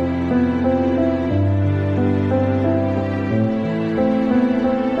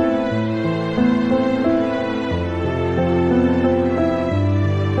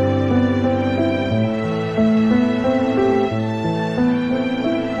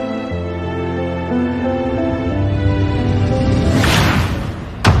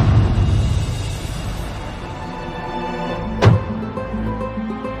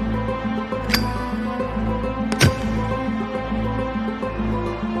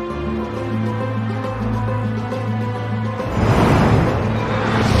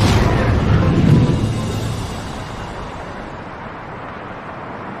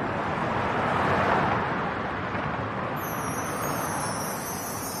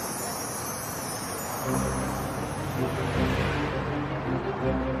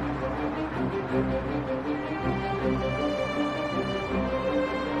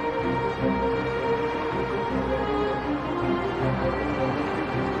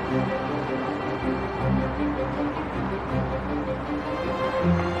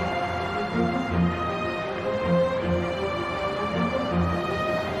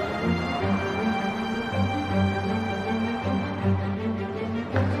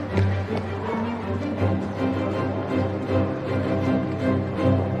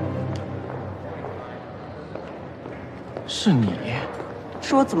是你？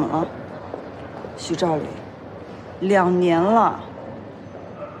是我怎么了？徐兆林，2年了，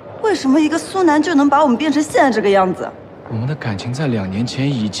为什么一个苏南就能把我们变成现在这个样子？我们的感情在2年前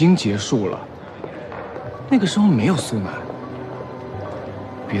已经结束了，那个时候没有苏南。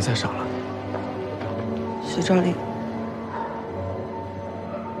别再傻了，徐兆林，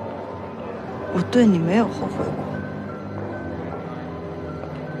我对你没有后悔过。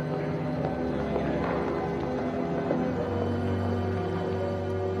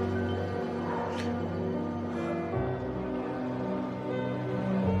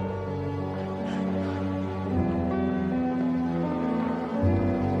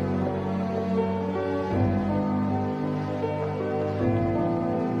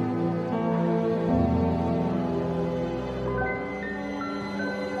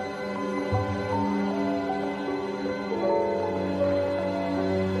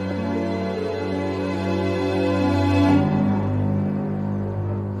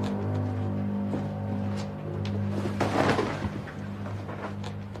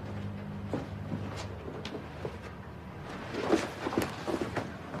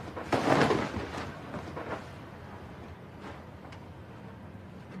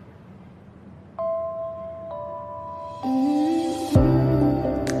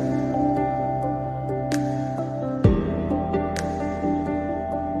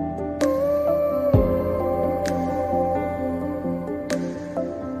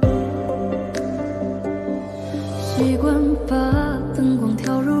习惯把灯光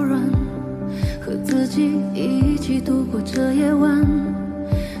调柔软，和自己一起度过这夜晚，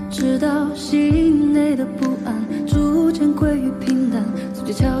直到心内的不安逐渐归于平淡，自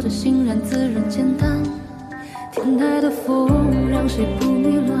己瞧着欣然自然简单。天台的风让谁不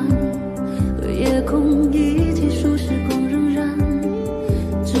迷乱，和夜空一起数时光荏苒，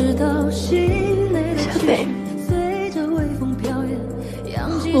直到心内的情绪随着微风飘远，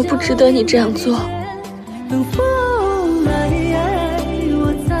扬起我不值得你这样做。等风来，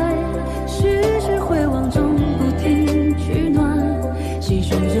我在徐徐回望中不停取暖，细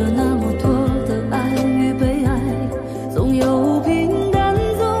数着那么多的爱与被爱，总有平淡，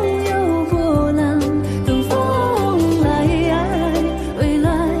总有波澜。等风来，未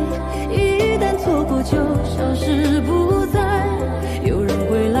来一旦错过就消失不再。有人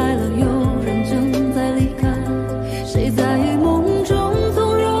归来了，有人正在离开，谁在梦中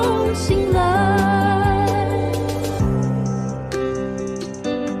从容醒来？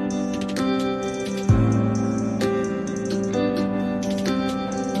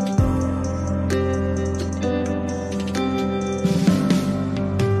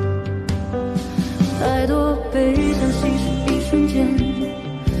太多悲伤稀释一瞬间，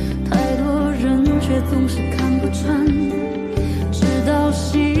太多人却总是看不穿，直到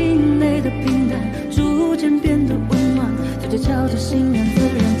心内的平淡逐渐变得温暖，嘴角瞧着欣然自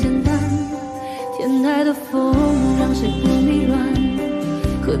然简单。天台的风让谁不迷乱，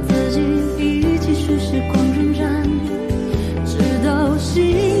和自己一起数时光荏苒，直到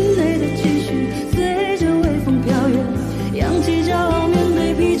心内的期许随着微风飘远，扬起骄傲面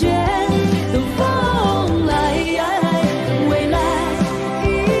对疲倦。等风来，未来一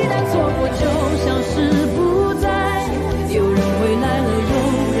旦错过就消失不再。有人回来了，有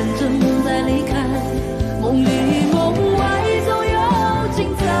人正在离开，梦里梦外总有精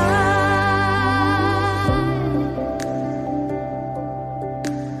彩。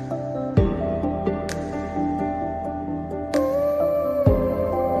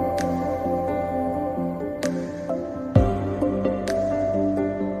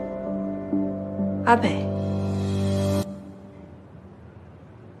阿北，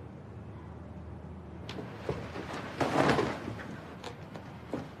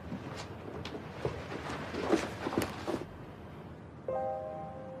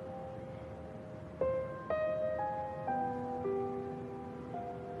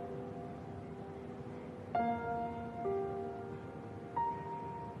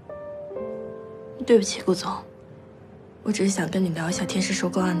对不起，顾总，我只是想跟你聊一下天师收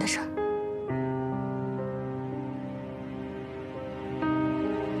购案的事儿。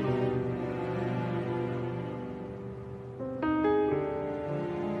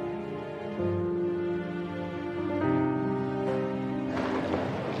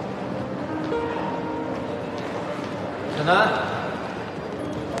小南，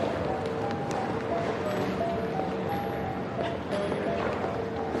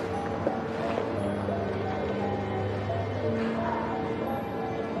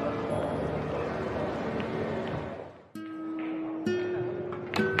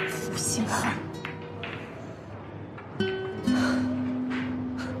负心汉。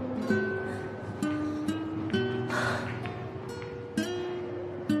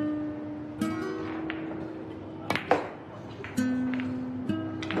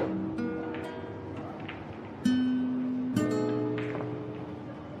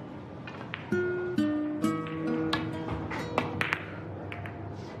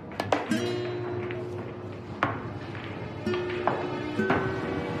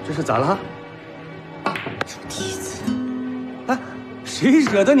这是咋了？哎，谁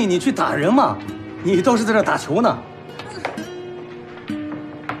惹得你？你去打人嘛？你倒是在这打球呢。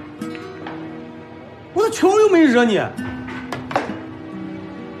我的球又没惹你。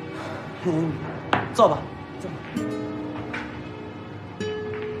坐吧。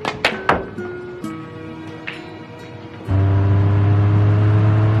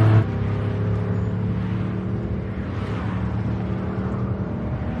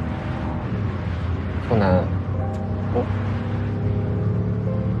 不难，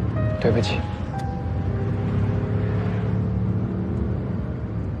对不起。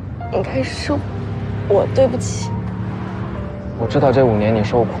应该是我对不起。我知道这5年你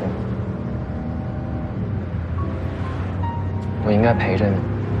受苦，我应该陪着你。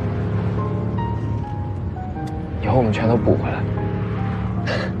以后我们全都补回来。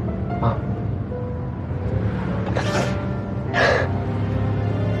啊。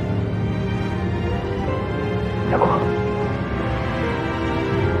 别哭。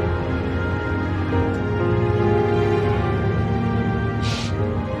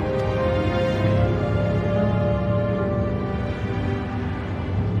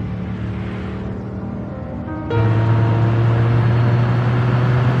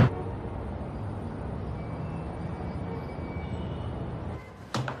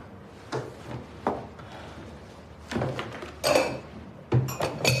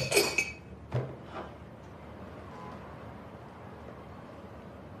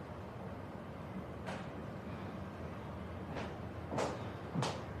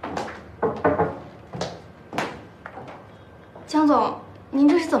江总，您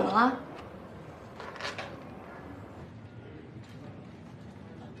这是怎么了？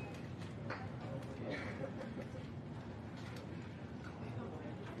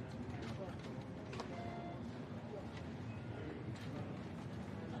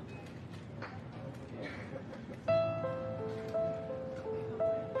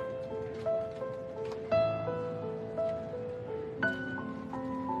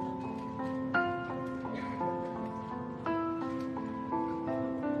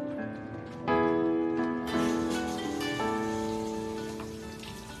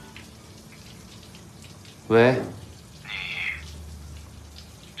喂，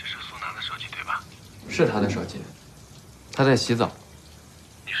这是苏南的手机对吧？是他的手机，他在洗澡。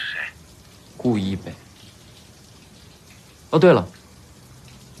你是谁？顾一北。哦，对了，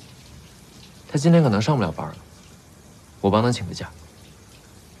他今天可能上不了班了，我帮他请个假。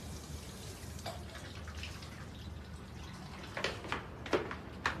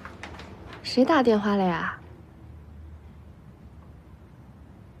谁打电话了呀？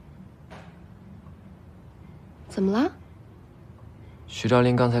 怎么了？徐兆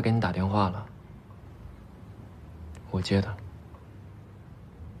林刚才给你打电话了，我接的，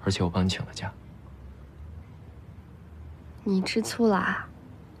而且我帮你请了假。你吃醋啦？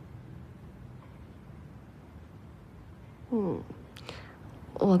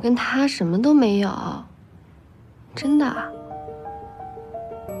我跟他什么都没有，真的。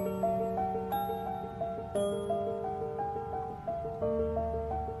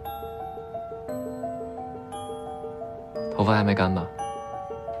头发还没干吧？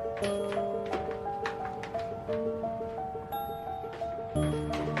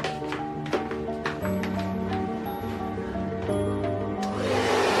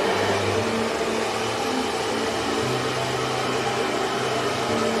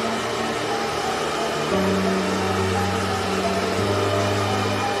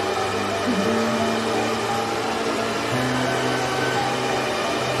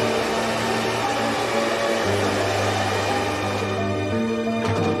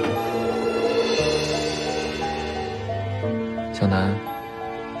小南，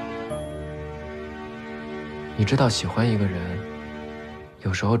你知道喜欢一个人，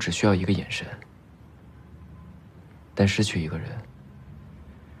有时候只需要一个眼神，但失去一个人，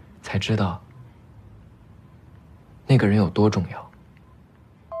才知道那个人有多重要。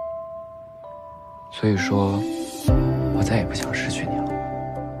所以说，我再也不想失去你了。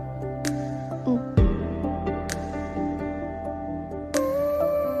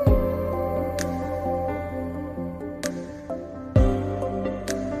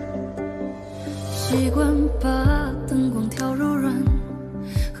习惯把灯光调柔软，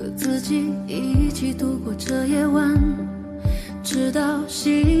和自己一起度过这夜晚，直到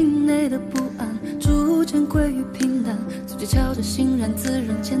心内的不安逐渐归于平淡，自己瞧着欣然自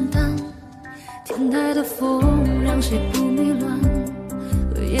然简单。天台的风让谁不迷乱，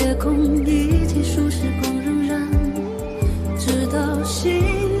和夜空一起数时光荏苒，直到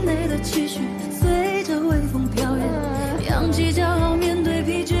心内的期许随着微风飘远，扬起骄傲面对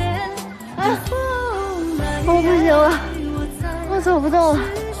疲倦。走不动了，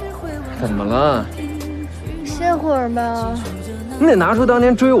怎么了？歇会儿吧。你得拿出当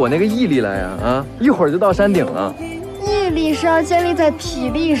年追我那个毅力来呀！啊，一会儿就到山顶了。毅力是要建立在体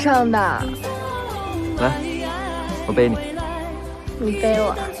力上的。来，我背你。你背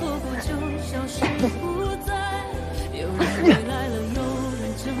我。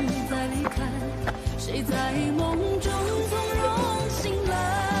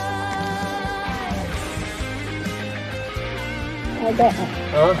小北，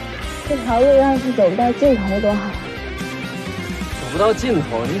这条路要是走不到尽头多好。走不到尽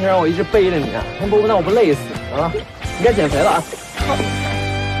头，你想让我一直背着你啊？那我不累死啊！你该减肥了啊！好。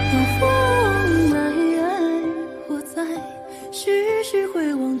风来我在徐徐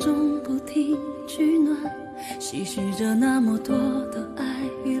回望中不停取暖，唏嘘着那么多的爱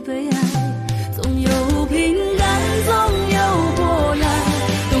与被爱，总有平淡，总有波澜。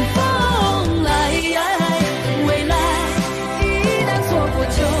等风来，未来一旦错过，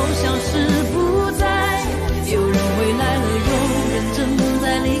就像是不在。有人回来了，有人正在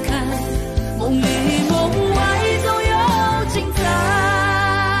离开，梦里梦外总有精彩。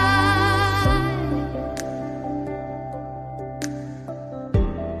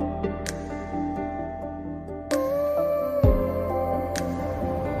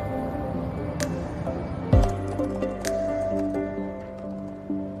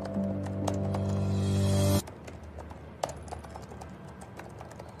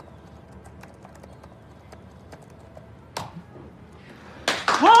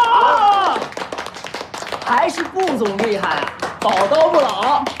哇！还是顾总厉害，宝刀不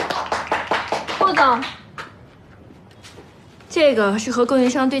老。顾总，这个是和供应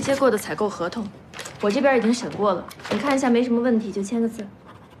商对接过的采购合同，我这边已经审过了，你看一下没什么问题就签个字。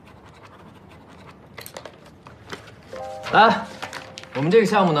来，我们这个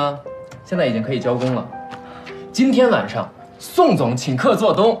项目呢，现在已经可以交工了。今天晚上宋总请客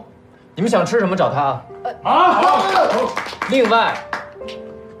做东，你们想吃什么找他啊。好。另外，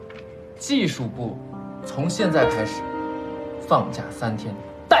技术部从现在开始放假3天，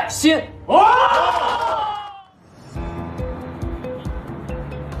带薪。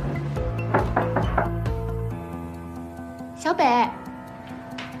小北，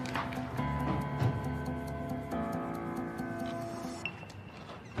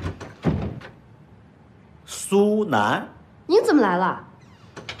苏南，您怎么来了？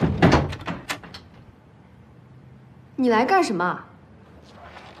你来干什么？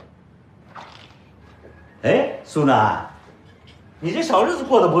哎，苏南，你这小日子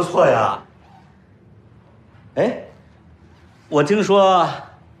过得不错呀。哎，我听说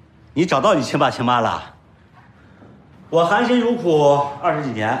你找到你亲爸亲妈了。我含辛茹苦20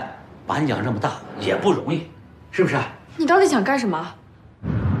几年，把你养这么大也不容易，是不是？你到底想干什么？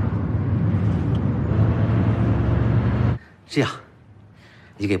这样，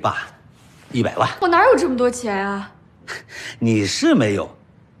你给爸100万。我哪有这么多钱啊？你是没有，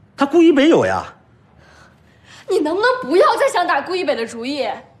他顾一北有呀。你能不能不要再想打顾一北的主意？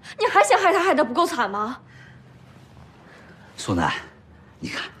你还想害他害得不够惨吗？苏南，你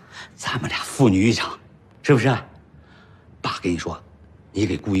看，咱们俩父女一场，是不是？爸跟你说，你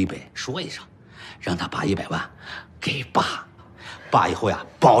给顾一北说一声，让他把100万给爸。爸以后呀，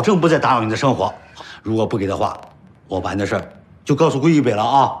保证不再打扰你的生活。如果不给的话，我把你的事儿就告诉顾一北了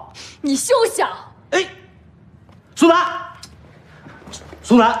啊。你休想！哎，苏南，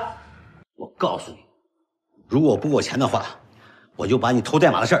苏南，我告诉你，如果不给我钱的话，我就把你偷代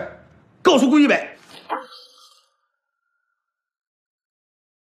码的事儿告诉顾一北。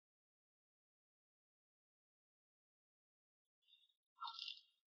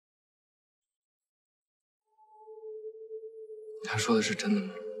他说的是真的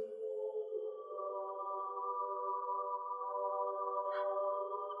吗？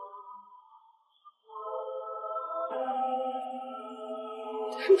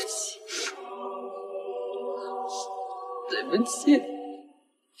对不起，对不起，对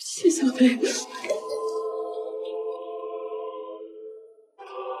不起，小北。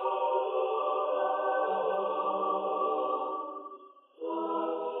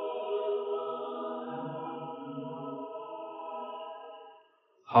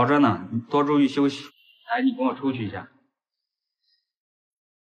好着呢，你多注意休息。来，你跟我出去一下。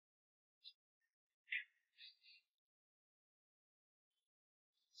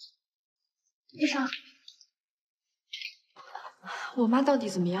医生，我妈到底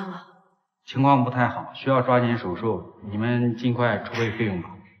怎么样啊？情况不太好，需要抓紧手术，你们尽快筹备费用吧。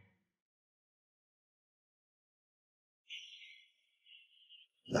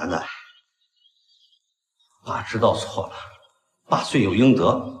楠楠，爸知道错了，爸罪有应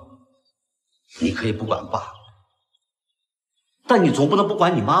得。你可以不管爸，但你总不能不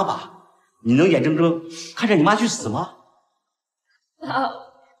管你妈吧？你能眼睁睁看着你妈去死吗？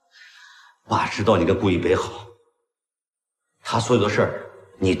爸知道你跟顾一北好，他所有的事儿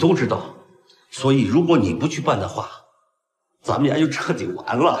你都知道，所以如果你不去办的话，咱们家就彻底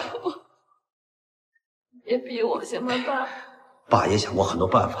完了。别逼我行吗，爸？爸也想过很多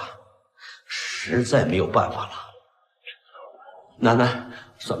办法，实在没有办法了。楠楠，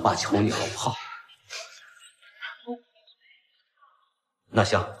算爸求你好不好？那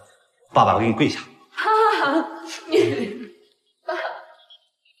行，爸爸给你跪下。你爸，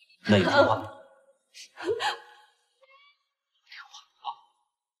那你听话。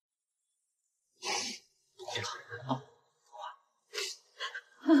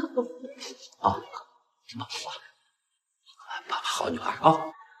啊，什么话？爸爸好女孩啊，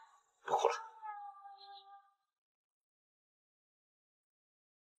不哭了。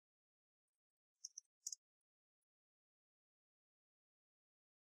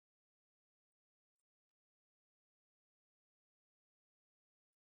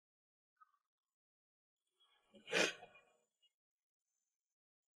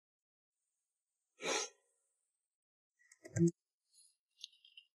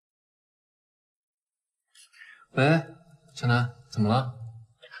喂，小南，怎么了？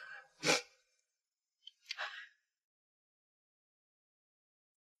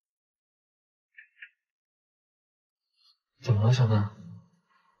怎么了，小南？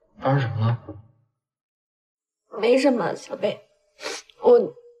发生什么了？没什么，小贝，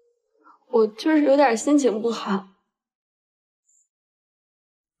我就是有点心情不好。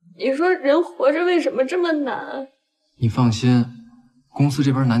你说人活着为什么这么难？你放心，公司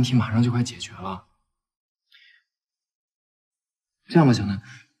这边难题马上就快解决了。这样吧，小南，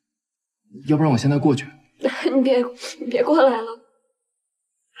要不然我现在过去。你别过来了，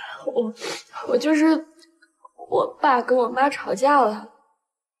我就是我爸跟我妈吵架了，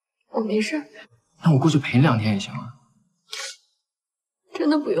我没事。那我过去陪你2天也行啊。真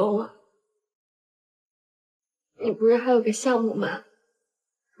的不用了。你不是还有个项目吗？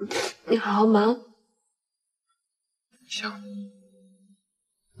你好好忙。行，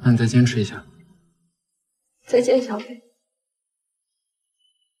那你再坚持一下。再见，小贝。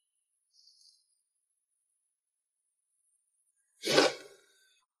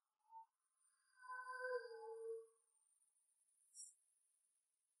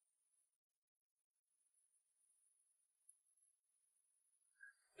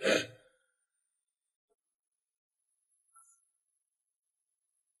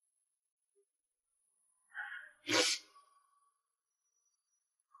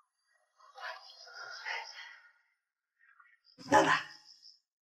楠楠，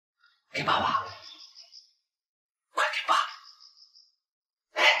给爸爸，快给爸！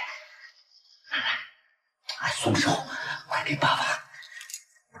哎，楠楠，哎，松手，快给爸爸！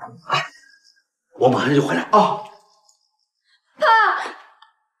哎，我马上就回来啊！爸，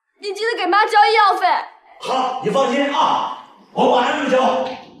你记得给妈交医药费。好，你放心啊，我马上就交。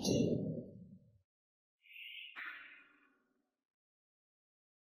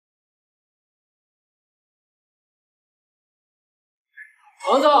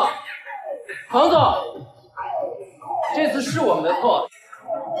彭总，彭总，这次是我们的错，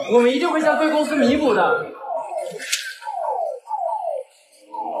我们一定会向贵公司弥补的。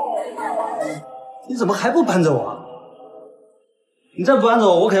你怎么还不搬走啊？你再不搬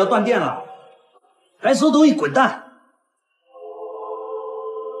走，我可要断电了！该收东西滚蛋！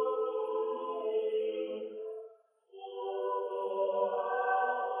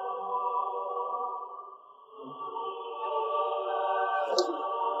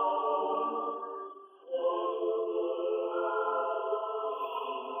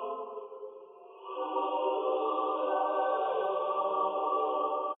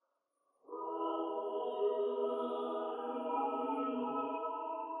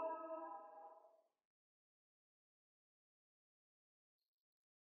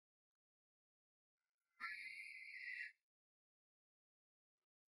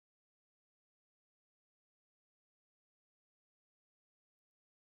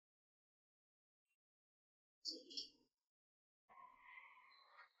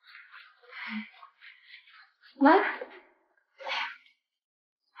喂，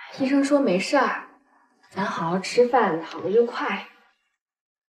医生说没事儿，咱好好吃饭，好了就快。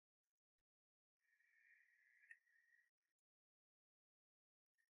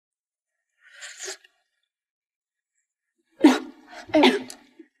哎呦，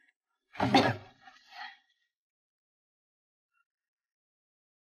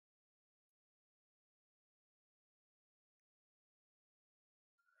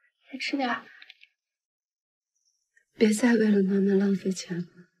再吃点儿。别再为了妈妈浪费钱了。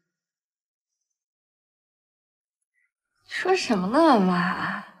说什么呢，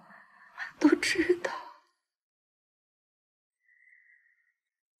妈？都知道。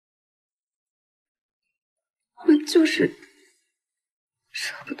我就是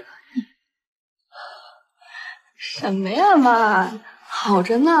舍不得你。什么呀，妈？好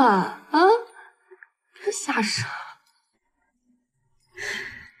着呢，啊，别瞎说。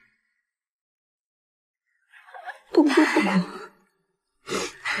不，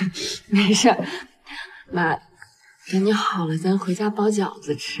没事，妈，等你好了，咱回家包饺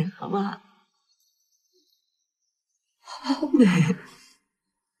子吃，好不好？好美，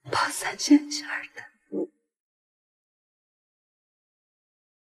包3鲜馅的。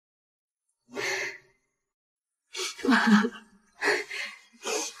妈，活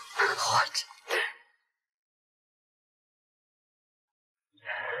着。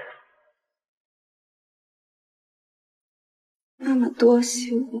妈妈多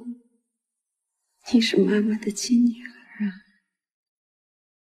希望你是妈妈的亲女儿啊！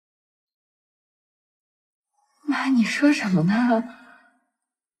妈，你说什么呢？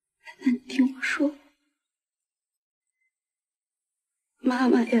那你听我说，妈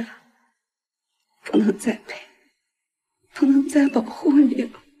妈呀，不能再陪，不能再保护你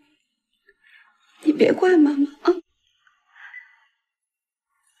了。你别怪妈妈啊！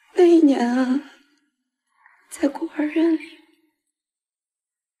那一年啊，在孤儿院里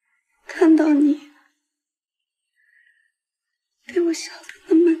看到你对我笑得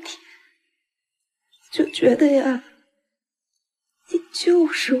那么甜，就觉得呀，你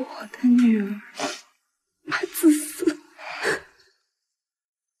就是我的女儿，还自私，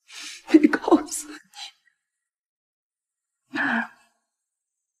没告诉你。妈，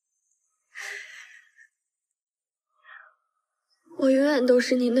我永远都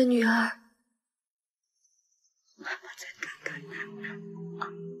是您的女儿。妈妈再看看奶奶啊！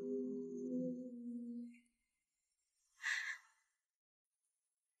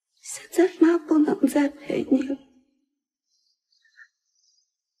现在妈不能再陪你了，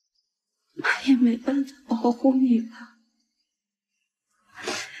妈也没办法保护你了。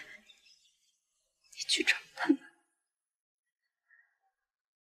你去找他们。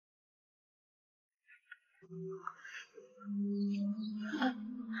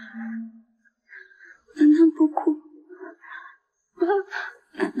楠楠不哭，妈，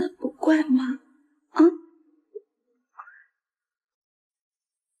楠楠不怪妈啊，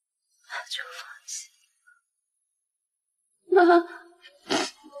妈就放心。妈，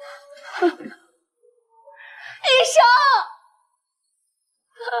医生，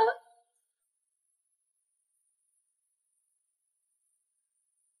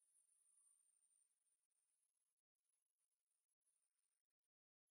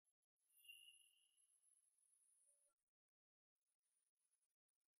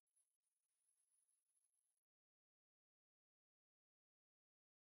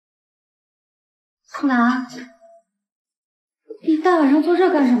苏南，你大晚上做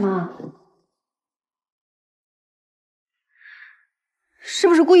这干什么？是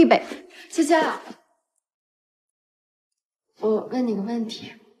不是故意背？佳佳，我问你个问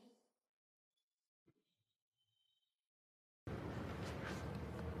题。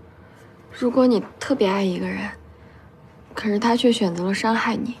如果你特别爱一个人，可是他却选择了伤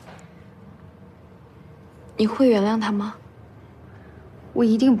害你，你会原谅他吗？我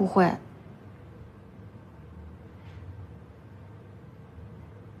一定不会。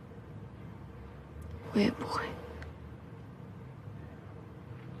我也不会。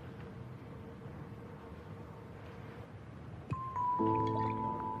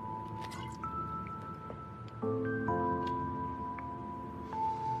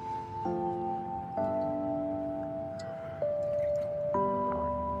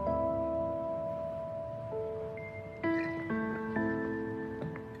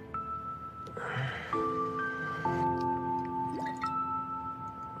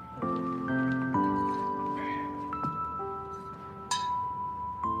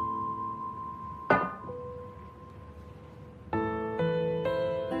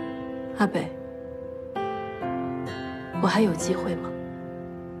阿北，我还有机会吗？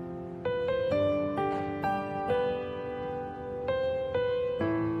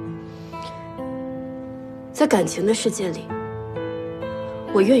在感情的世界里，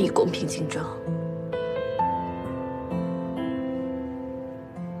我愿意公平竞争。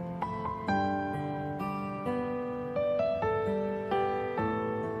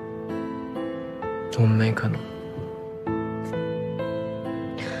我们没可能。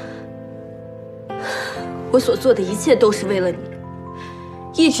我所做的一切都是为了你，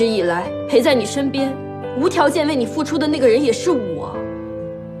一直以来陪在你身边，无条件为你付出的那个人也是我。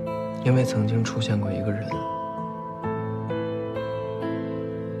因为曾经出现过一个人，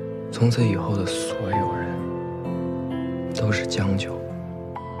从此以后的所有人都是将就，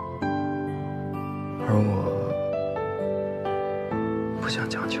而我不想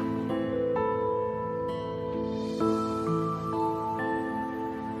将就。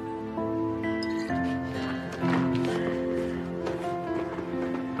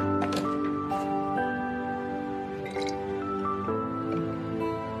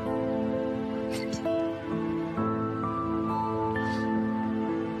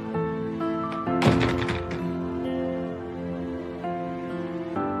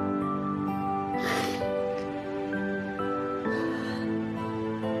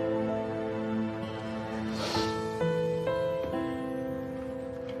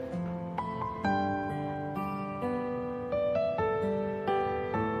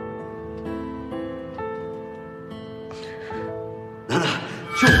楠楠，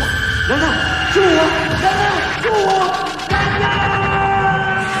救我！楠楠，救我！楠楠，救我！楠楠！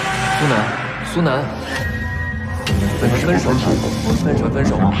苏南，分手吧，分手。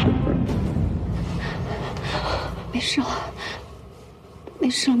没事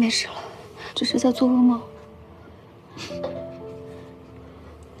了，没事了，只是在做噩梦。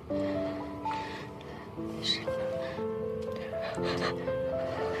没事。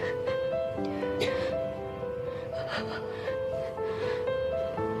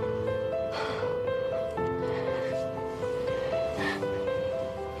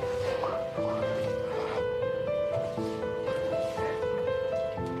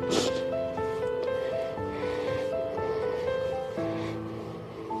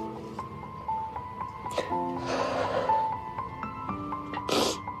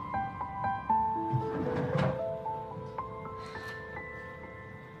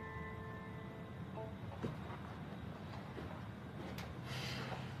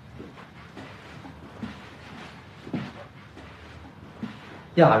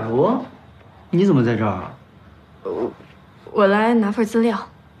雅茹，你怎么在这儿？我来拿份资料。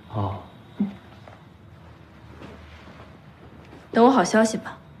哦，等我好消息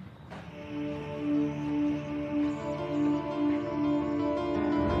吧。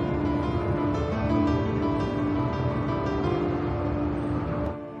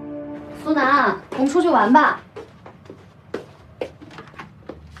苏南，我们出去玩吧。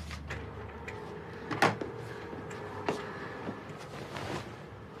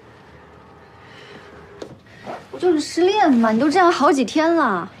就是失恋嘛，你都这样好几天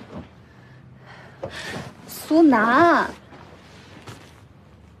了。苏南，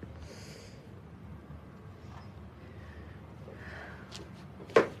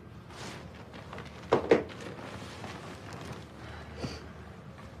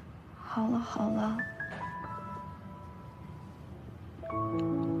好了好了，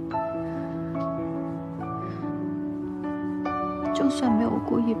就算没有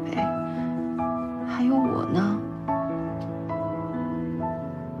顾一北，还有我呢。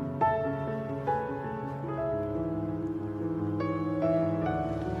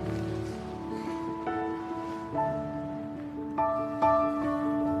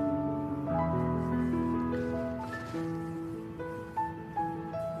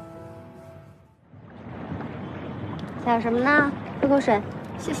还有什么呢？喝口水，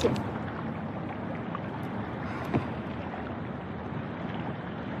谢谢。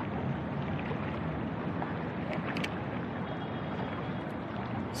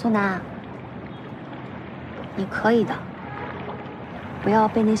苏南，你可以的，不要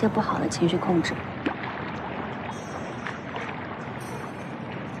被那些不好的情绪控制。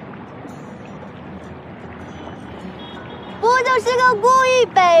不就是个顾一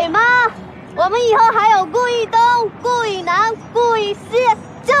北吗？我们以后还有顾一东、顾一南、顾一西，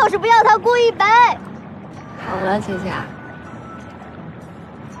就是不要他顾一北。好了，姐姐。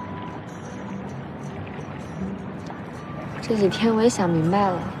这几天我也想明白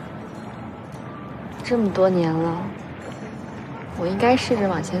了，这么多年了，我应该试着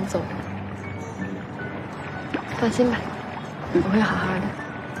往前走。放心吧，我会好好的。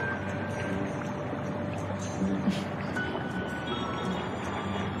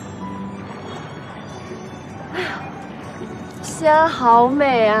西安好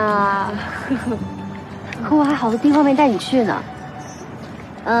美啊！可我还好多地方没带你去呢。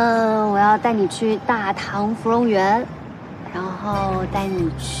我要带你去大唐芙蓉园，然后带你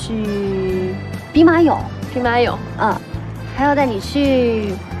去兵马俑，还要带你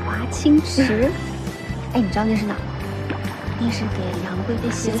去华清池。哎，你知道那是哪儿吗？那是给杨贵妃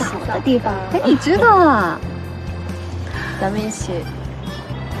洗澡的地方。哎，你知道啊？咱们一起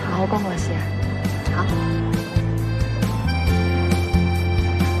好好逛逛西安。好。啊。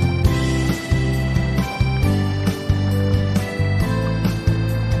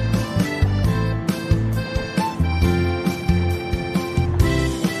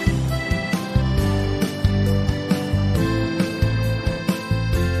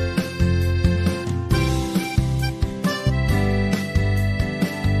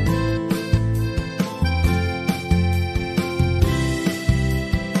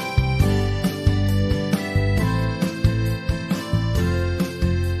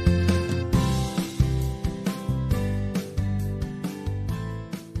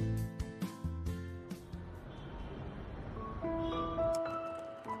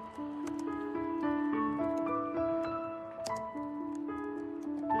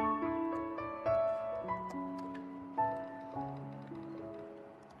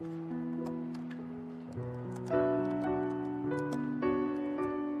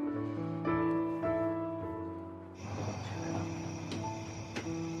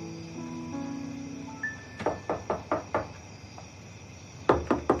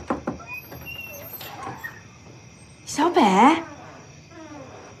小北，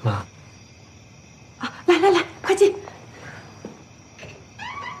妈，来来来，快进。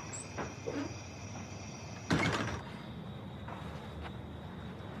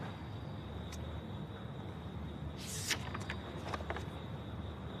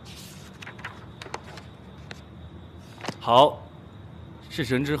好，事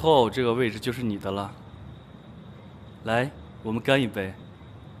成之后，这个位置就是你的了。来，我们干一杯。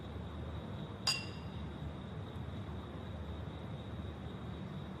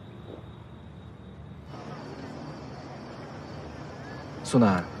苏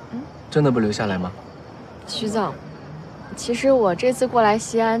南，真的不留下来吗？徐总，其实我这次过来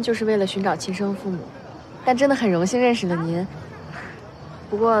西安就是为了寻找亲生父母，但真的很荣幸认识了您。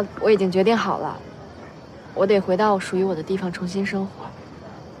不过我已经决定好了，我得回到属于我的地方重新生活，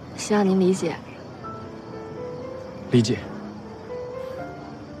希望您理解。理解。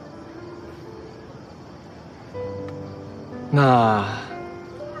那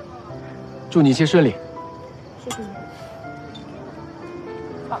祝你一切顺利。谢谢你。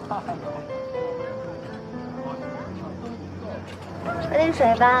喝点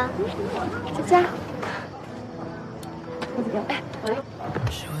水吧，佳佳。哎，我来。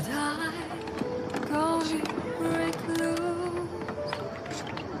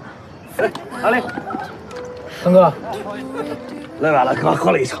哎，阿丽，腾哥，来晚了，刚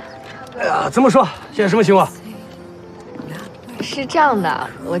喝了一场。哎呀，怎么说？现在什么情况？是这样的，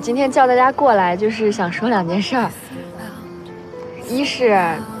我今天叫大家过来，就是想说2件事儿。一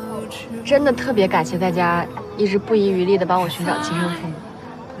是真的特别感谢大家一直不遗余力的帮我寻找亲生父母；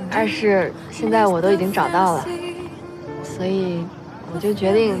二是现在我都已经找到了，所以我就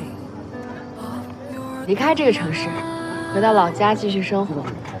决定离开这个城市，回到老家继续生活。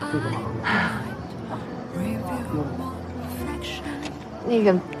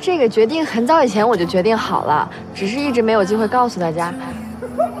这个决定很早以前我就决定好了，只是一直没有机会告诉大家，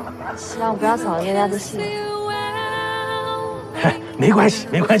希望不要扫了大家的兴。嗨，没关系，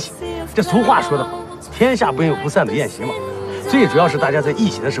没关系。这俗话说得好，天下没有不散的宴席嘛。最主要是大家在一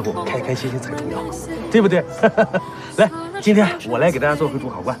起的时候开开心心才重要，对不对？来，今天我来给大家做回主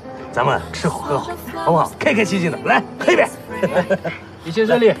考官，咱们吃好喝好，好不好？开开心心的，来喝一杯。一切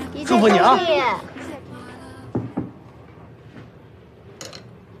顺利，祝福你啊！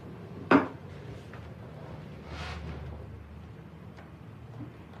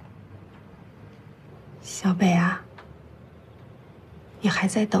小北啊，你还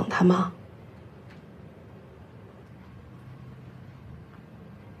在等他吗？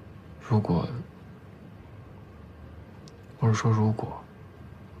如果，我是说如果，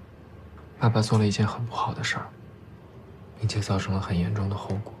爸爸做了一件很不好的事儿，并且造成了很严重的后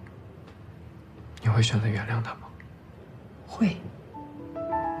果，你会选择原谅他吗？会。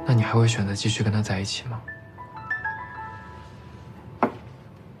那你还会选择继续跟他在一起吗？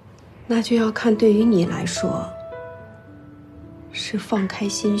那就要看对于你来说，是放开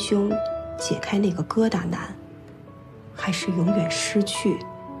心胸，解开那个疙瘩难，还是永远失去，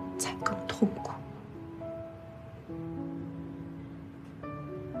才更痛苦。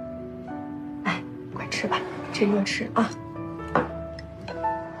哎，快吃吧，趁热吃啊。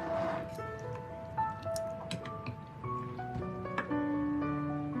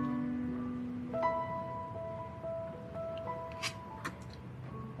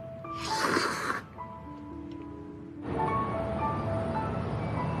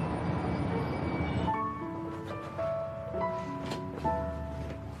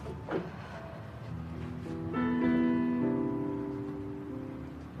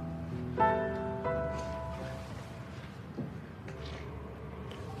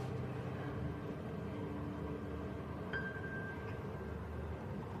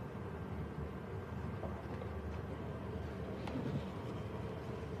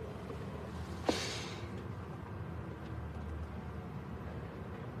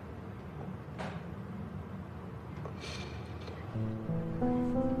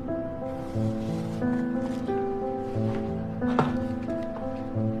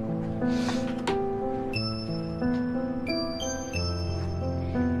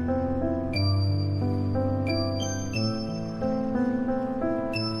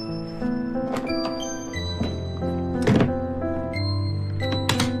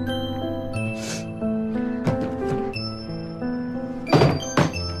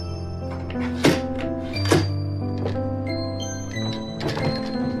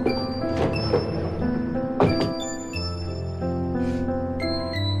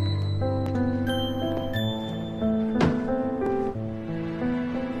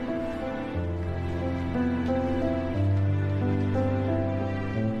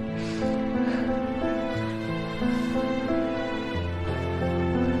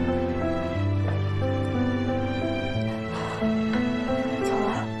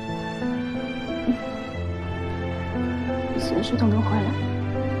时都能回来。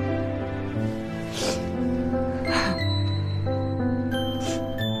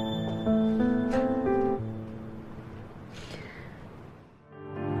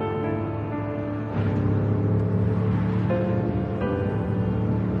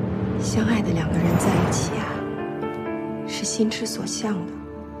相爱的两个人在一起啊，是心之所向的，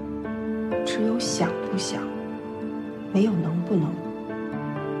只有想不想，没有能不能，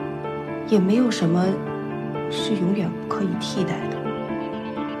也没有什么是永远不可以替代的。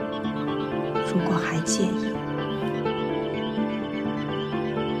如果还介意，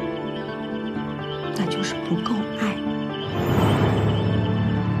那就是不够爱。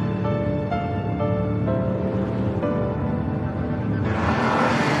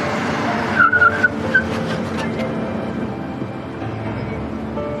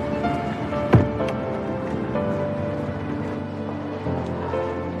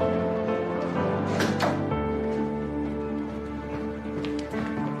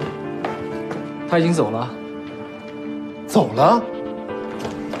他已经走了。走了？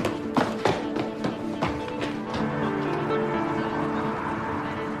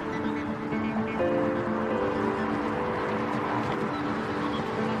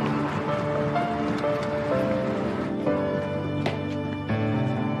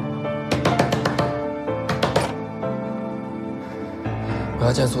我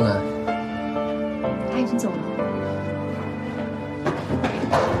要见苏南。他已经走了。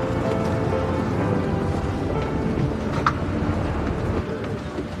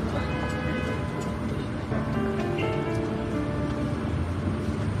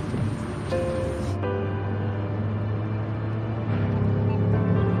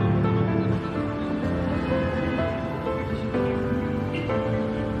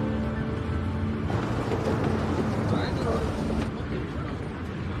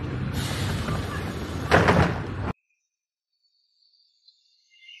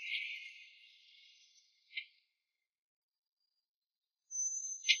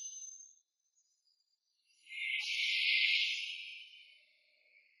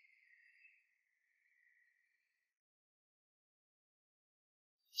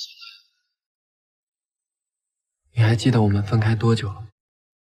你还记得我们分开多久了？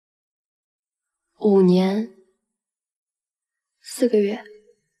 5年4个月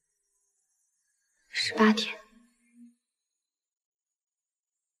18天。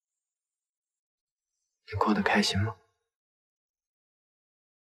你过得开心吗？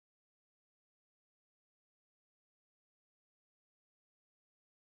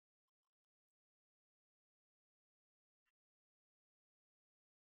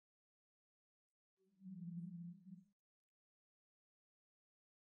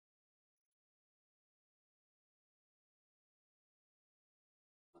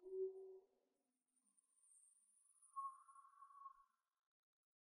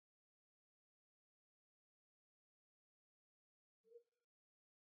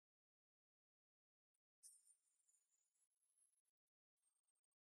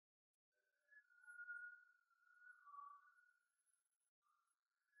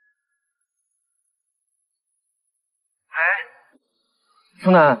苏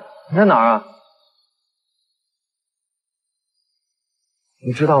南，你在哪儿啊？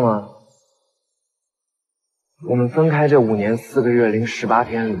你知道吗？我们分开这5年4个月零18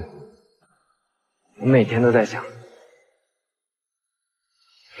天里，我每天都在想，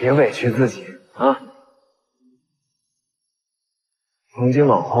别委屈自己啊！从今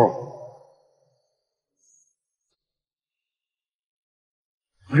往后，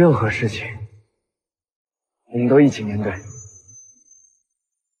任何事情我们都一起面对。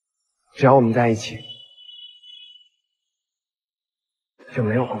只要我们在一起，就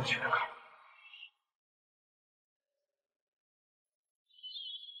没有过不去的坎。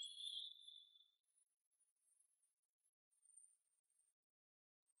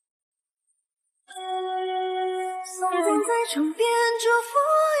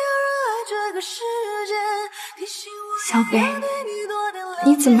小北，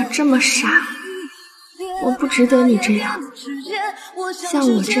你怎么这么傻？我不值得你这样。像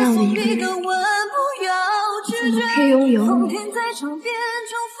我这样的一个人，怎么配拥有你？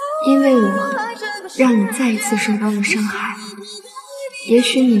因为我让你再一次受到了伤害。也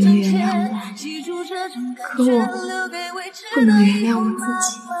许你能原谅我，可我不能原谅我自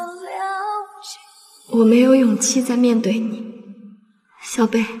己。我没有勇气再面对你，小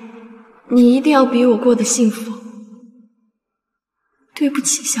贝，你一定要比我过得幸福。对不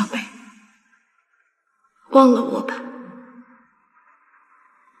起，小贝，忘了我吧，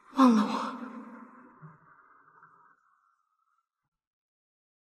忘了我。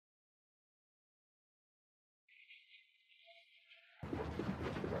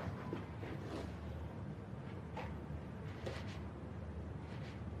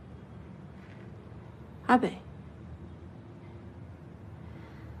阿北，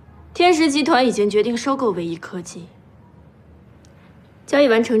天石集团已经决定收购唯一科技。交易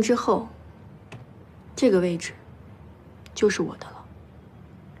完成之后，这个位置就是我的了。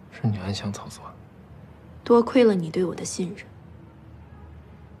是你暗箱操作。多亏了你对我的信任。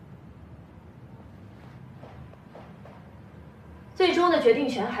最终的决定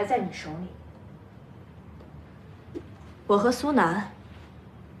权还在你手里。我和苏南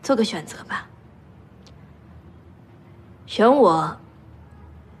做个选择吧。选我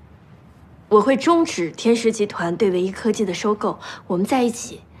会终止天石集团对唯一科技的收购，我们在一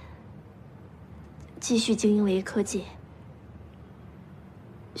起继续经营唯一科技。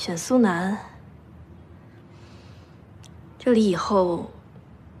选苏南，这里以后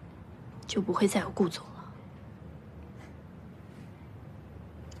就不会再有顾总了。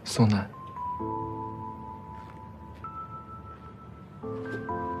苏南，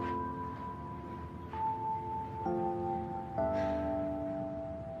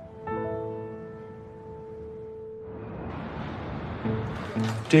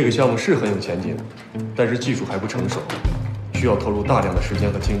这个项目是很有前景，但是技术还不成熟，需要投入大量的时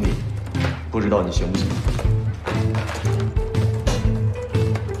间和精力，不知道你行不行？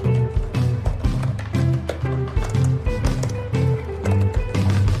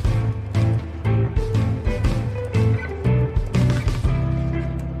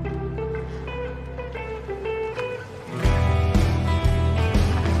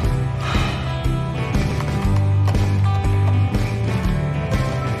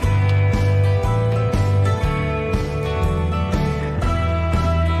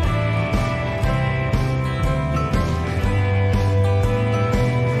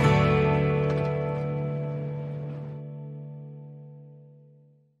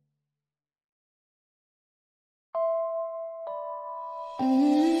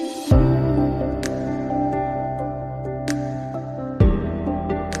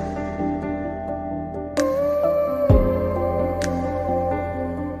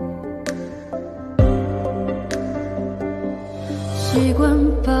习惯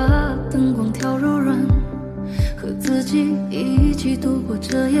把灯光调柔软，和自己一起度过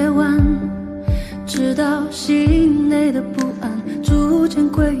这夜晚，直到心内的不安逐渐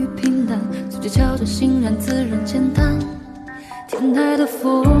归于平淡，嘴角翘着欣然自然简单。天台的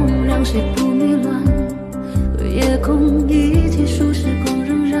风让谁不迷乱，和夜空一起数时光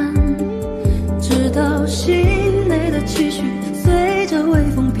荏苒，直到心内的期许随着微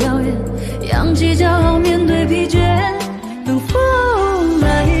风飘远，扬起骄傲面对疲倦。等风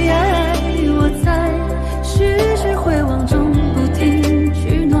来，我在徐徐回望中不停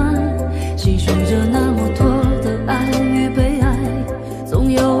取暖，细数着那么多的爱与被爱，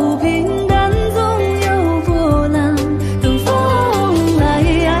总有平淡，总有波澜。等风来，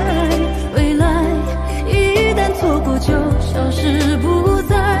未来一旦错过就消失不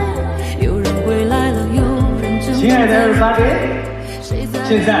再，有人归来了，有人正在。亲爱的二发爹，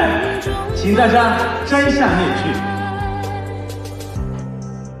现在请大家摘下面具。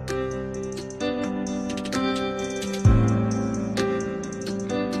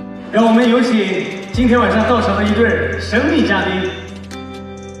让我们有请今天晚上到场的一对神秘嘉宾。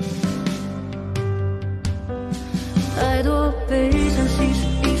太多悲伤稀释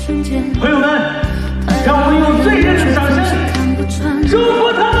一瞬间，朋友们，让我们用最热烈的掌声祝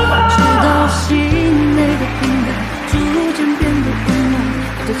福他们吧！直到心内的平淡逐渐变得温暖，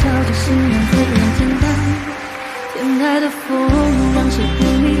就朝着心软自然简单。天台的风让谁不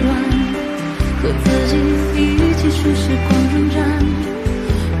迷乱，和自己一起数时光荏苒。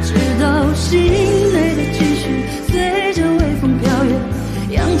直到心